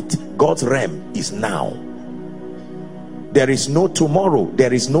light. God's realm is now. There is no tomorrow,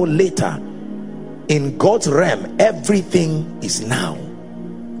 there is no later. In God's realm, everything is now.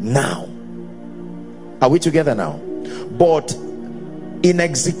 Now. Are we together now? But in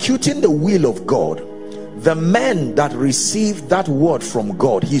executing the will of God, the men that receive that word from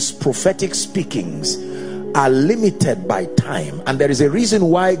God, his prophetic speakings, are limited by time. And there is a reason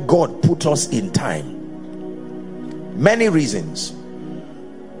why God put us in time. Many reasons.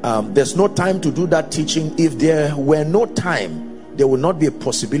 There's no time to do that teaching. If there were no time, there will not be a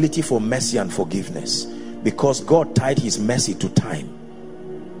possibility for mercy and forgiveness. Because God tied his mercy to time.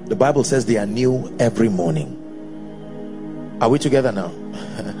 The Bible says they are new every morning. Are we together now?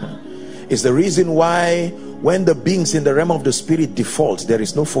 It's the reason why when the beings in the realm of the spirit default, there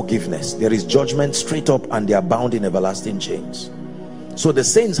is no forgiveness. There is judgment straight up, and they are bound in everlasting chains. So the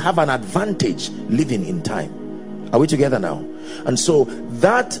saints have an advantage living in time. Are we together now? And so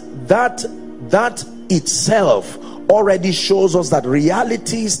that itself already shows us that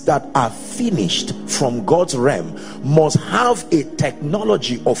realities that are finished from God's realm must have a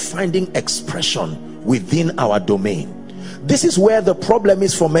technology of finding expression within our domain. This is where the problem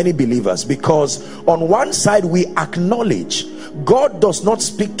is for many believers, because on one side we acknowledge God does not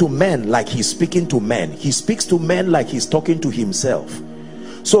speak to men like he's speaking to men. He speaks to men like he's talking to himself.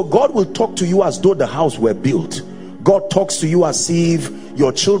 So God will talk to you as though the house were built. God talks to you as if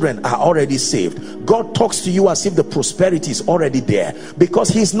your children are already saved. God talks to you as if the prosperity is already there, because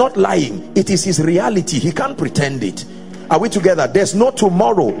he's not lying. It is his reality. He can't pretend it. Are we together? There's no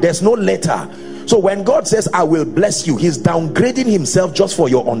tomorrow, there's no later. So when God says I will bless you, he's downgrading himself just for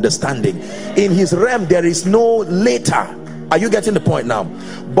your understanding. In his realm there is no later. Are you getting the point now?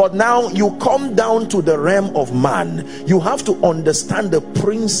 But now you come down to the realm of man. You have to understand the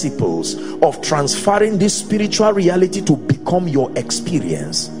principles of transferring this spiritual reality to become your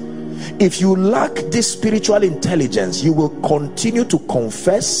experience. If you lack this spiritual intelligence, you will continue to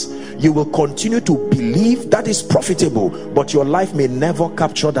confess, you will continue to believe. That is profitable, but your life may never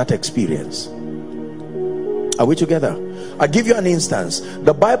capture that experience. Are we together? I'll give you an instance.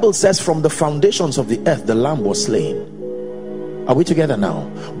 The Bible says from the foundations of the earth the Lamb was slain. Are we together now?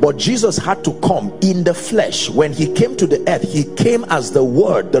 But Jesus had to come in the flesh. When he came to the earth, he came as the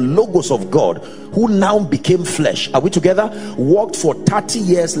word, the logos of God, who now became flesh. Are we together? Walked for 30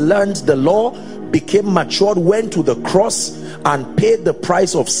 years, learned the law, became matured, went to the cross and paid the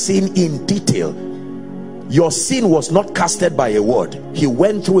price of sin in detail. Your sin was not casted by a word. He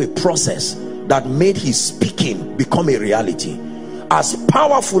went through a process that made his speaking become a reality. As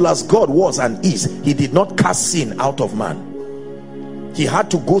powerful as God was and is, he did not cast sin out of man. He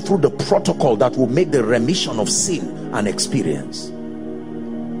had to go through the protocol that will make the remission of sin an experience.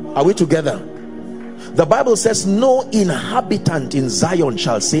 Are we together? The Bible says no inhabitant in Zion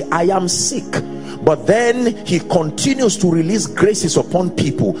shall say I am sick. But then he continues to release graces upon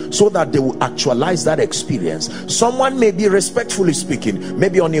people so that they will actualize that experience. Someone may be, respectfully speaking,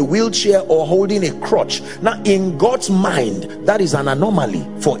 maybe on a wheelchair or holding a crutch. Now in God's mind that is an anomaly,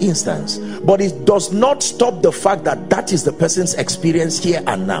 for instance, but it does not stop the fact that that is the person's experience here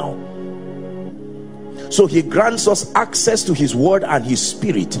and now. So he grants us access to his word and his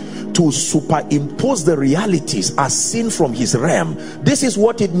spirit to superimpose the realities as seen from his realm. This is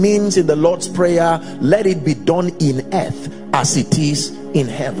what it means in the Lord's Prayer, let it be done in earth as it is in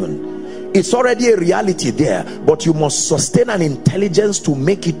heaven. It's already a reality there, but you must sustain an intelligence to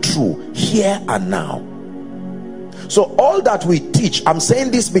make it true here and now. So all that we teach, I'm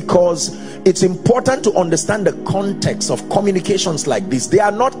saying this because it's important to understand the context of communications like this. They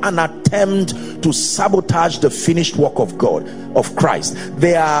are not an attempt to sabotage the finished work of God, of Christ.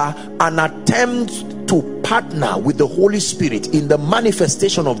 They are an attempt to partner with the Holy Spirit in the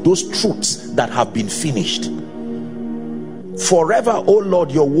manifestation of those truths that have been finished. Forever, oh Lord,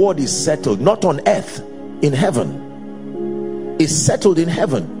 your word is settled, not on earth, in heaven. It's settled in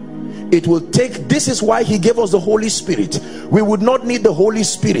heaven. It will take, this is why he gave us the Holy Spirit. We would not need the Holy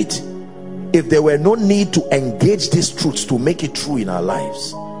Spirit if there were no need to engage these truths to make it true in our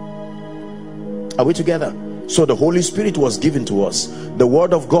lives. Are we together? So the Holy Spirit was given to us. The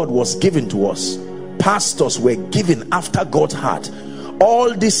word of God was given to us. Pastors were given after God's heart.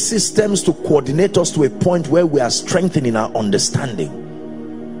 All these systems to coordinate us to a point where we are strengthening our understanding.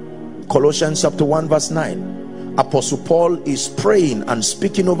 Colossians chapter 1 verse 9. Apostle Paul is praying and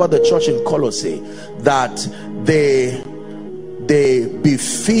speaking over the church in Colossae that they be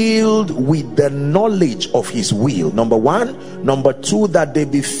filled with the knowledge of his will, number one. Number two, that they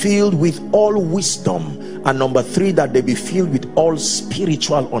be filled with all wisdom. And number three, that they be filled with all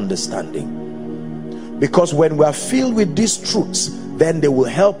spiritual understanding. Because when we are filled with these truths, then they will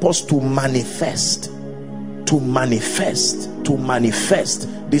help us to manifest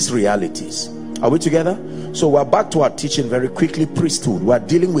these realities. Are we together? So we're back to our teaching very quickly. Priesthood. We're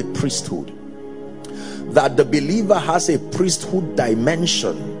dealing with priesthood. That the believer has a priesthood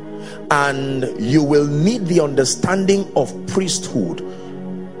dimension, and you will need the understanding of priesthood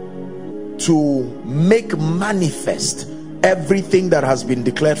to make manifest everything that has been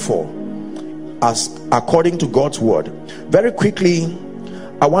declared for as according to God's word. Very quickly,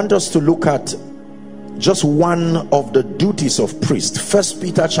 I want us to look at just one of the duties of priest. 1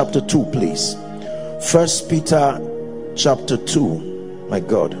 Peter chapter 2, please. 1 Peter chapter 2, my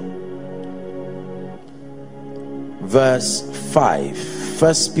God, verse 5.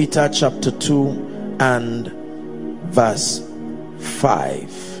 1 Peter chapter 2 and verse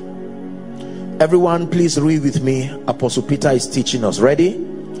 5. Everyone please read with me. Apostle Peter is teaching us. Ready?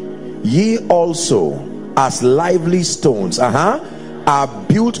 Ye also as lively stones are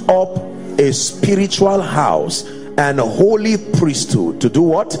built up a spiritual house and a holy priesthood, to do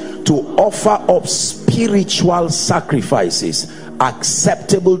what? To offer up spiritual sacrifices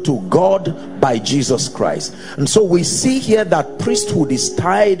acceptable to God by Jesus Christ. And so we see here that priesthood is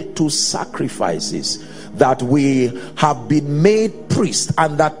tied to sacrifices, that we have been made priests,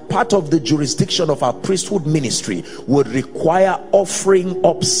 and that part of the jurisdiction of our priesthood ministry would require offering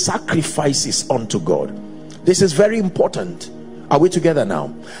up sacrifices unto God. This is very important. Are we together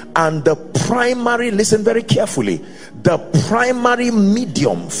now? And the primary, listen very carefully, the primary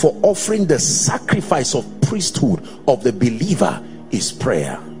medium for offering the sacrifice of priesthood of the believer is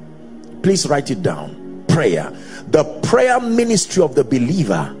prayer. Please write it down. Prayer. The prayer ministry of the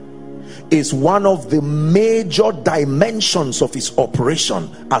believer is one of the major dimensions of his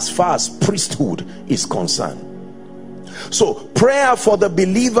operation as far as priesthood is concerned. So prayer for the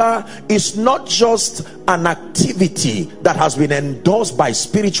believer is not just an activity that has been endorsed by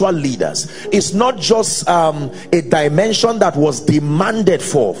spiritual leaders. It's not just a dimension that was demanded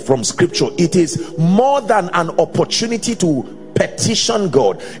from scripture. It is more than an opportunity to petition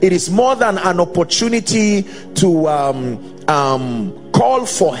God. It is more than an opportunity to call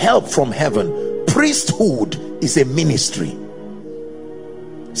for help from heaven. Priesthood is a ministry.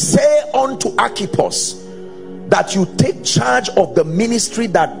 Say unto Archippus that you take charge of the ministry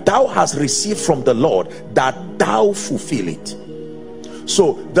that thou hast received from the Lord, that thou fulfill it.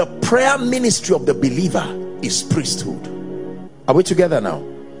 So the prayer ministry of the believer is priesthood. Are we together now?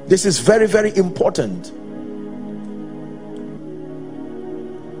 This is very, very important.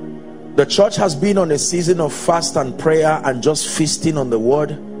 The church has been on a season of fast and prayer and just feasting on the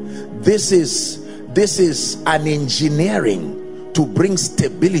word. This is an engineering to bring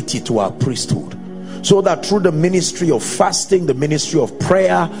stability to our priesthood, so that through the ministry of fasting, the ministry of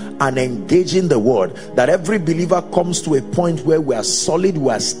prayer, and engaging the word, that every believer comes to a point where we are solid,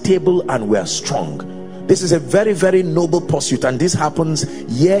 we are stable, and we are strong. This is a very, very noble pursuit, and this happens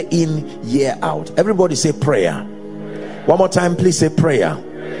year in, year out. Everybody say prayer. One more time, please say prayer.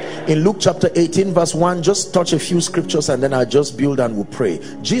 In Luke chapter 18 verse 1, just touch a few scriptures and then I'll just build and we'll pray.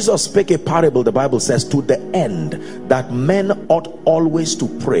 Jesus spake a parable, the Bible says, to the end that men ought always to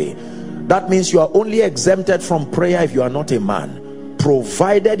pray. That means you are only exempted from prayer if you are not a man.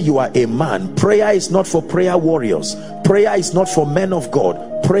 Provided you are a man, prayer is not for prayer warriors. Prayer is not for men of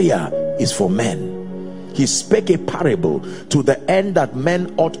God. Prayer is for men. He spake a parable to the end that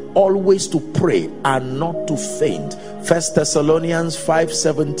men ought always to pray and not to faint. 1 Thessalonians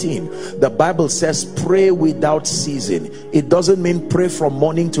 5:17, the Bible says pray without ceasing. It doesn't mean pray from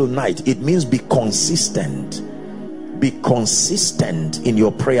morning till night. It means be consistent. Be consistent in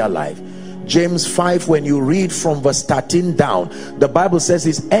your prayer life. James 5, when you read from verse 13 down, the Bible says,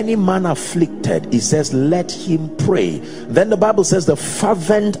 is any man afflicted? It says let him pray. Then the Bible says the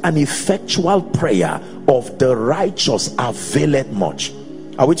fervent and effectual prayer of the righteous availeth much.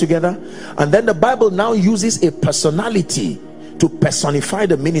 Are we together? And then the Bible now uses a personality to personify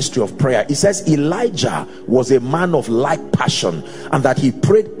the ministry of prayer. It says Elijah was a man of like passion, and that he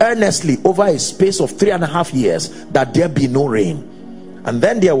prayed earnestly over a space of 3.5 years that there be no rain. And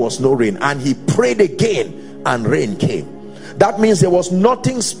then there was no rain, and he prayed again and rain came. That means there was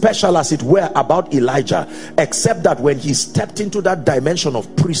nothing special, as it were, about Elijah, except that when he stepped into that dimension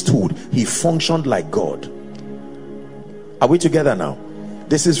of priesthood, he functioned like God. Are we together now?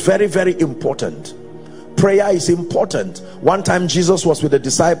 This is very, very important. Prayer is important. One time Jesus was with the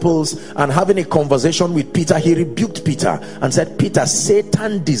disciples and having a conversation with Peter. He rebuked Peter and said, Peter,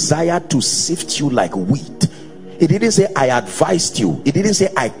 Satan desired to sift you like wheat. It didn't say I advised you. It didn't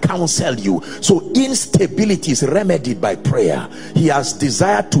say I counseled you. So instability is remedied by prayer. He has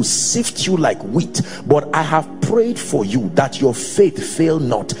desired to sift you like wheat, but I have prayed for you that your faith fail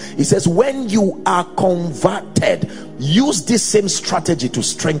not. He says when you are converted, use this same strategy to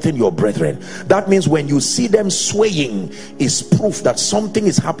strengthen your brethren. That means when you see them swaying, is proof that something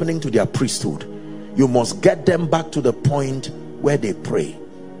is happening to their priesthood. You must get them back to the point where they pray.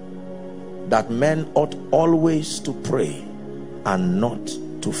 That men ought always to pray and not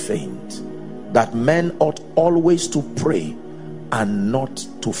to faint. That men ought always to pray and not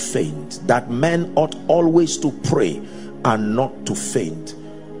to faint. That men ought always to pray and not to faint.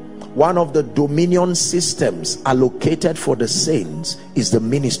 One of the dominion systems allocated for the saints is the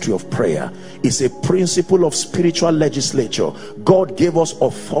ministry of prayer. It's a principle of spiritual legislature. God gave us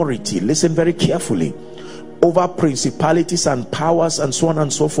authority, listen very carefully, over principalities and powers and so on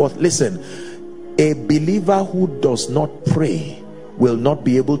and so forth. Listen, a believer who does not pray will not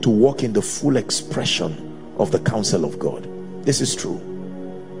be able to walk in the full expression of the counsel of God. This is true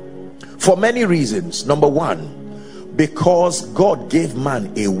for many reasons. Number one, because God gave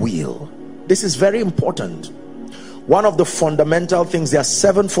man a will. This is very important. One of the fundamental things, there are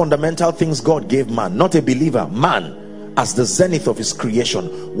 7 fundamental things God gave man, not a believer, man, as the zenith of his creation.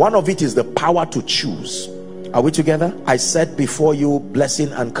 One of it is the power to choose. Are we together? I said before you,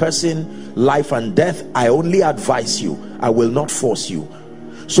 blessing and cursing, life and death. I only advise you, I will not force you.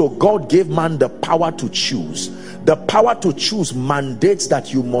 So God gave man the power to choose. The power to choose mandates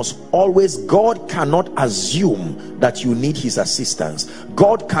that you must always, God cannot assume that you need his assistance.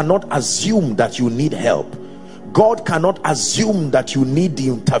 God cannot assume that you need help. God cannot assume that you need the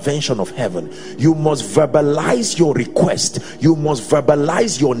intervention of heaven. You must verbalize your request. You must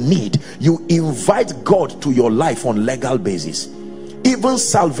verbalize your need. You invite God to your life on legal basis. Even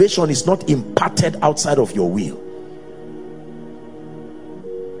salvation is not imparted outside of your will.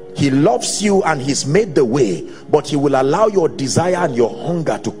 He loves you and he's made the way, but he will allow your desire and your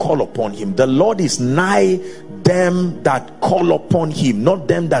hunger to call upon him. The Lord is nigh them that call upon him, not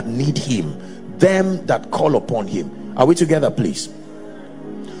them that need him, them that call upon him. Are we together, please?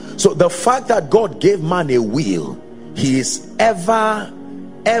 So the fact that God gave man a will, he is ever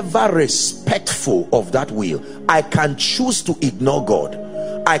respectful of that will. I can choose to ignore God.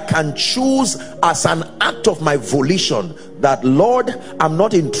 I can choose as an act of my volition that, Lord, I'm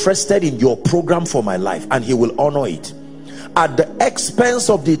not interested in your program for my life, and he will honor it. At the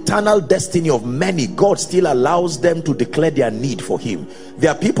expense of the eternal destiny of many, God still allows them to declare their need for him. There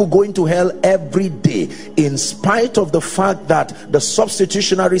are people going to hell every day in spite of the fact that the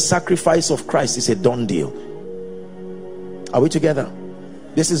substitutionary sacrifice of Christ is a done deal. Are we together?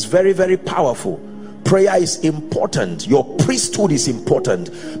 This is very, very powerful. Prayer is important. Your priesthood is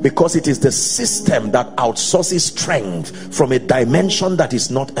important because it is the system that outsources strength from a dimension that is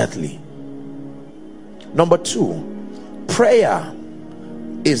not earthly. Number 2, prayer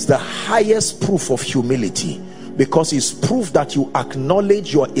is the highest proof of humility because it's proof that you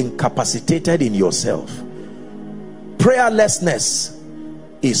acknowledge you're incapacitated in yourself. Prayerlessness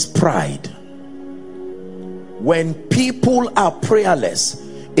is pride. When people are prayerless,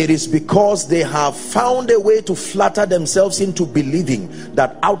 it is because they have found a way to flatter themselves into believing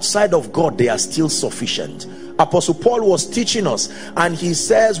that outside of God they are still sufficient. Apostle Paul was teaching us, and he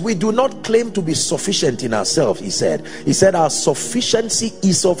says we do not claim to be sufficient in ourselves. He said our sufficiency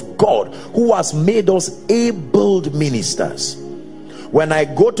is of God, who has made us able ministers. When I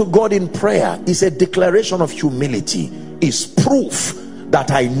go to God in prayer, it's a declaration of humility. It's proof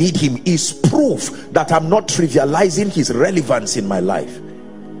that I need him. It's proof that I'm not trivializing his relevance in my life.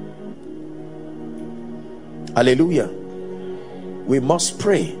 Hallelujah. We must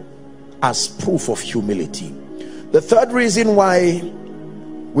pray as proof of humility. The third reason why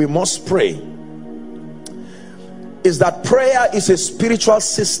we must pray is that prayer is a spiritual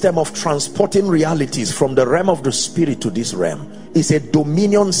system of transporting realities from the realm of the spirit to this realm. It's a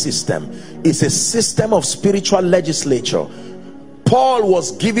dominion system. It's a system of spiritual legislature. Paul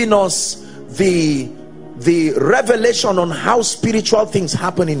was giving us the revelation on how spiritual things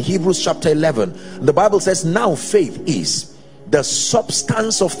happen in Hebrews chapter 11. The Bible says, now faith is the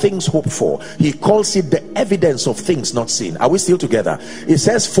substance of things hoped for. He calls it the evidence of things not seen. Are we still together? It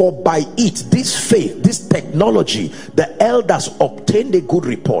says, for by it, this faith, this technology, the elders obtained a good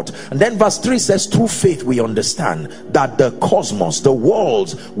report. And then verse 3 says, through faith we understand that the cosmos, the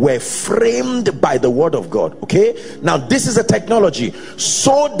worlds, were framed by the word of God. Okay, now this is a technology,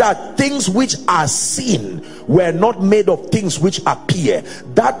 so that things which are seen were not made of things which appear.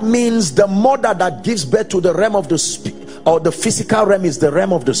 That means the mother that gives birth to the realm of the spirit, or the physical realm, is the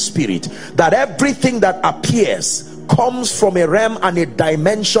realm of the spirit. That everything that appears comes from a realm and a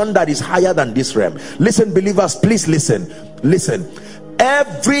dimension that is higher than this realm. Listen, believers, please listen.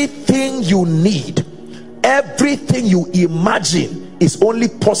 Everything you need, everything you imagine is only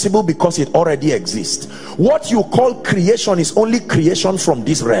possible because it already exists. What you call creation is only creation from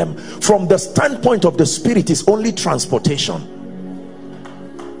this realm. From the standpoint of the spirit, is only transportation.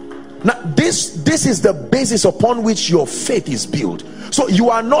 Now this is the basis upon which your faith is built. So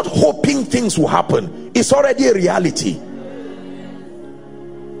you are not hoping things will happen. It's already a reality.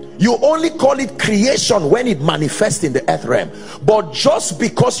 You only call it creation when it manifests in the earth realm. But just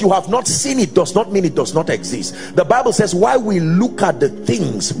because you have not seen it does not mean it does not exist. The Bible says, why we look at the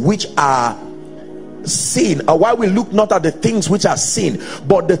things which are seen, or why we look not at the things which are seen,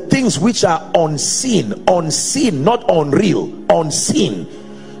 but the things which are unseen. Unseen, not unreal, unseen.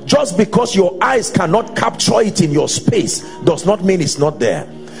 Just because your eyes cannot capture it in your space does not mean it's not there.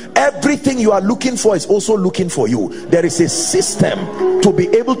 Everything you are looking for is also looking for you. There is a system to be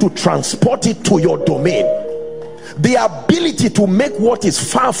able to transport it to your domain. The ability to make what is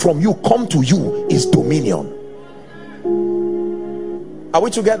far from you come to you is dominion. Are we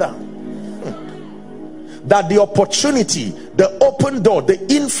together? That the opportunity, the open door, the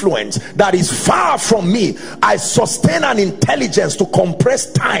influence that is far from me, I sustain an intelligence to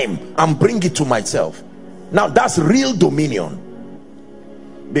compress time and bring it to myself. Now that's real dominion.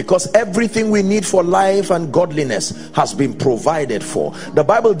 Because everything we need for life and godliness has been provided for. The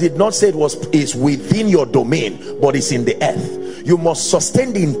Bible did not say is within your domain, but it's in the earth. You must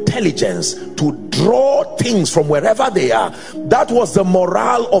sustain the intelligence to draw things from wherever they are. That was the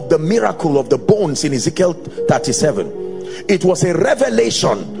morale of the miracle of the bones in Ezekiel 37. It was a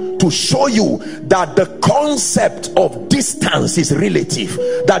revelation to show you that the concept of distance is relative,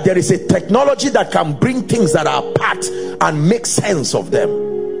 that there is a technology that can bring things that are apart and make sense of them.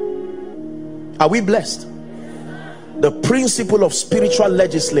 Are we blessed? The principle of spiritual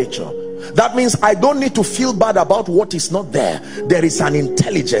legislature. That means I don't need to feel bad about what is not there. There is an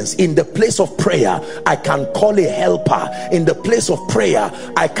intelligence. In the place of prayer, I can call a helper. In the place of prayer,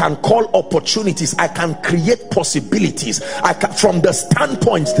 I can call opportunities. I can create possibilities. I can, from the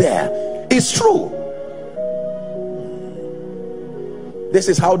standpoint there, it's true. This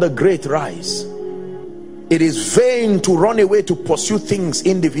is how the great rise. It is vain to run away to pursue things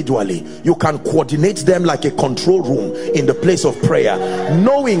individually. You can coordinate them like a control room in the place of prayer.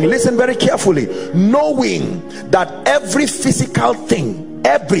 Knowing, listen very carefully, knowing that every physical thing,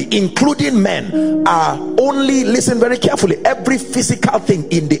 every, including men, are only, listen very carefully, every physical thing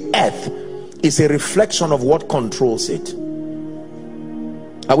in the earth is a reflection of what controls it.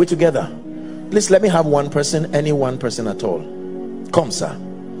 Are we together? Please let me have one person, any one person at all. Come, sir.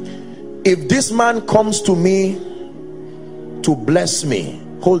 If this man comes to me to bless me,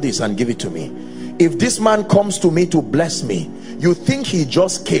 hold this and give it to me. If this man comes to me to bless me, you think he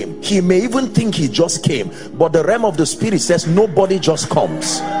just came. He may even think he just came, but the realm of the spirit says nobody just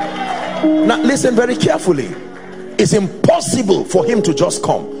comes. Now listen very carefully. It's impossible for him to just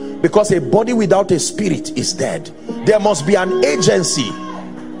come, because a body without a spirit is dead. There must be an agency.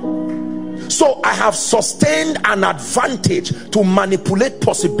 So I have sustained an advantage to manipulate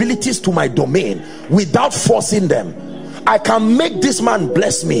possibilities to my domain without forcing them. I can make this man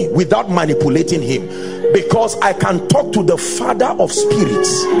bless me without manipulating him, because I can talk to the Father of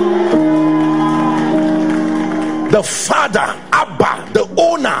spirits, the Father, Abba, the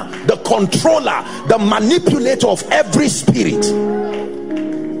owner, the controller, the manipulator of every spirit.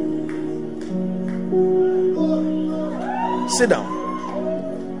 Sit down.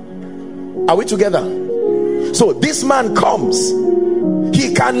 Are we together? So this man comes,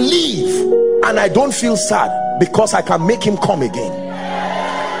 he can leave, and I don't feel sad, because I can make him come again.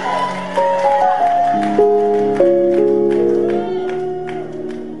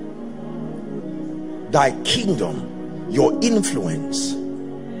 Thy kingdom, your influence,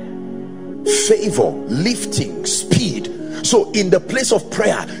 favor, lifting, speed. So in the place of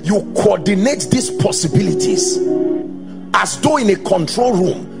prayer, you coordinate these possibilities as though in a control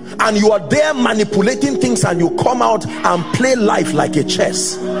room, and you are there manipulating things, and you come out and play life like a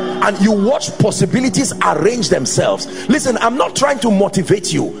chess, and you watch possibilities arrange themselves. Listen, I'm not trying to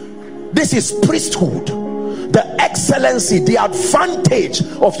motivate you. This is priesthood. The excellency, the advantage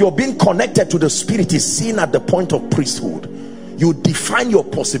of your being connected to the spirit is seen at the point of priesthood. You define your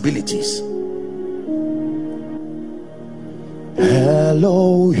possibilities.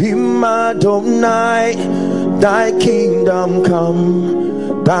 Elohim Adonai, thy kingdom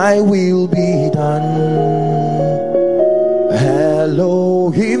come, thy will be done.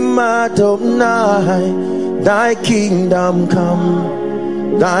 Elohim Adonai, thy kingdom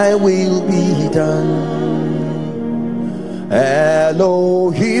come, thy will be done.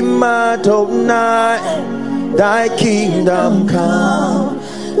 Elohim Adonai, thy kingdom come,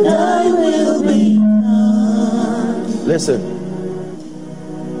 thy will be done. Listen,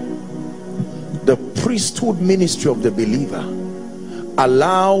 the priesthood ministry of the believer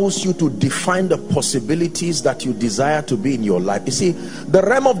allows you to define the possibilities that you desire to be in your life. You see, the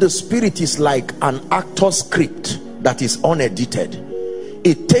realm of the spirit is like an actor's script that is unedited.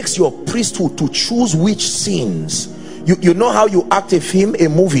 It takes your priesthood to choose which scenes You know how you act a film, a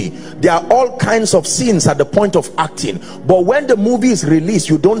movie. There are all kinds of scenes at the point of acting, but when the movie is released,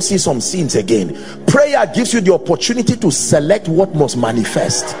 you don't see some scenes again. Prayer gives you the opportunity to select what must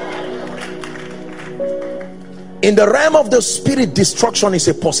manifest. In the realm of the spirit, destruction is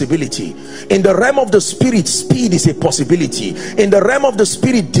a possibility. In the realm of the spirit, speed is a possibility. In the realm of the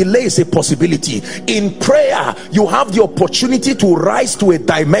spirit, delay is a possibility. In prayer, you have the opportunity to rise to a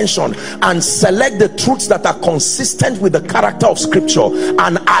dimension and select the truths that are consistent with the character of scripture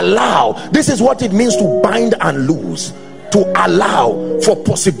and allow. This is what it means to bind and loose, to allow for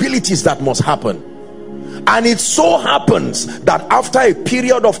possibilities that must happen. And it so happens that after a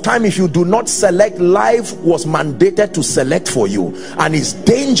period of time, if you do not select, life was mandated to select for you. And it's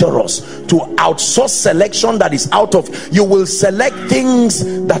dangerous to outsource selection that is out of. You will select things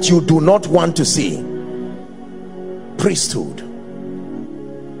that you do not want to see. Priesthood.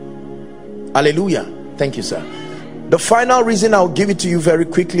 Hallelujah. Thank you, sir. The final reason, I'll give it to you very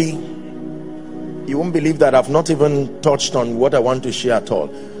quickly. You won't believe that I've not even touched on what I want to share at all.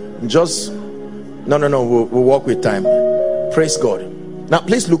 Just no, we'll walk with time. Praise God. Now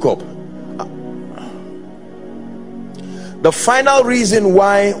please look up. The final reason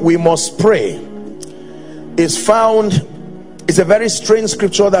why we must pray is found, it's a very strange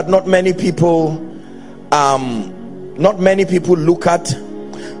scripture that not many people look at.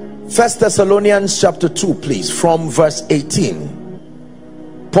 1 Thessalonians chapter 2, please, from verse 18.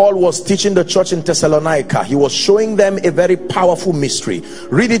 Paul was teaching the church in Thessalonica. He was showing them a very powerful mystery.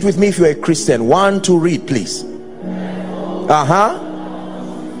 Read it with me if you're a Christian. 1, 2, read, please.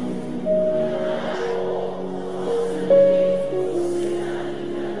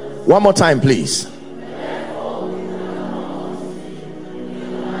 One more time, please.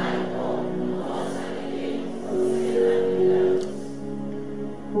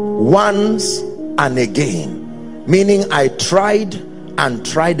 Once and again, meaning I tried and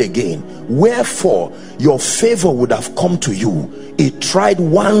tried again. Wherefore your favor would have come to you. It tried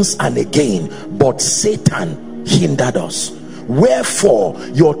once and again, but Satan hindered us. Wherefore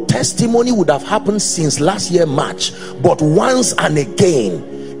your testimony would have happened since last year March, but once and again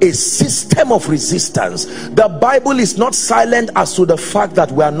a system of resistance. The Bible is not silent as to the fact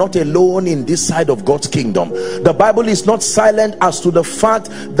that we are not alone in this side of God's kingdom. The Bible is not silent as to the fact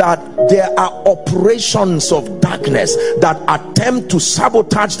that there are operations of darkness that attempt to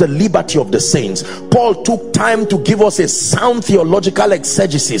sabotage the liberty of the saints. Paul took time to give us a sound theological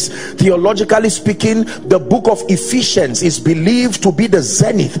exegesis. Theologically speaking, the book of Ephesians is believed to be the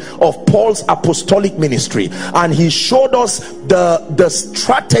zenith of Paul's apostolic ministry, and he showed us the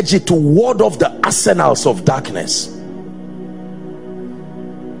strategy to ward off the arsenals of darkness.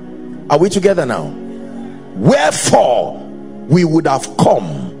 Are we together now? Wherefore we would have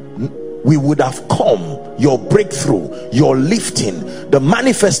come, your breakthrough, your lifting, the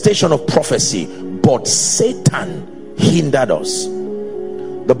manifestation of prophecy, but Satan hindered us.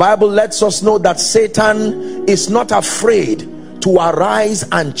 The Bible lets us know that Satan is not afraid to arise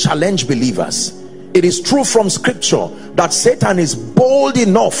and challenge believers. It is true from scripture that Satan is bold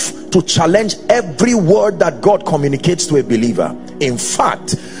enough to challenge every word that God communicates to a believer. In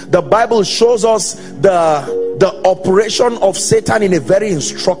fact, the Bible shows us the operation of Satan in a very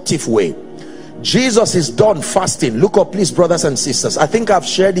instructive way. Jesus is done fasting. Look up, please, brothers and sisters. I think I've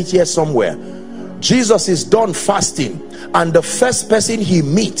shared it here somewhere. Jesus is done fasting, and the first person he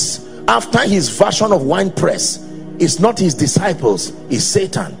meets after his version of wine press is not his disciples, is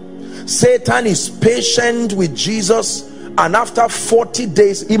Satan. Satan is patient with Jesus, and after 40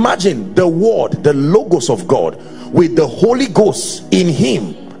 days, imagine the word, the logos of God, with the Holy Ghost in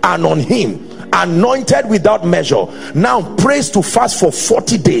him and on him, anointed without measure, now prays to fast for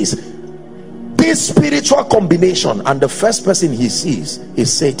 40 days. This spiritual combination, and the first person he sees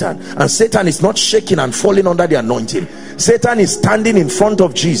is Satan. And Satan is not shaking and falling under the anointing. Satan is standing in front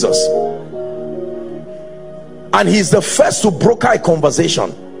of Jesus, and he's the first to broker a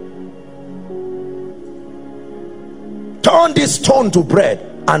conversation. Turn this stone to bread,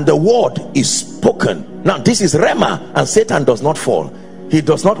 and the word is spoken. Now this is Rema, and Satan does not fall. He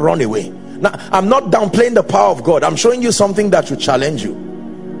does not run away. Now I'm not downplaying the power of God. I'm showing you something that should challenge you.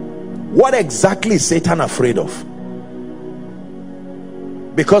 What exactly is Satan afraid of?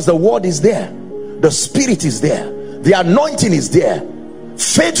 Because the word is there, the spirit is there, the anointing is there,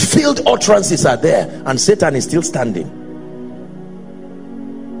 faith-filled utterances are there, and Satan is still standing.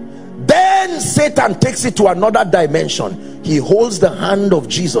 Then Satan takes it to another dimension. He holds the hand of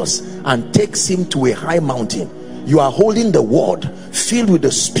Jesus and takes him to a high mountain. You are holding the word filled with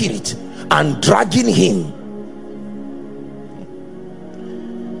the spirit and dragging him.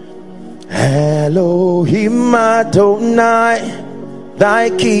 Elohim Adonai,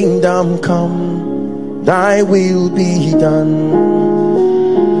 thy kingdom come, thy will be done.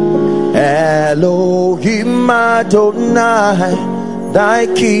 Elohim Adonai, thy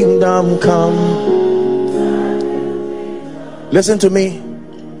kingdom come. Listen to me.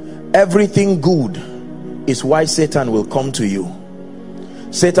 Everything good is why Satan will come to you.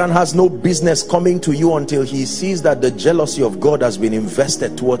 Satan has no business coming to you until he sees that the jealousy of God has been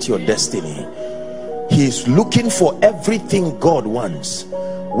invested towards your destiny. He's looking for everything God wants.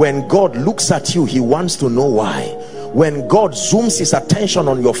 When God looks at you, he wants to know why. When God zooms his attention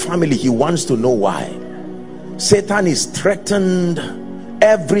on your family, he wants to know why. Satan is threatened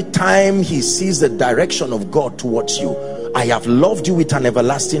every time he sees the direction of God towards you. I have loved you with an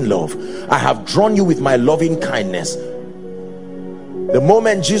everlasting love. I have drawn you with my loving kindness. The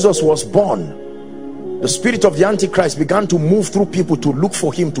moment Jesus was born, the spirit of the Antichrist began to move through people to look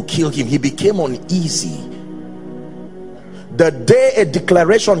for him, to kill him. He became uneasy. The day a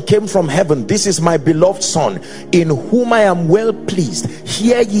declaration came from heaven, this is my beloved son, in whom I am well pleased,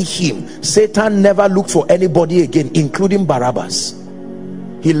 hear ye him. Satan never looked for anybody again, including Barabbas.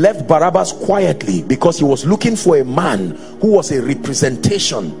 He left Barabbas quietly because he was looking for a man who was a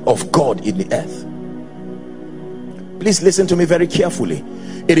representation of God in the earth. Please listen to me very carefully.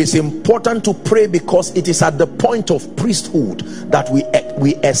 It is important to pray because it is at the point of priesthood that we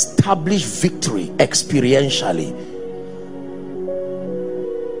establish victory experientially.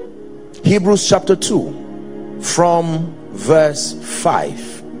 Hebrews chapter 2 from verse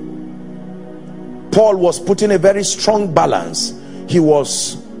 5. Paul was putting a very strong balance. He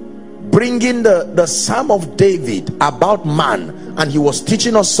was bringing the Psalm of David about man, and he was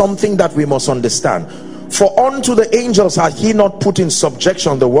teaching us something that we must understand. For unto the angels hath he not put in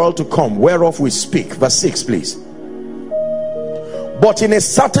subjection the world to come, whereof we speak. Verse 6, please. But in a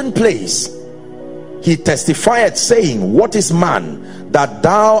certain place he testifieth, saying, what is man that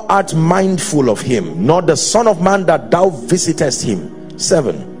thou art mindful of him, nor the son of man that thou visitest him?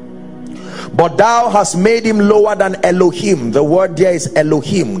 7. But thou hast made him lower than Elohim. The word there is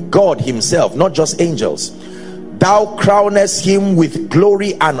Elohim, God himself, not just angels. Thou crownest him with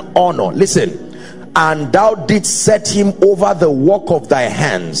glory and honor. Listen. And thou didst set him over the work of thy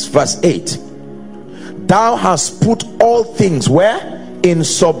hands. Verse 8. Thou hast put all things where? In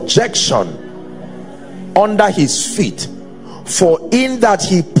subjection under his feet. For in that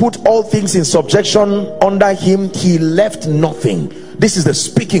he put all things in subjection under him, he left nothing. This is the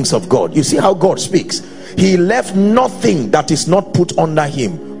speakings of God. You see how God speaks. He left nothing that is not put under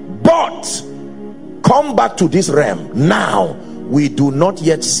him. But come back to this realm. Now we do not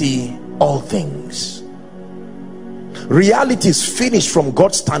yet see all things. Reality is finished from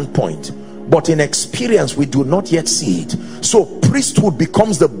God's standpoint, but in experience we do not yet see it. So priesthood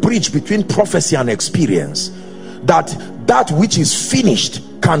becomes the bridge between prophecy and experience, that which is finished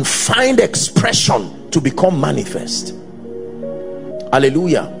can find expression to become manifest.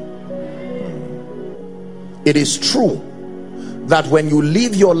 Hallelujah. It is true that when you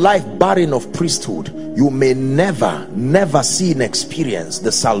live your life barren of priesthood, you may never see and experience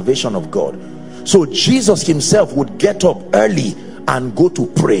the salvation of God. So Jesus himself would get up early and go to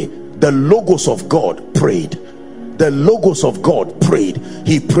pray. The Logos of God prayed. The Logos of God prayed.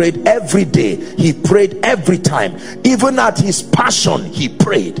 He prayed every day. He prayed every time. Even at his passion, he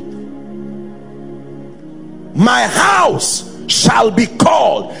prayed. My house shall be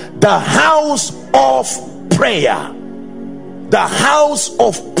called the house of prayer, the house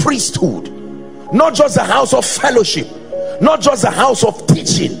of priesthood, not just the house of fellowship, not just the house of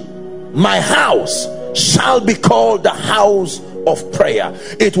teaching. My house shall be called the house of prayer.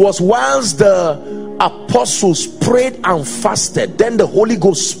 It was whilst the apostles prayed and fasted, then the Holy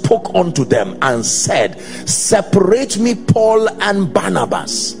Ghost spoke unto them and said, separate me Paul and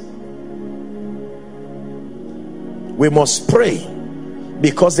Barnabas. We must pray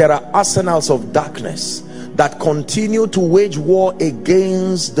because there are arsenals of darkness that continue to wage war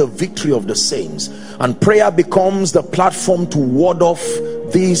against the victory of the saints, and prayer becomes the platform to ward off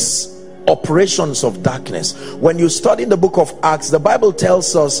these operations of darkness. When you study the book of Acts, the Bible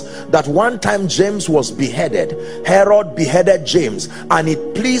tells us that one time James was beheaded. Herod beheaded James and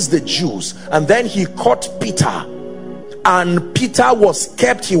it pleased the Jews, and then he caught Peter, and Peter was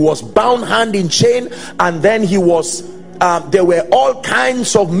kept. He was bound hand in chain, and then he was there were all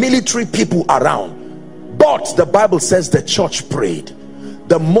kinds of military people around. But the Bible says the church prayed.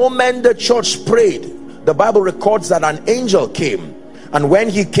 The moment the church prayed, the Bible records that an angel came, and when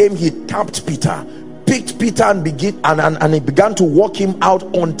he came, he tapped Peter, picked Peter, and he began to walk him out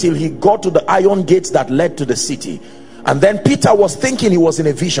until he got to the iron gates that led to the city. And then Peter was thinking he was in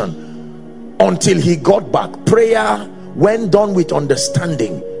a vision. until he got back. Prayer, when done with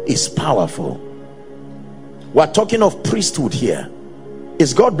understanding, is powerful. We're talking of priesthood here.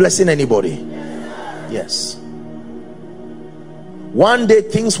 Is God blessing anybody? Yes. One day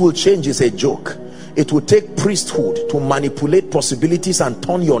things will change is a joke. It will take priesthood to manipulate possibilities and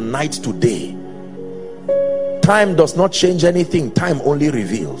turn your night to day. Time does not change anything. Time only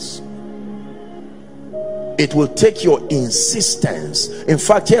reveals. It will take your insistence. In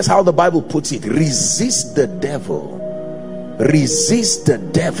fact, here's how the Bible puts it: resist the devil. Resist the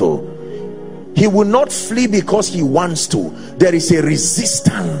devil. He will not flee because he wants to. There is a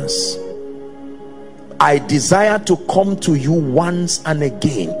resistance. I desire to come to you once and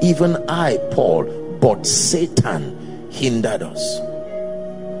again, even I, Paul, but Satan hindered us.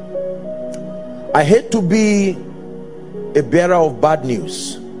 I hate to be a bearer of bad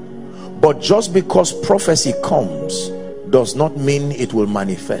news, but just because prophecy comes does not mean it will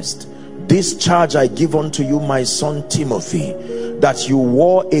manifest. This charge I give unto you, my son Timothy, that you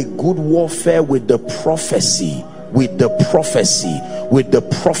war a good warfare with the prophecy. With the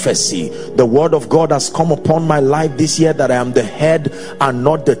prophecy. The word of God has come upon my life this year that I am the head and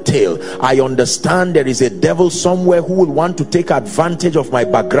not the tail. I understand there is a devil somewhere who will want to take advantage of my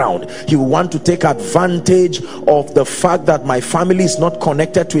background. He will want to take advantage of the fact that my family is not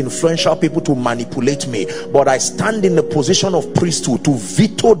connected to influential people to manipulate me. But I stand in the position of priesthood to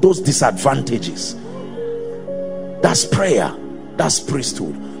veto those disadvantages. That's prayer. That's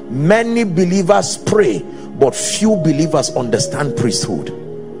priesthood. Many believers pray, but few believers understand priesthood.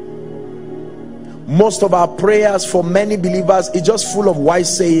 Most of our prayers for many believers is just full of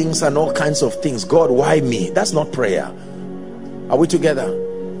wise sayings and all kinds of things. God, why me? That's not prayer. Are we together?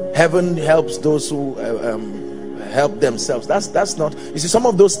 Heaven helps those who help themselves. That's not. You see, some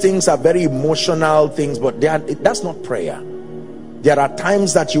of those things are very emotional things, but that's not prayer. There are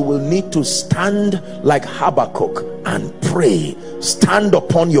times that you will need to stand like Habakkuk and pray. Stand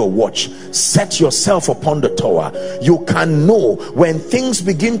upon your watch. Set yourself upon the tower. You can know when things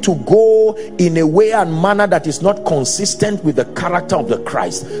begin to go in a way and manner that is not consistent with the character of the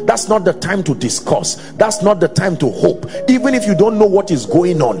Christ. That's not the time to discuss. That's not the time to hope. Even if you don't know what is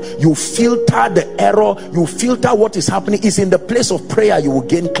going on, you filter the error. You filter what is happening. It's in the place of prayer you will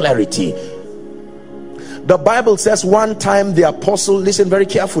gain clarity. The Bible says one time the apostle, listen very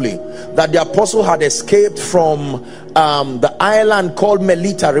carefully, that the apostle had escaped from the island called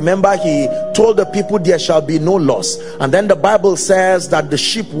Melita. Remember, he told the people there shall be no loss. And then the Bible says that the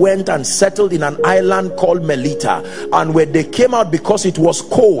ship went and settled in an island called Melita. And when they came out, because it was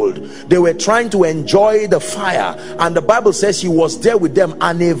cold, they were trying to enjoy the fire. And the Bible says he was there with them,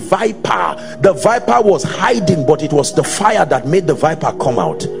 and a viper. The viper was hiding, but it was the fire that made the viper come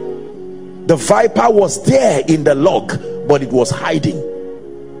out. The viper was there in the log, but it was hiding.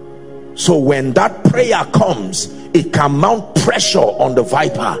 So when that prayer comes, it can mount pressure on the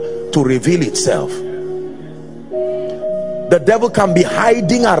viper to reveal itself. The devil can be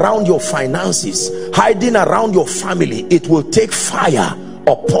hiding around your finances, hiding around your family. It will take fire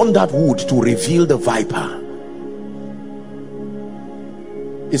upon that wood to reveal the viper.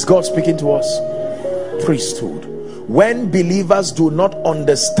 Is God speaking to us? Priesthood. When believers do not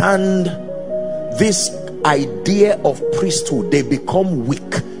understand this idea of priesthood, they become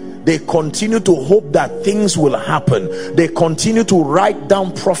weak. They continue to hope that things will happen. They continue to write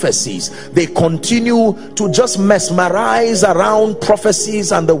down prophecies. They continue to just mesmerize around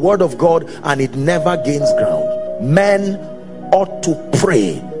prophecies and the word of God, and it never gains ground. Men ought to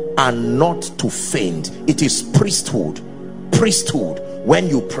pray and not to faint. It is priesthood. Priesthood when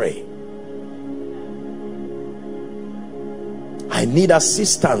you pray. I need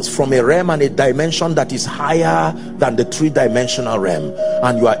assistance from a realm and a dimension that is higher than the three-dimensional realm,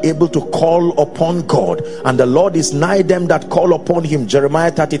 and you are able to call upon God, and the Lord is nigh them that call upon him.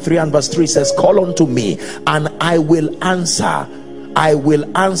 Jeremiah 33 and verse 3 says, call unto me and I will answer. I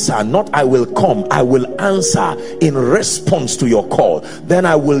will answer, not I will come. I will answer in response to your call. Then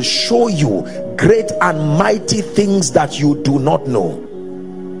I will show you great and mighty things that you do not know.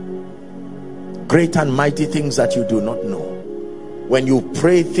 Great and mighty things that you do not know. When you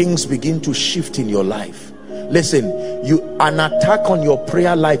pray, things begin to shift in your life. Listen, an attack on your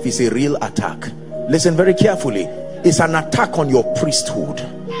prayer life is a real attack. Listen very carefully. It's an attack on your priesthood.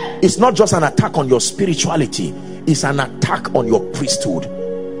 It's not just an attack on your spirituality. It's an attack on your priesthood.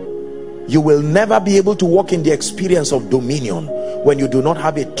 You will never be able to walk in the experience of dominion when you do not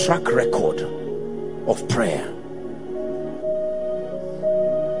have a track record of prayer.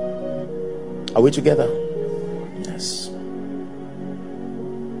 Are we together? Yes.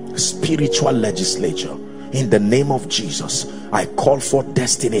 Spiritual legislature. In the name of Jesus, I call for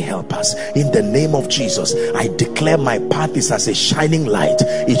destiny helpers. In the name of Jesus, I declare my path is as a shining light.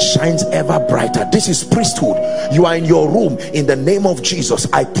 It shines ever brighter. This is priesthood. You are in your room. In the name of Jesus,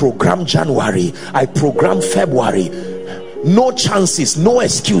 I program January. I program February. No chances, no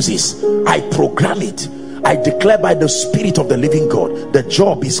excuses. I program it. I declare by the Spirit of the living God, the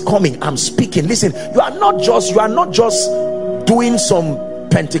job is coming. I'm speaking. Listen, you are not just doing some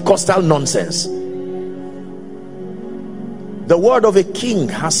Pentecostal nonsense. The word of a king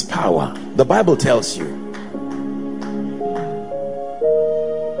has power. The Bible tells you.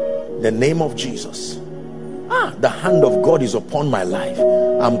 The name of Jesus. The hand of God is upon my life.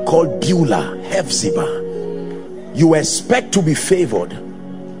 I'm called Beulah, Hephzibah. You expect to be favored.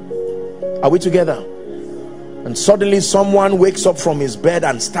 Are we together? And suddenly someone wakes up from his bed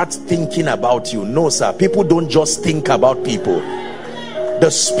and starts thinking about you. No, sir. People don't just think about people. The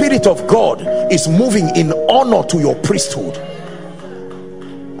Spirit of God is moving in honor to your priesthood.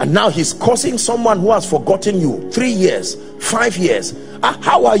 And now he's causing someone who has forgotten you 3 years, 5 years.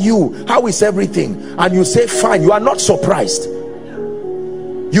 How are you? How is everything? And you say fine. You are not surprised.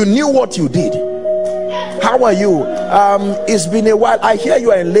 You knew what you did. How are you? It's been a while. I hear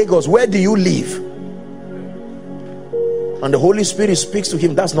you are in Lagos. Where do you live? And the Holy Spirit speaks to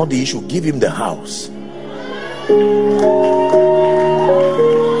him. That's not the issue. Give him the house.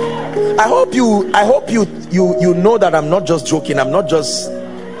 I hope you know that I'm not just joking. I'm not just,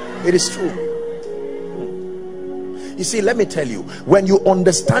 it is true. You see, let me tell you, when you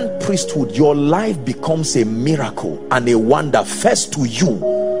understand priesthood, your life becomes a miracle and a wonder, first to you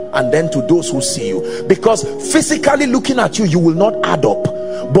and then to those who see you. Because physically looking at you, you will not add up,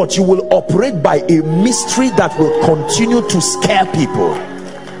 but you will operate by a mystery that will continue to scare people.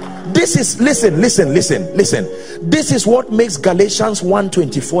 This is, listen. This is what makes Galatians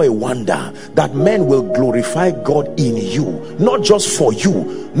 1:24 a wonder, that men will glorify God in you, not just for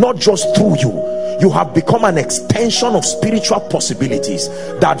you, not just through you. You have become an extension of spiritual possibilities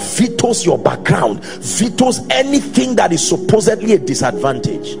that vetoes your background, vetoes anything that is supposedly a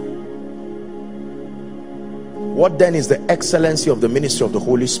disadvantage. What then is the excellency of the ministry of the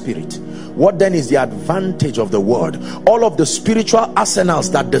Holy Spirit? What then is the advantage of the word? All of the spiritual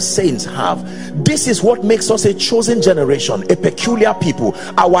arsenals that the saints have. This is what makes us a chosen generation, a peculiar people.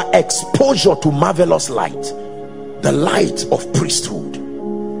 Our exposure to marvelous light, the light of priesthood.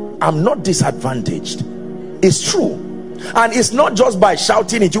 I'm not disadvantaged. It's true. And it's not just by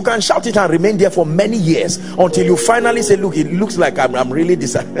shouting it. You can shout it and remain there for many years until you finally say, look, it looks like I'm really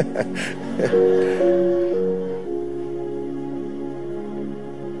disadvantaged.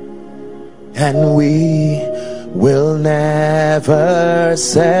 And we will never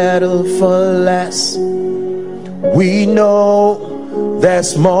settle for less. We know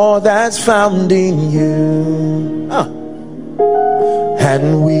there's more that's found in you.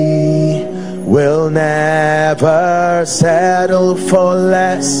 And we will never settle for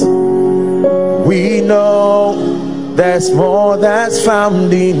less. We know there's more that's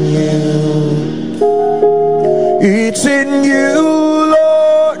found in you. It's in you,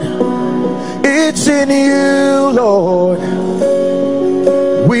 Lord. It's in you, Lord.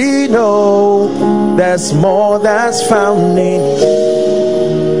 We know there's more that's found in you.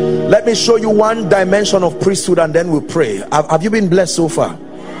 Let me show you one dimension of priesthood and then we'll pray. Have you been blessed so far?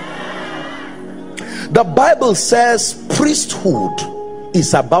 The Bible says priesthood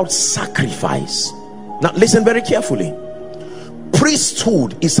is about sacrifice. Now listen very carefully.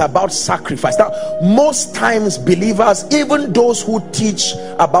 Priesthood is about sacrifice. Now most times believers, even those who teach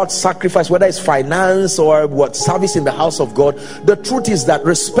about sacrifice, whether it's finance or what service in the house of God, the truth is that,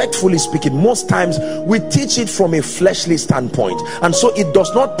 respectfully speaking, most times we teach it from a fleshly standpoint, and so it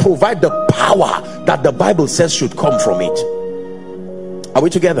does not provide the power that the Bible says should come from it. Are we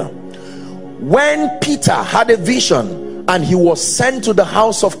together? When Peter had a vision and he was sent to the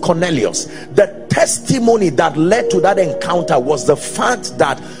house of Cornelius, the testimony that led to that encounter was the fact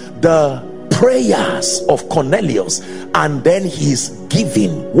that the prayers of Cornelius and then his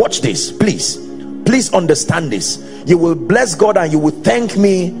giving. Watch this, please understand this. You will bless God and you will thank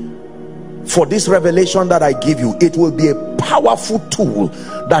me for this revelation that I give you. It will be a powerful tool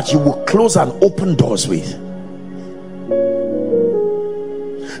that you will close and open doors with.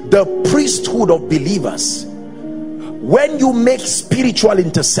 The priesthood of believers, when you make spiritual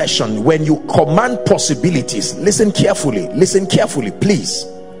intercession, when you command possibilities, listen carefully, please.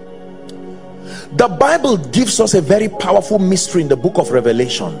 The Bible gives us a very powerful mystery in the book of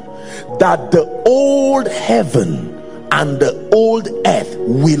Revelation, that the old heaven and the old earth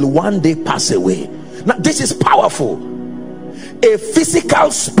will one day pass away. Now this is powerful. a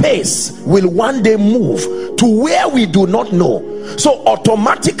physical space will one day move to where we do not know. So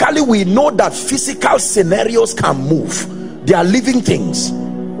automatically we know that physical scenarios can move. They are living things.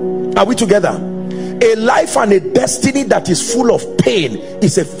 Are we together? A life and a destiny that is full of pain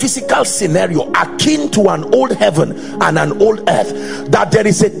is a physical scenario akin to an old heaven and an old earth. That there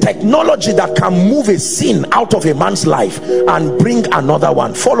is a technology that can move a sin out of a man's life and bring another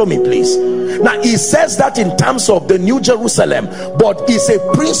one. Follow me, please. Now he says that in terms of the New Jerusalem, but it's a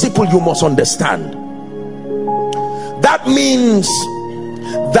principle you must understand. That means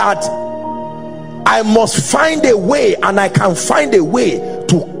that I must find a way, and I can find a way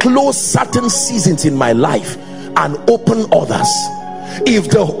to close certain seasons in my life and open others. If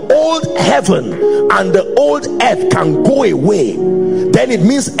the old heaven and the old earth can go away, then it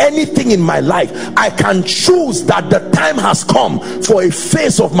means anything in my life, I can choose that the time has come for a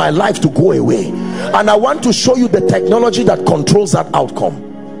phase of my life to go away. And I want to show you the technology that controls that outcome.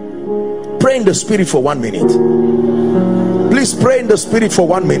 Pray in the spirit for 1 minute. Please pray in the spirit for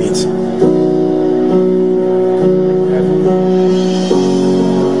 1 minute.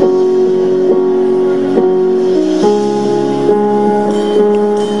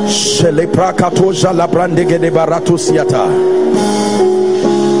 La brandege de baratusiata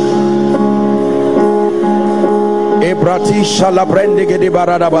ebrati shala brandege de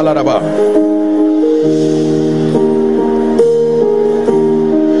barada baladaba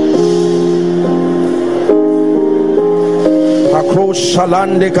akro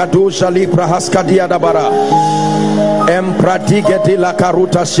shalande kadusha libra haskadia da bara empratige de la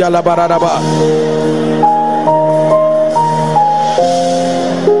karuta shala baradaba.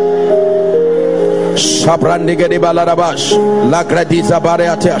 Shabrandige de balarabash la gradiza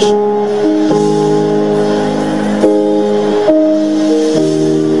bareatash.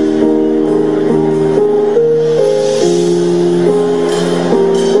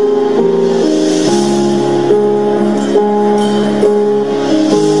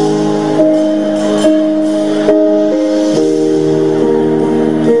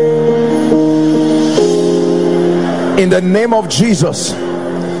 In the name of Jesus,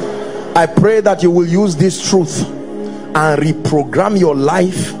 I pray that you will use this truth and reprogram your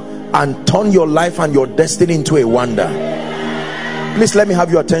life and turn your life and your destiny into a wonder. Please let me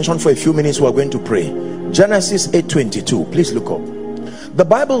have your attention for a few minutes. We're going to pray. Genesis 8:22. Please look up. The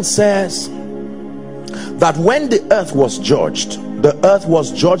Bible says that when the earth was judged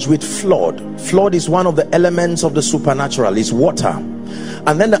with flood. Flood is one of the elements of the supernatural. It's water.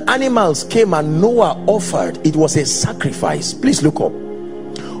 And then the animals came and Noah offered. It was a sacrifice. Please look up.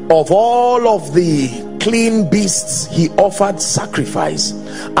 Of all of the clean beasts, he offered sacrifice.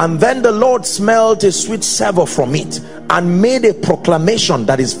 And then the Lord smelled a sweet savor from it and made a proclamation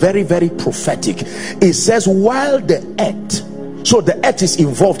that is very, very prophetic. It says, while the earth, so the earth is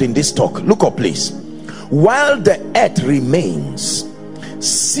involved in this talk. Look up, please. While the earth remains,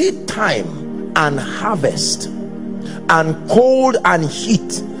 seed time and harvest, and cold and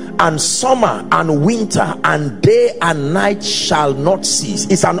heat, and summer and winter, and day and night shall not cease.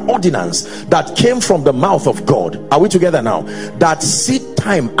 It's an ordinance that came from the mouth of God. Are we together now? That seed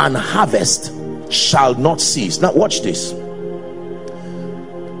time and harvest shall not cease. Now watch this.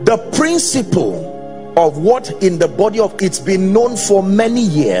 The principle of what in the body of it's been known for many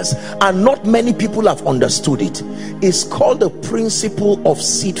years and not many people have understood it is called the principle of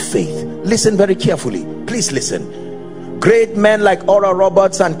seed faith. Listen very carefully, please listen. Great men like Oral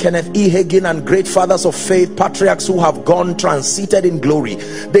Roberts and Kenneth E. Hagin and great fathers of faith, patriarchs who have gone transited in glory,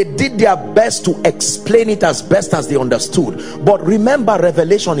 they did their best to explain it as best as they understood. But remember,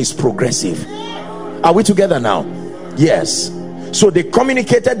 revelation is progressive. Are we together now? Yes. So they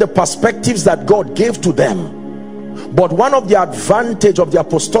communicated the perspectives that God gave to them. But one of the advantage of the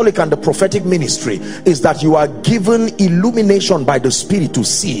apostolic and the prophetic ministry is that you are given illumination by the Spirit to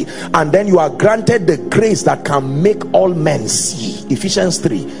see, and then you are granted the grace that can make all men see. Ephesians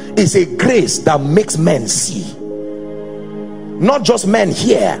 3 is a grace that makes men see. Not just men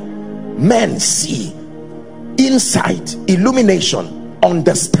hear, men see. Insight, illumination,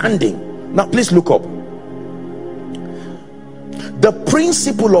 understanding. Now please look up. The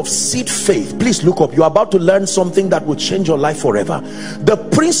principle of seed faith, please look up. You're about to learn something that will change your life forever. The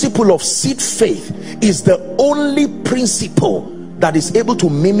principle of seed faith is the only principle that is able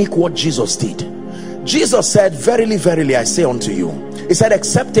to mimic what Jesus did. Jesus said, verily, verily, I say unto you, he said,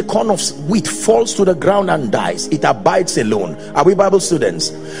 except a corn of wheat falls to the ground and dies, it abides alone. Are we Bible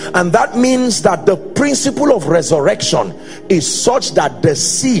students? And that means that the principle of resurrection is such that the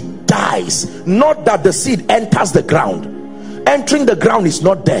seed dies, not that the seed enters the ground. Entering the ground is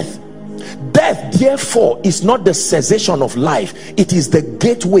not death. Death, therefore, is not the cessation of life. It is the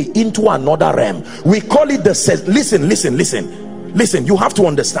gateway into another realm. We call it the listen, you have to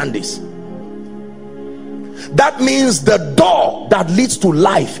understand this. That means the door that leads to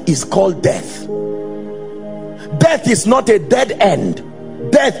life is called death. Death is not a dead end.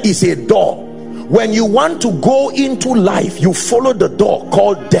 Death is a door. When you want to go into life, you follow the door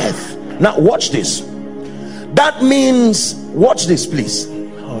called death. Now watch this. That means, watch this please.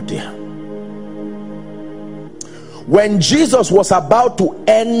 Oh dear. When Jesus was about to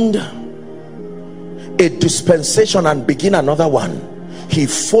end a dispensation and begin another one, he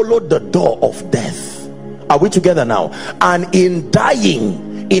followed the door of death. Are we together now? And in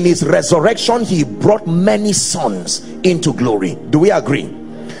dying, in his resurrection, he brought many sons into glory. Do we agree?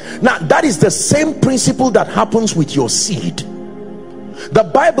 Now that is the same principle that happens with your seed. The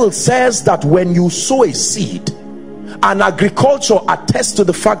Bible says that when you sow a seed, and agriculture attests to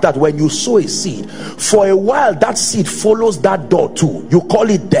the fact that when you sow a seed, for a while that seed follows that door too. You call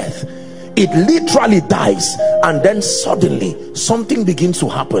it death. It literally dies, and then suddenly something begins to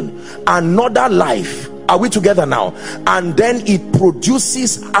happen. Another life. Are we together now? And then it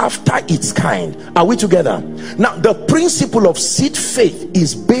produces after its kind. Are we together? Now the principle of seed faith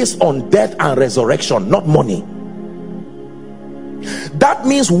is based on death and resurrection, not money. That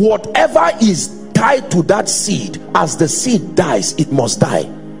means whatever is tied to that seed, as the seed dies, it must die.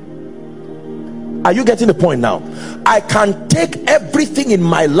 Are you getting the point now? I can take everything in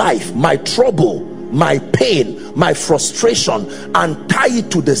my life, my trouble, my pain, my frustration, and tie it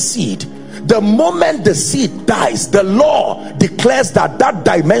to the seed. The moment the seed dies, the law declares that that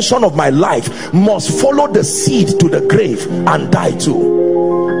dimension of my life must follow the seed to the grave and die too.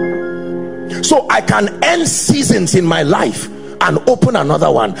 So I can end seasons in my life and open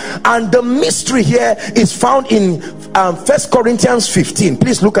another one. And the mystery here is found in 1 Corinthians 15.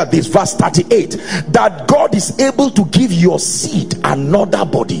 Please look at this, verse 38. That God is able to give your seed another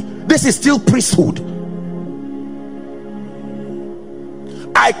body. This is still priesthood.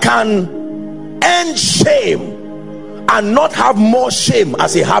 I can end shame and not have more shame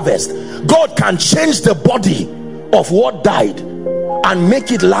as a harvest. God can change the body of what died and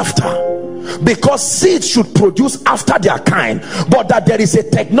make it laughter. Because seeds should produce after their kind, but that there is a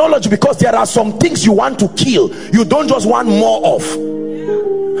technology, because there are some things you want to kill, you don't just want more of.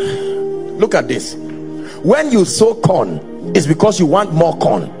 Look at this. When you sow corn, it's because you want more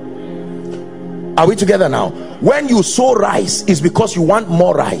corn. Are we together now? When you sow rice, it's because you want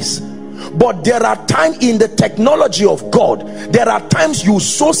more rice. But there are times in the technology of God, there are times you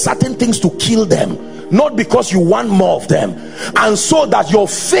sow certain things to kill them, not because you want more of them, and so that your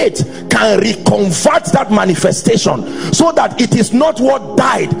faith can reconvert that manifestation, so that it is not what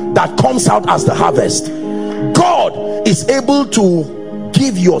died that comes out as the harvest. God is able to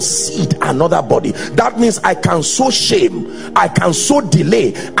give your seed another body. That means I can sow shame, I can sow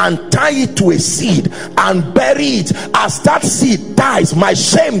delay, and tie it to a seed and bury it. As that seed dies, my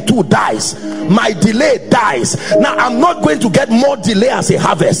shame too dies, my delay dies. Now I'm not going to get more delay as a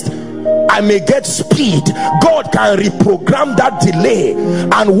harvest. I may get speed. God can reprogram that delay,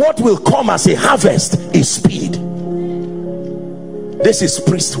 and what will come as a harvest is speed. This is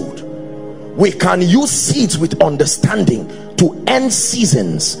priesthood. We can use seeds with understanding to end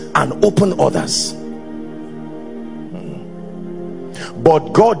seasons and open others.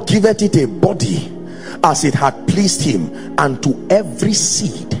 But God giveth it a body as it had pleased him, and to every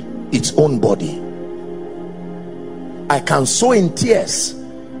seed its own body. I can sow in tears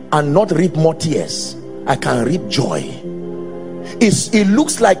and not reap more tears. I can reap joy. It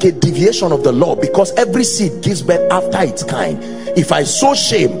looks like a deviation of the law, because every seed gives birth after its kind. If I sow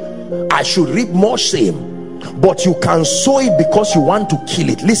shame, I should reap more shame. But you can sow it because you want to kill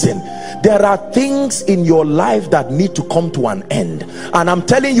it. Listen, there are things in your life that need to come to an end, and I'm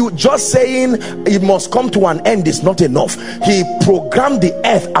telling you, just saying it must come to an end is not enough. He programmed the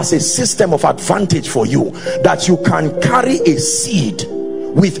earth as a system of advantage for you, that you can carry a seed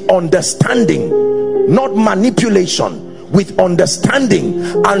with understanding, not manipulation, with understanding,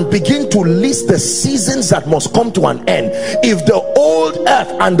 and begin to list the seasons that must come to an end. If the old earth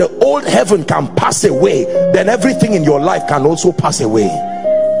and the old heaven can pass away, then everything in your life can also pass away.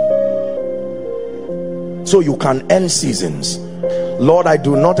 So you can end seasons. Lord, I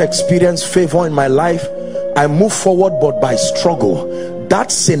do not experience favor in my life. I move forward but by struggle.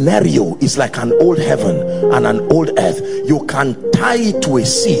 That scenario is like an old heaven and an old earth. You can tie it to a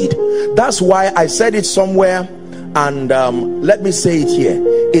seed. That's why I said it somewhere, and let me say it here.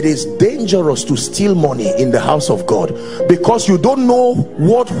 It is dangerous to steal money in the house of God, because you don't know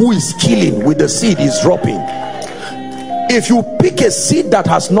who is killing with the seed is dropping. If you pick a seed that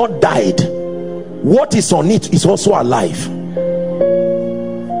has not died what is on it is also alive.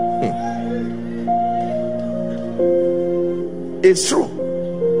 It's true.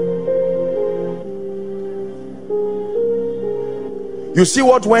 You see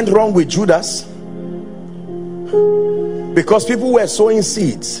what went wrong with Judas? Because people were sowing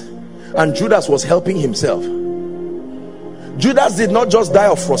seeds and Judas was helping himself. Judas did not just die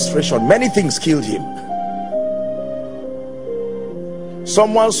of frustration. Many things killed him.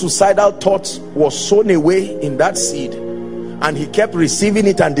 Someone's suicidal thought was sown away in that seed, and he kept receiving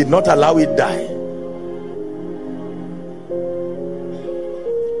it and did not allow it die.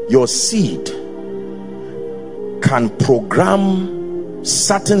 Your seed can program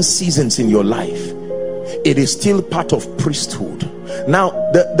certain seasons in your life. It is still part of priesthood. Now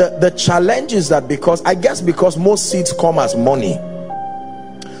the challenge is that because most seeds come as money,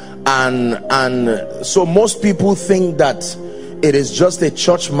 and so most people think that it is just a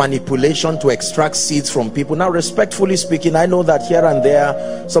church manipulation to extract seeds from people. Now, respectfully speaking, I know that here and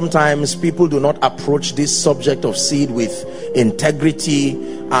there sometimes people do not approach this subject of seed with integrity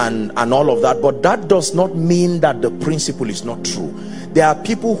and all of that, but that does not mean that the principle is not true. There are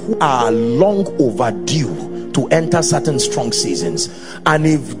people who are long overdue to enter certain strong seasons, and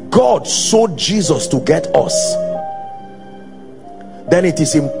if God sowed Jesus to get us, then it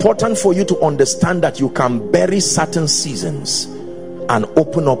is important for you to understand that you can bury certain seasons and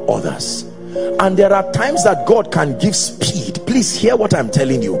open up others. And there are times that God can give speed. Please hear what I'm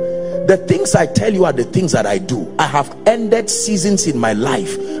telling you. The things I tell you are the things that I do. I have ended seasons in my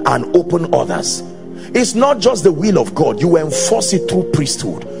life and opened others. It's not just the will of God. You enforce it through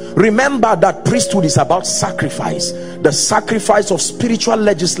priesthood. Remember that priesthood is about sacrifice. The sacrifice of spiritual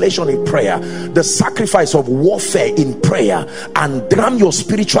legislation in prayer, the sacrifice of warfare in prayer, and drum your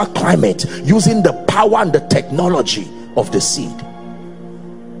spiritual climate using the power and the technology of the seed.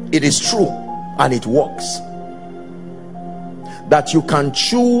 It is true and it works that you can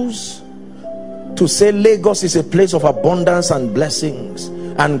choose to say Lagos is a place of abundance and blessings,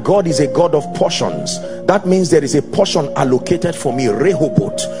 and God is a God of portions. That means there is a portion allocated for me,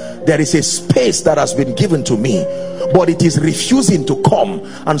 Rehoboth. There is a space that has been given to me, but it is refusing to come.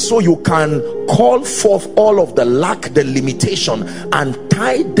 And so you can call forth all of the lack, the limitation, and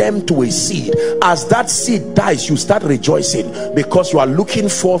tie them to a seed. As that seed dies, you start rejoicing because you are looking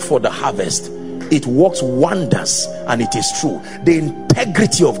forth for the harvest. It works wonders, and it is true. The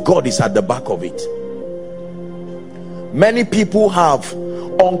integrity of God is at the back of it. Many people have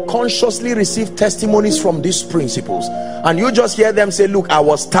unconsciously received testimonies from these principles, and you just hear them say, look, I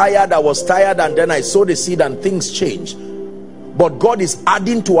was tired, and then I sowed the seed and things changed. But God is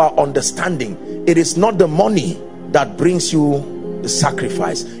adding to our understanding. It is not the money that brings you the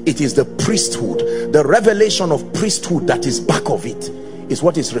sacrifice. It is the priesthood. The revelation of priesthood that is back of it is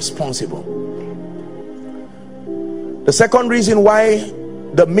what is responsible. The second reason why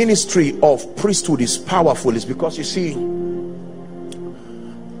the ministry of priesthood is powerful is because, you see,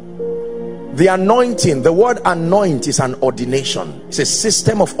 the anointing, the word anoint is an ordination. It's a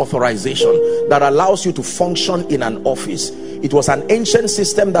system of authorization that allows you to function in an office. It was an ancient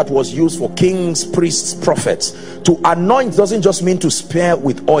system that was used for kings, priests, prophets. To anoint doesn't just mean to smear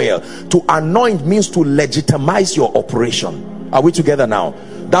with oil. To anoint means to legitimize your operation. Are we together now?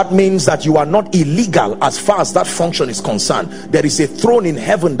 That means that you are not illegal as far as that function is concerned. There is a throne in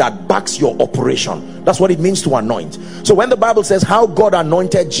heaven that backs your operation. That's what it means to anoint. So when the Bible says how God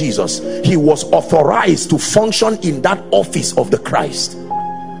anointed Jesus, he was authorized to function in that office of the Christ.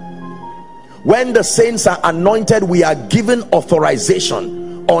 When the saints are anointed, we are given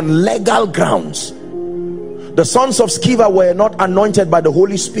authorization on legal grounds. The sons of Sceva were not anointed by the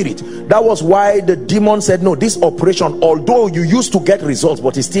Holy Spirit. That was why the demon said, no, this operation, although you used to get results,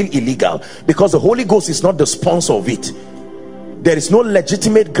 but it's still illegal, because the Holy Ghost is not the sponsor of it. There is no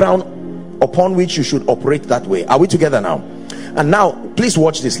legitimate ground upon which you should operate that way. Are we together now? And now, please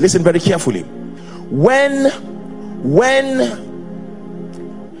watch this. Listen very carefully. When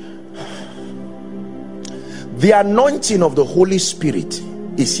the anointing of the Holy Spirit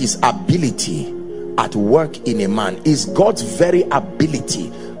is his ability at work in a man, is God's very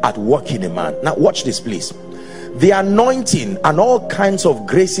ability at work in a man. Now watch this, please. The anointing and all kinds of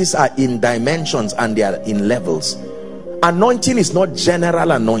graces are in dimensions and they are in levels. Anointing is not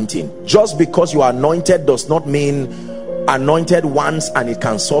general anointing. Just because you are anointed does not mean anointed once and it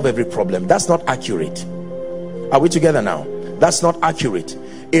can solve every problem. That's not accurate. Are we together now? That's not accurate.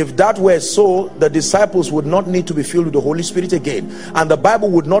 If that were so, the disciples would not need to be filled with the Holy Spirit again, and the Bible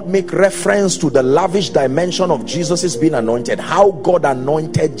would not make reference to the lavish dimension of Jesus's being anointed, how God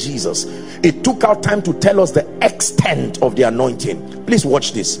anointed Jesus. It took our time to tell us the extent of the anointing. Please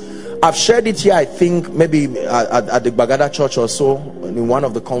watch this. I've shared it here, I think maybe at the Bagada church or so, in one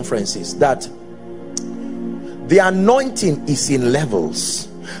of the conferences, that the anointing is in levels,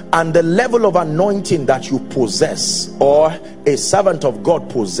 and the level of anointing that you possess, or a servant of God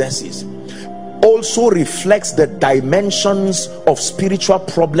possesses, also reflects the dimensions of spiritual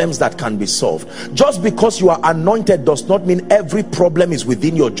problems that can be solved. Just because you are anointed does not mean every problem is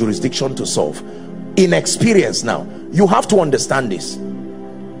within your jurisdiction to solve. In experience now, you have to understand this.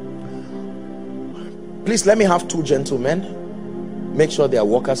 Please let me have 2 gentlemen. Make sure they are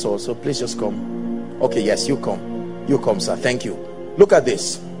workers also. Please just come. Okay, yes, you come. You come, sir. Thank you. Look at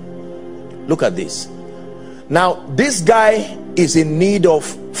this. Look at this. Now, this guy is in need of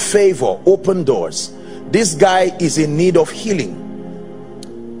favor, open doors. This guy is in need of healing.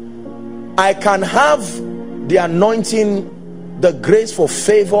 I can have the anointing, the grace for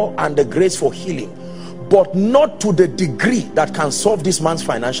favor and the grace for healing, but not to the degree that can solve this man's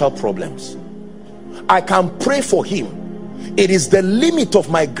financial problems. I can pray for him. It is the limit of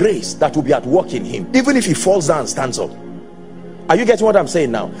my grace that will be at work in him, even if he falls down and stands up. Are you getting what I'm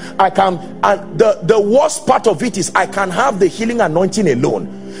saying now? I can, and the worst part of it is I can have the healing anointing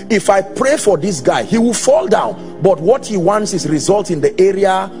alone. If I pray for this guy, he will fall down, but what he wants is result in the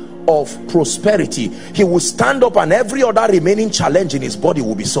area of prosperity. He will stand up and every other remaining challenge in his body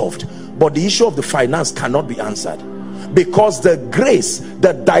will be solved, but the issue of the finance cannot be answered, because the grace,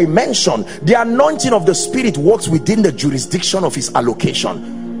 the dimension, the anointing of the Spirit works within the jurisdiction of his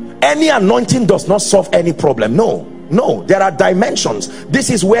allocation. Any anointing does not solve any problem. No, there are dimensions. This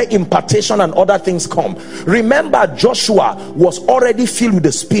is where impartation and other things come. Remember, Joshua was already filled with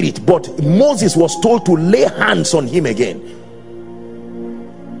the Spirit, but Moses was told to lay hands on him again.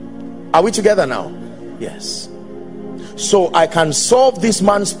 Are we together now? Yes. So I can solve this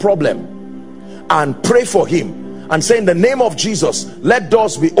man's problem and pray for him and say, in the name of Jesus, let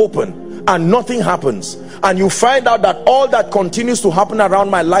doors be open, and nothing happens. And you find out that all that continues to happen around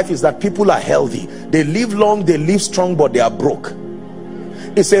my life is that people are healthy, they live long, they live strong, but they are broke.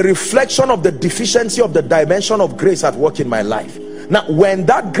 It's a reflection of the deficiency of the dimension of grace at work in my life. Now, when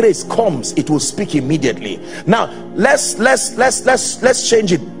that grace comes, it will speak immediately. Now, let's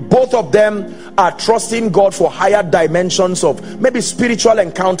change it. Both of them are trusting God for higher dimensions of maybe spiritual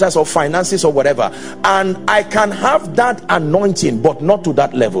encounters or finances or whatever. And I can have that anointing, but not to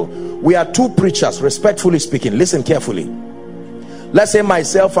that level. We are 2 preachers, respectfully speaking. Listen carefully. Let's say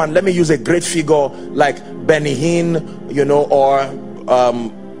myself, and let me use a great figure like Benny Hinn, you know, or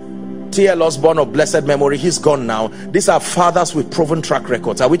T.L. Osborne of blessed memory. He's gone now. These are fathers with proven track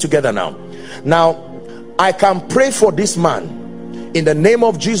records. Are we together now? Now, I can pray for this man. In the name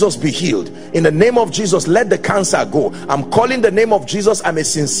of Jesus, be healed. In the name of Jesus, let the cancer go. I'm calling the name of Jesus. I'm a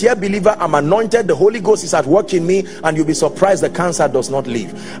sincere believer. I'm anointed. The Holy Ghost is at work in me, and you'll be surprised the cancer does not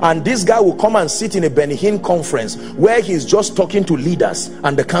leave. And this guy will come and sit in a Benny Hinn conference where he's just talking to leaders,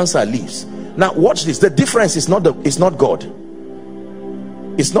 and the cancer leaves. Now watch this. The difference is not God.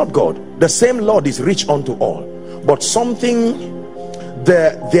 It's not God. The same Lord is rich unto all, but something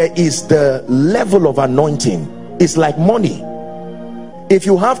there is the level of anointing. It's like money. If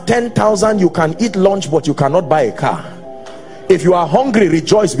you have 10,000, you can eat lunch, but you cannot buy a car. If you are hungry,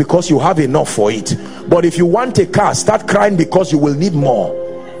 rejoice because you have enough for it. But if you want a car, start crying because you will need more.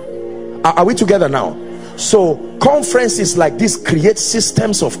 Are we together now? So conferences like this create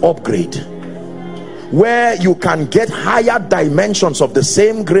systems of upgrade where you can get higher dimensions of the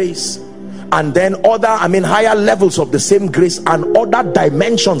same grace, and then higher levels of the same grace and other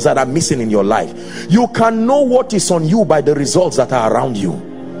dimensions that are missing in your life. You can know what is on you by the results that are around you.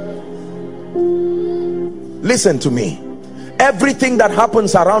 Listen to me. Everything that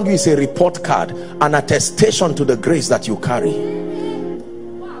happens around you is a report card, an attestation to the grace that you carry.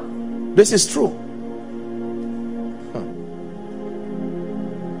 This is true.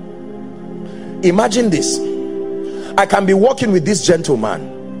 Imagine this. I can be walking with this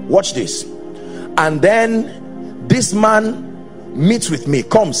gentleman. Watch this. And then this man meets with me.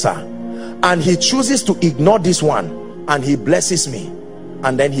 Come, sir. And he chooses to ignore this one, and he blesses me,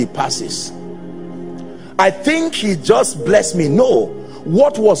 and then he passes. I think he just blessed me. No,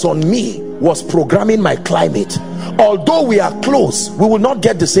 what was on me was programming my climate. Although we are close, we will not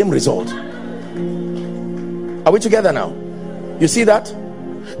get the same result. Are we together now? You see that?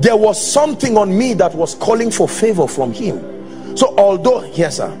 There was something on me that was calling for favor from him. So although,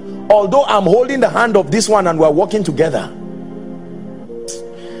 yes sir, although I'm holding the hand of this one and we're walking together,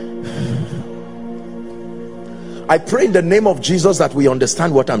 I pray in the name of Jesus that we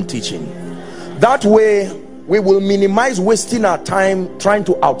understand what I'm teaching. That way we will minimize wasting our time trying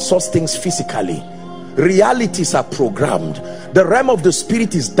to outsource things physically, realities are programmed. The realm of the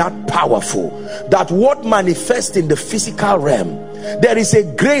spirit is that powerful that what manifests in the physical realm, there is a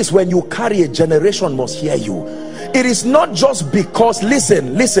grace when you carry, a generation must hear you. It is not just because,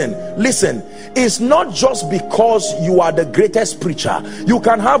 listen, it's not just because you are the greatest preacher. You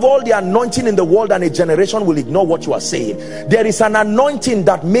can have all the anointing in the world and a generation will ignore what you are saying. There is an anointing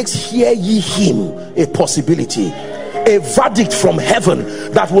that makes hear ye him a possibility, a verdict from heaven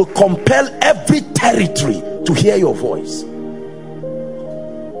that will compel every territory to hear your voice.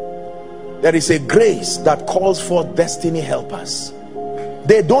 There is a grace that calls for destiny helpers.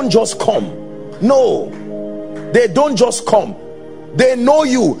 They don't just come. No, they don't just come. They know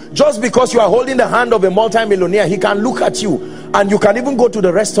you. Just because you are holding the hand of a multi-millionaire, he can look at you and you can even go to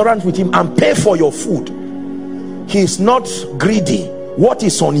the restaurant with him and pay for your food. He is not greedy. What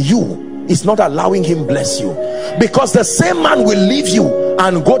is on you is not allowing him bless you, because the same man will leave you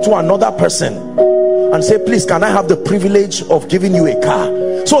and go to another person and say, please, can I have the privilege of giving you a car?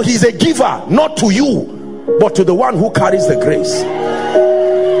 So he's a giver, not to you, but to the one who carries the grace.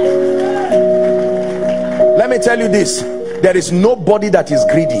 Let me tell you this, there is nobody that is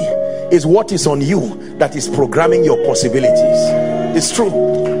greedy. It's what is on you that is programming your possibilities. It's true.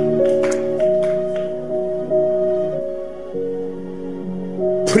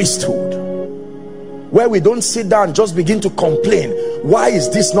 Priesthood, where we don't sit down and just begin to complain, why is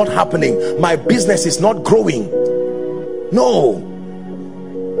this not happening? My business is not growing. No.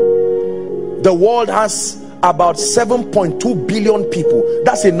 The world has about 7.2 billion people.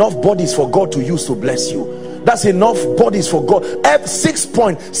 That's enough bodies for God to use to bless you. That's enough bodies for God.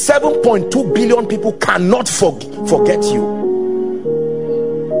 7.2 billion people cannot forget you.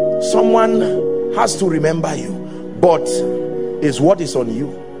 Someone has to remember you, but it's what is on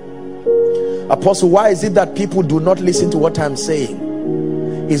you. Apostle, why is it that people do not listen to what I'm saying?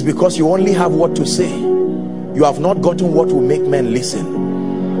 It's because you only have what to say. You have not gotten what will make men listen.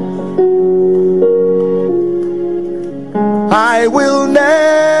 I will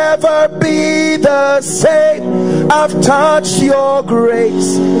never be the same. I've touched your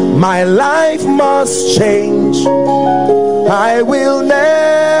grace. My life must change. I will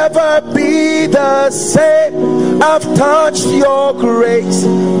never be the same. I've touched your grace.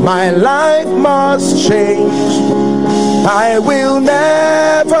 My life must change. I will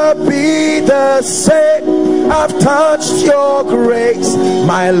never be the same. I've touched your grace.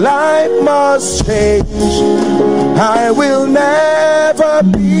 My life must change. I will never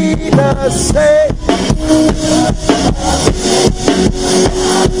be the same.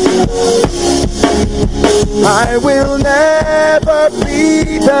 I will never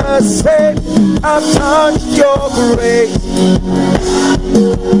be the same. I've touched your grace.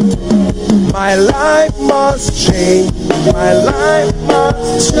 My life must change. My life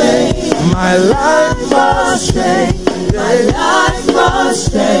must change. My life must change. My life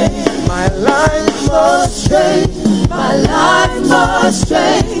must change. My life must change. My life must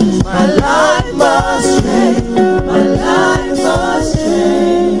change. My life must change. My life must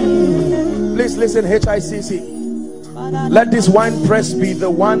change. Please listen, HICC. Let this wine press be the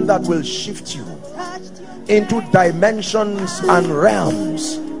one that will shift you into dimensions and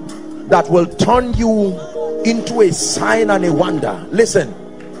realms that will turn you into a sign and a wonder. Listen,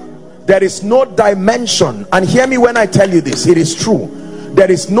 there is no dimension, and hear me when I tell you this, it is true.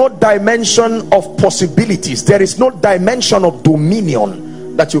 There is no dimension of possibilities. There is no dimension of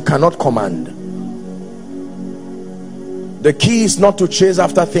dominion that you cannot command. The key is not to chase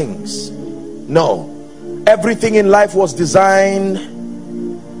after things. No. Everything in life was designed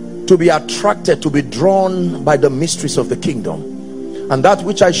to be attracted, to be drawn by the mysteries of the kingdom. And that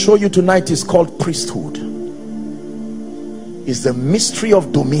which I show you tonight is called priesthood. Is the mystery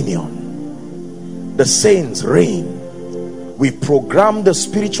of dominion. The saints reign. We program the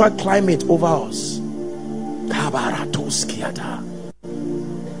spiritual climate over us.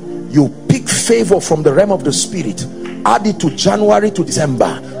 You pick favor from the realm of the spirit, add it to January to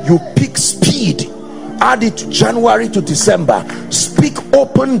December. You pick speed, add it to January to December. Speak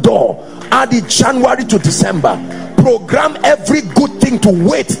open door, add it January to December. Program every good thing to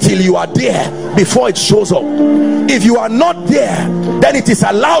wait till you are there before it shows up. If you are not there, then it is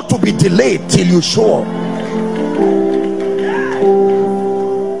allowed to be delayed till you show up.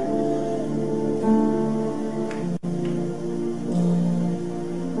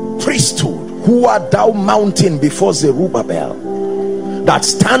 Priesthood. Who art thou, mountain before Zerubbabel, that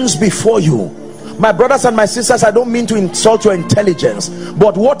stands before you? My brothers and my sisters, I don't mean to insult your intelligence,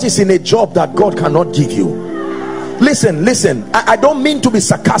 but what is in a job that God cannot give you? Listen, I don't mean to be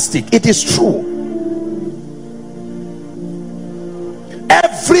sarcastic. It is true.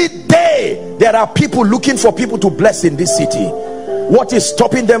 Every day There are people looking for people to bless in this city. What is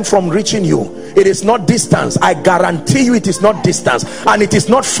stopping them from reaching you? It is not distance. I guarantee you it is not distance, and it is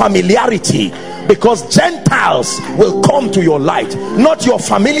not familiarity, because Gentiles will come to your light, not your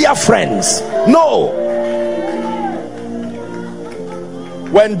familiar friends. No.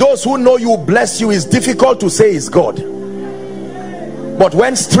 When those who know you bless you, it's difficult to say it's God. But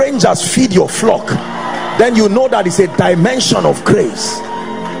when strangers feed your flock, then you know that it's a dimension of grace.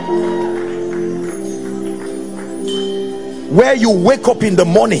 Where you wake up in the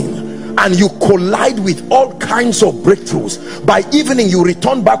morning and you collide with all kinds of breakthroughs. By evening you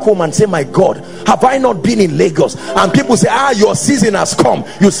return back home and say, my God, have I not been in Lagos? And people say, your season has come.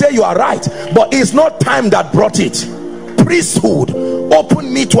 You say you are right, but it's not time that brought it. Priesthood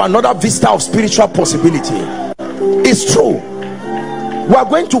opened me to another vista of spiritual possibility. It's true. We are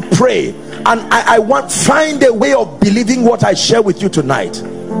going to pray, and I want find a way of believing what I share with you tonight.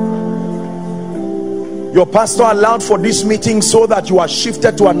 Your pastor allowed for this meeting so that you are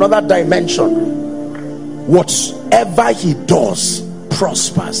shifted to another dimension. Whatever he does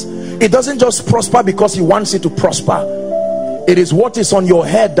prospers. It doesn't just prosper because he wants it to prosper. It is what is on your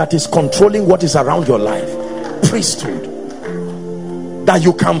head that is controlling what is around your life. Priesthood. That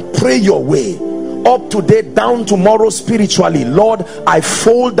you can pray your way up today, down tomorrow spiritually. Lord, I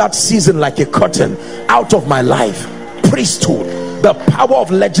fold that season like a curtain out of my life. Priesthood. The power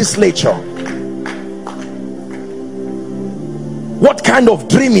of legislature. What kind of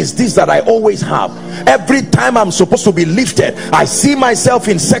dream is this that I always have? Every time I'm supposed to be lifted, I see myself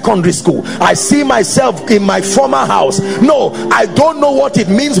in secondary school. I see myself in my former house. No, I don't know what it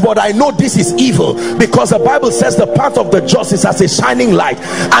means, but I know this is evil, because the Bible says the path of the just is as a shining light.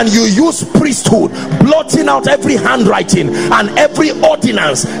 And you use priesthood, blotting out every handwriting and every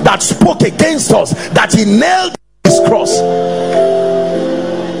ordinance that spoke against us, that he nailed his cross.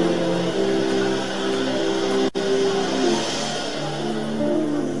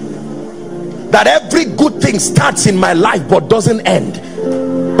 That every good thing starts in my life but doesn't end.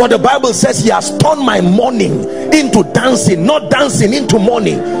 But the Bible says he has turned my mourning into dancing, not dancing into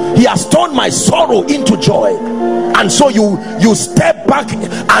mourning. He has turned my sorrow into joy. And so you step back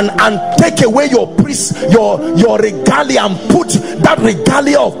and take away your regalia and put that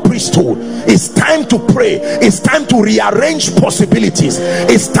regalia of priesthood. It's time to pray. It's time to rearrange possibilities.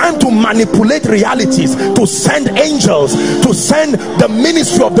 It's time to manipulate realities, to send angels, to send the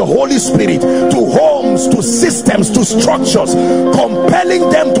ministry of the Holy Spirit to homes, to systems, to structures, compelling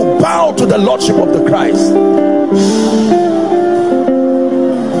them to bow to the Lordship of the Christ.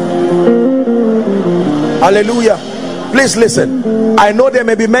 Hallelujah. Please listen. I know there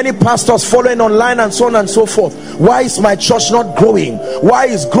may be many pastors following online and so on and so forth. Why is my church not growing? Why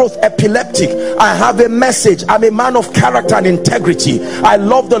is growth epileptic? I have a message. I'm a man of character and integrity. I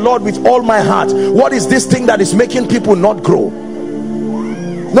love the Lord with all my heart. What is this thing that is making people not grow?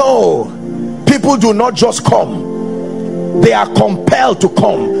 No, people do not just come. They are compelled to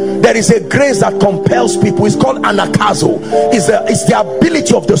come. There is a grace that compels people. It's called anakazo. It's the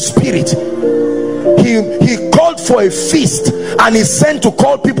ability of the Spirit. He called for a feast and he sent to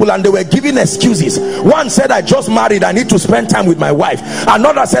call people, and they were giving excuses. One said, I just married, I need to spend time with my wife.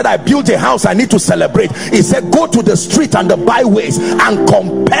 Another said, I built a house, I need to celebrate. He said, go to the street and the byways and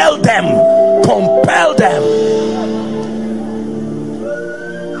compel them. Compel them.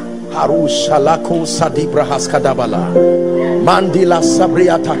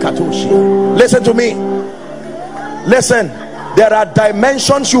 Listen to me. Listen, there are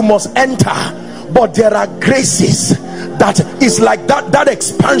dimensions you must enter, but there are graces that is like that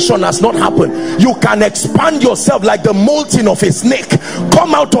expansion has not happened. You can expand yourself like the molting of a snake.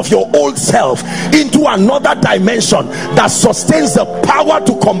 Come out of your old self into another dimension that sustains the power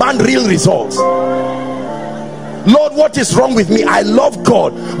to command real results. Lord, what is wrong with me? I love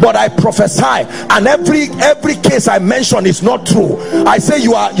God, but I prophesy, and every case I mention is not true. I say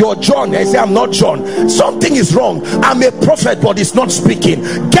you're John, I say I'm not John. Something is wrong. I'm a prophet, but it's not speaking.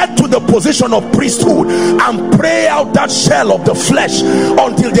 Get to the position of priesthood and pray out that shell of the flesh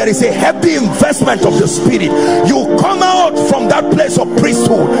until there is a heavy investment of the Spirit. You come out from that place of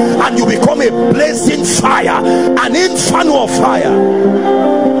priesthood and you become a blazing fire, an inferno of fire.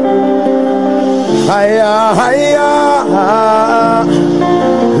 Hiya, hiya,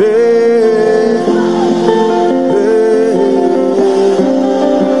 hey, hey.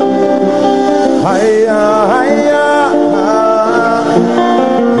 Hiya, hiya,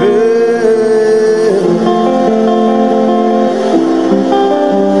 hey.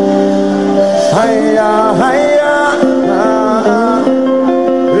 Hiya, hiya,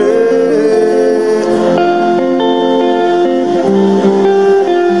 hey.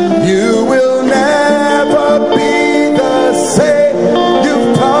 You will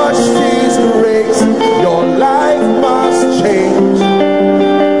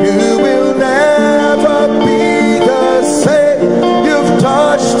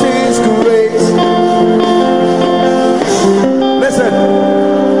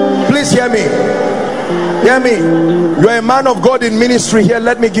Hear me. You're a man of God in ministry here.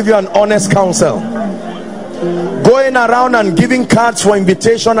 Let me give you an honest counsel. Going around and giving cards for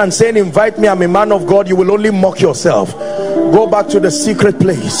invitation and saying, invite me, I'm a man of God, you will only mock yourself. Go back to the secret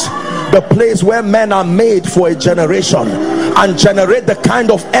place, the place where men are made for a generation, and generate the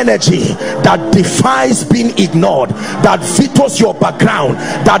kind of energy that defies being ignored, that vetoes your background,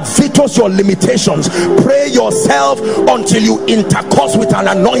 that vetoes your limitations. Pray yourself until you intercourse with an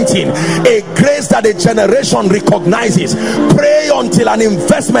anointing, a grace that a generation recognizes. Pray until an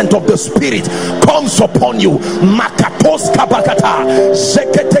investment of the Spirit comes upon you. Makatos kabakata,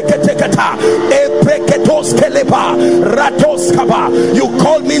 sheketeketekata, epreketos keleba, ratos kaba. You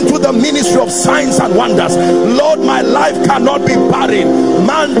called me into the ministry of signs and wonders. Lord, my life cannot be barren.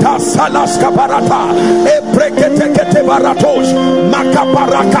 Manta salas kabarata, epreketekete baratos,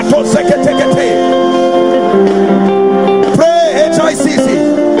 makabarakatos seketekete. Pray, HICC.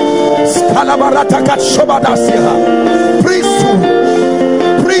 Skalabarata katshobadasia. Priesthood,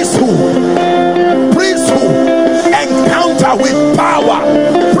 priesthood, priesthood, encounter with power,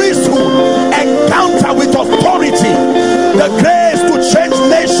 priesthood, encounter with authority, the grace to change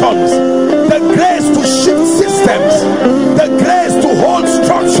nations, the grace to shift systems, the grace to hold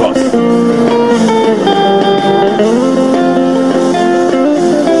structures.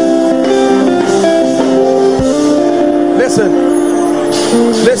 Listen,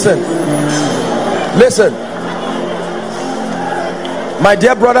 listen, listen. My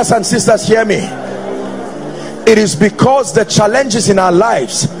dear brothers and sisters, hear me. It is because the challenges in our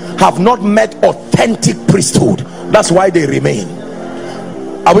lives have not met authentic priesthood. That's why they remain.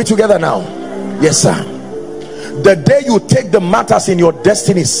 Are we together now? Yes, sir. The day you take the matters in your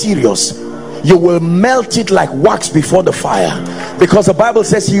destiny serious, you will melt it like wax before the fire, because the Bible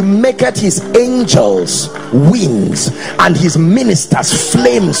says he maketh his angels winds and his ministers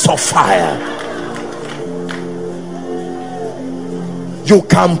flames of fire. You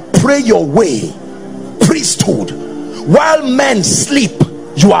can pray your way, priesthood. While men sleep,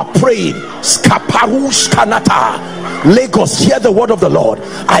 you are praying. Skaparush kanata. Lagos, hear the word of the Lord.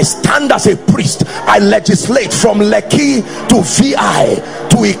 I stand as a priest. I legislate from Lekki to VI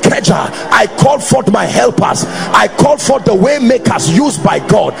to Ikeja. I call forth my helpers. I call forth the way makers used by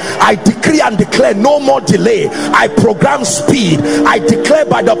God. I decree and declare no more delay. I program speed. I declare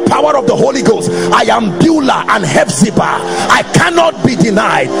by the power of the Holy Ghost, I am Beulah and Hephzibah. I cannot be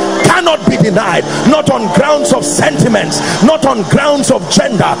denied. Cannot be denied. Not on grounds of sentiments, not on grounds of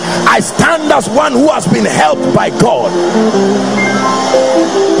gender. I stand as one who has been helped by God.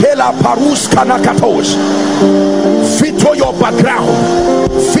 Veto your background,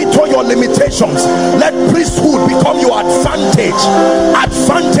 veto your limitations. Let priesthood become your advantage.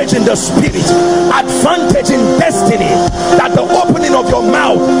 Advantage in the spirit, advantage in destiny. That the opening of your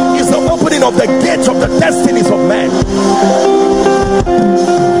mouth is the opening of the gates of the destinies of men.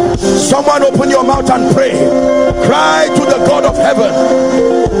 Someone open your mouth and pray. Cry to the God of heaven.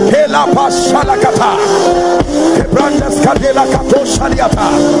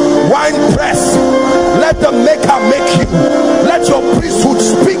 Wine press. Let the maker make you. Let your priesthood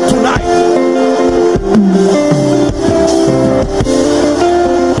speak tonight.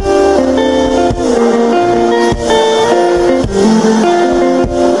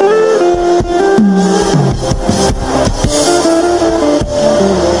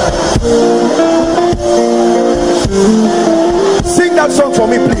 Sing that song for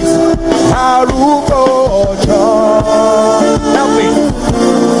me, please. Help me.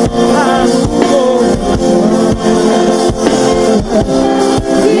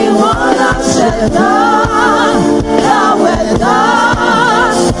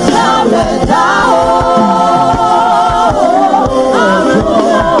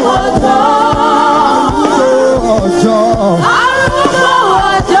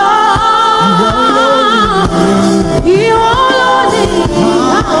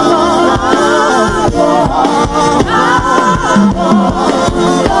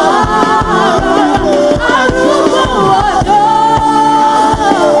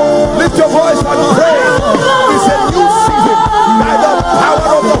 Lift your voice and pray. It's a new season by the power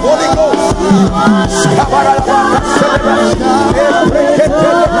of the Holy Ghost.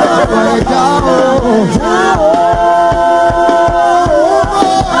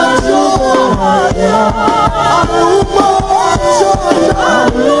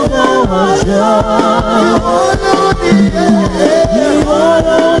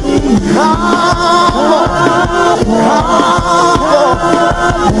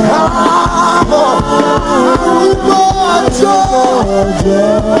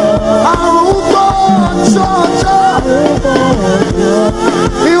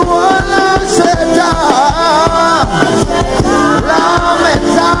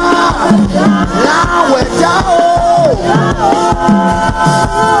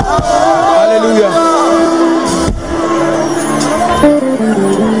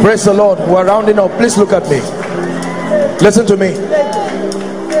 Praise the Lord. We're rounding up. Please look at me. Listen to me.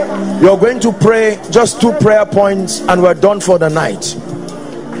 You're going to pray just 2 prayer points and we're done for the night.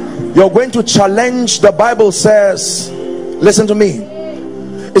 You're going to challenge. The Bible says, listen to me,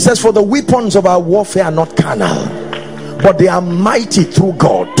 it says, for the weapons of our warfare are not carnal, but they are mighty through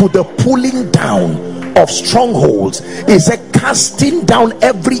God to the pulling down of strongholds. It said casting down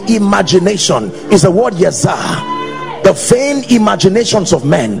every imagination, is the word Yazah, the vain imaginations of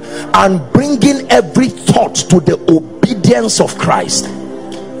men, and bringing every thought to the obedience of Christ.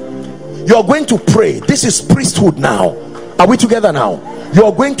 You're going to pray. This is priesthood now. Are we together now?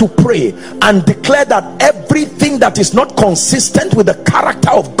 You're going to pray and declare that everything that is not consistent with the character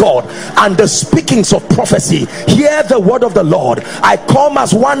of God and the speakings of prophecy, hear the word of the Lord. I come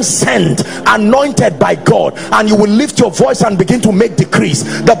as one sent, anointed by God. And you will lift your voice and begin to make decrees.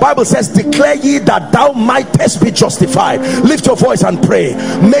 The Bible says, declare ye that thou mightest be justified. Lift your voice and pray.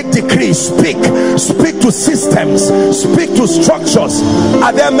 Make decrees. Speak to systems, speak to structures.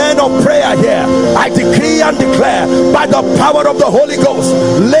 Are there men of prayer here? I decree and declare by the power of the Holy Ghost,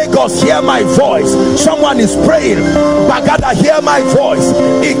 Lagos, hear my voice. Someone is praying. Bagada, hear my voice.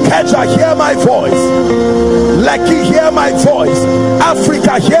 Ikeja, hear my voice. Lekki, hear my voice.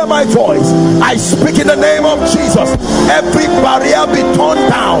 Africa, hear my voice. I speak in the name of Jesus. Every barrier be torn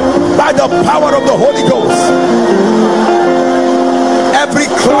down by the power of the Holy Ghost. Every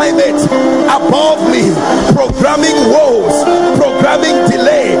climate above me, programming woes, programming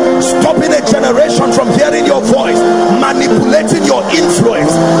delay, stopping a generation from hearing your voice, manipulating your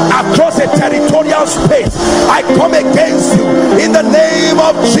influence across a territorial space, I come against you in the name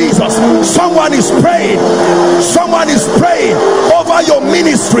of Jesus. Someone is praying. Someone is praying over your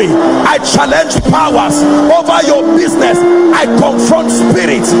ministry. I challenge powers over your business. I confront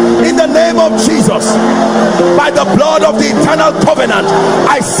spirits in the name of Jesus. By the blood of the eternal covenant,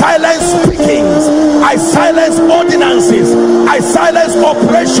 I silence speakings, I silence ordinances, I silence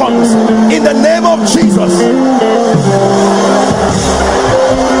operations in the name of Jesus.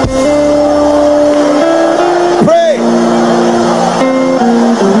 Pray.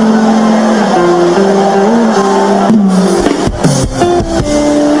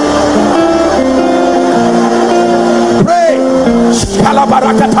 Pray.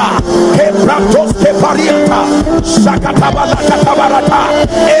 Shalabarakata, Kebratos Kepariata, Shakatabalakatabarata,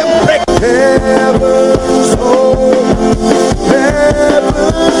 heavens open,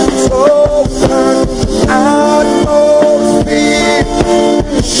 atmosphere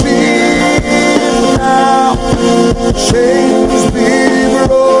shift now, chains be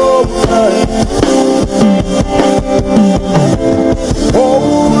broken.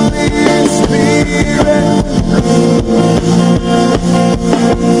 Holy Spirit,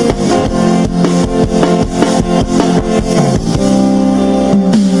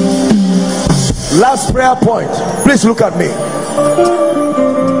 last prayer point. Please look at me.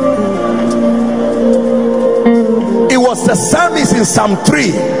 It was the psalmist in Psalm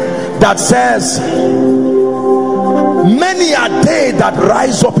 3 that says, many are they that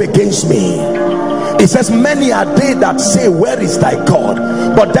rise up against me. It says, many are they that say, where is thy God?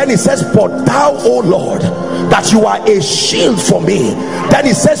 But then it says, but thou, O Lord, that you are a shield for me. Then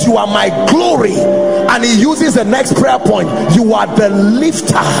it says, you are my glory. And he uses the next prayer point, you are the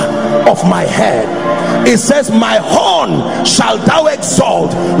lifter of my head. It says, my horn shalt thou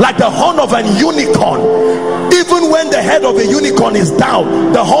exalt like the horn of an unicorn. Even when the head of a unicorn is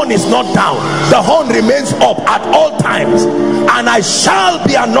down, the horn is not down. The horn remains up at all times. And I shall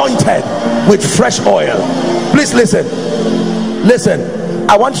be anointed with fresh oil. Please listen. Listen.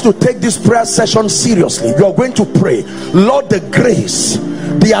 I want you to take this prayer session seriously. You are going to pray, Lord, the grace,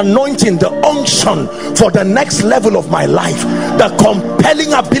 the anointing, the unction for the next level of my life, the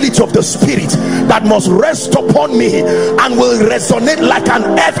compelling ability of the Spirit that must rest upon me and will resonate like an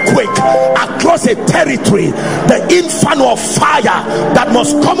earthquake across a territory, the inferno of fire that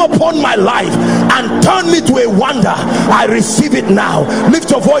must come upon my life and turn me to a wonder. I receive it now. Lift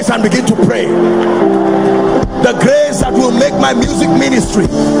your voice and begin to pray. The grace that will make my music ministry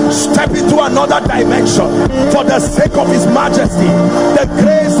step into another dimension for the sake of his majesty. The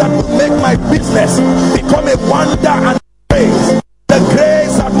grace that will make my business become a wonder and praise. The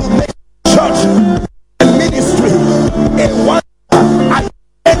grace that will make church and ministry a wonder. I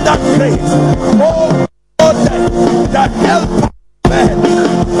get that grace. Oh God, the help of men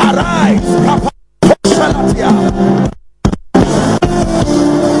arise.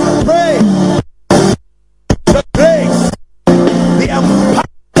 Pray. The grace, the empire.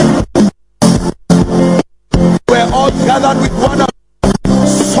 We're all gathered with one another.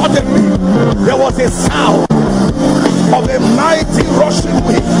 Suddenly there was a sound of a mighty rushing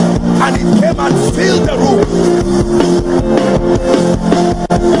wind,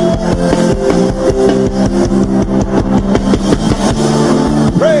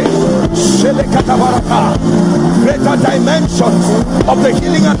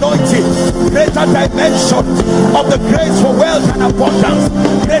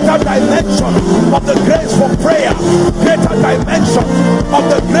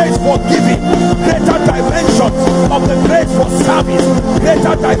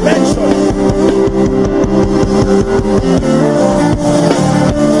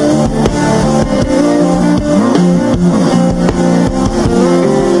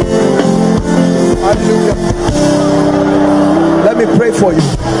 for you.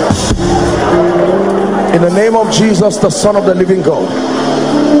 In the name of Jesus, the Son of the living God,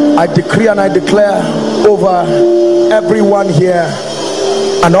 I decree and I declare over everyone here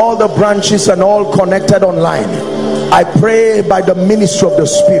and all the branches and all connected online, I pray by the ministry of the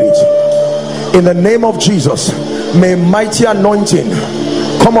Spirit, in the name of Jesus, may mighty anointing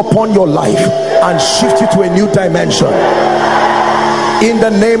come upon your life and shift you to a new dimension. In the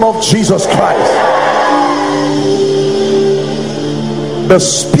name of Jesus Christ, the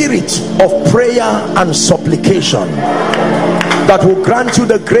spirit of prayer and supplication that will grant you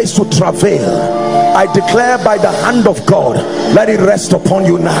the grace to travail, I declare by the hand of God, let it rest upon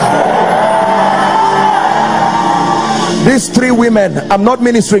you now. These three women, I'm not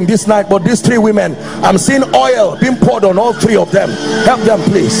ministering this night, but these three women, I'm seeing oil being poured on all three of them. Help them,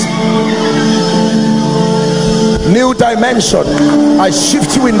 please. New dimension. I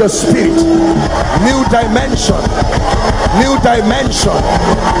shift you in the spirit. New dimension. New dimension.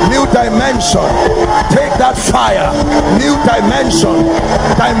 New dimension. Take that fire. New dimension.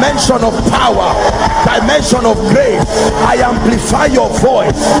 Dimension of power. Dimension of grace. I amplify your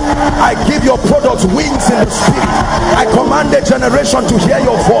voice. I give your products wings in the spirit. I command a generation to hear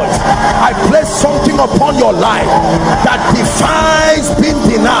your voice. I place something upon your life that defies being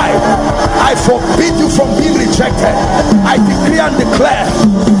denied. I forbid you from being rejected. I decree and declare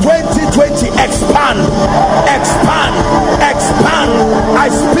 2020 expand, expand, expand. I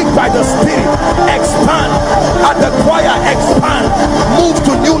speak by the Spirit. Expand at the choir. Expand, move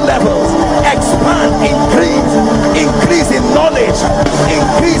to new levels. Expand, increase, increase in knowledge,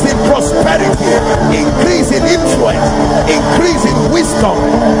 increase in prosperity, increase in influence, increase in wisdom.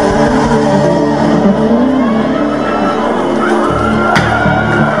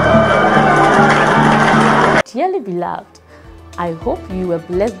 Dearly beloved, I hope you were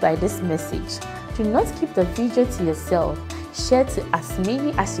blessed by this message. Do not keep the video to yourself. Share to as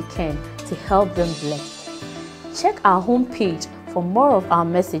many as you can to help them bless. Check our homepage for more of our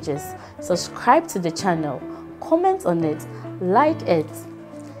messages. Subscribe to the channel, comment on it, like it.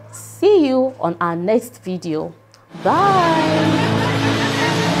 See you on our next video. Bye.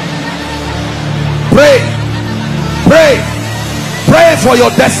 Pray, pray, pray for your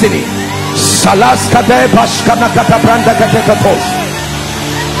destiny. Salas kade bashkana kata branda kate katos.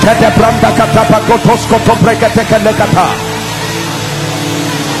 Kate branda kata pakotos koto brekete kata.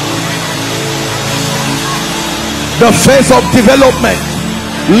 The phase of development.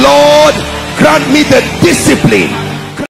 Lord, grant me the discipline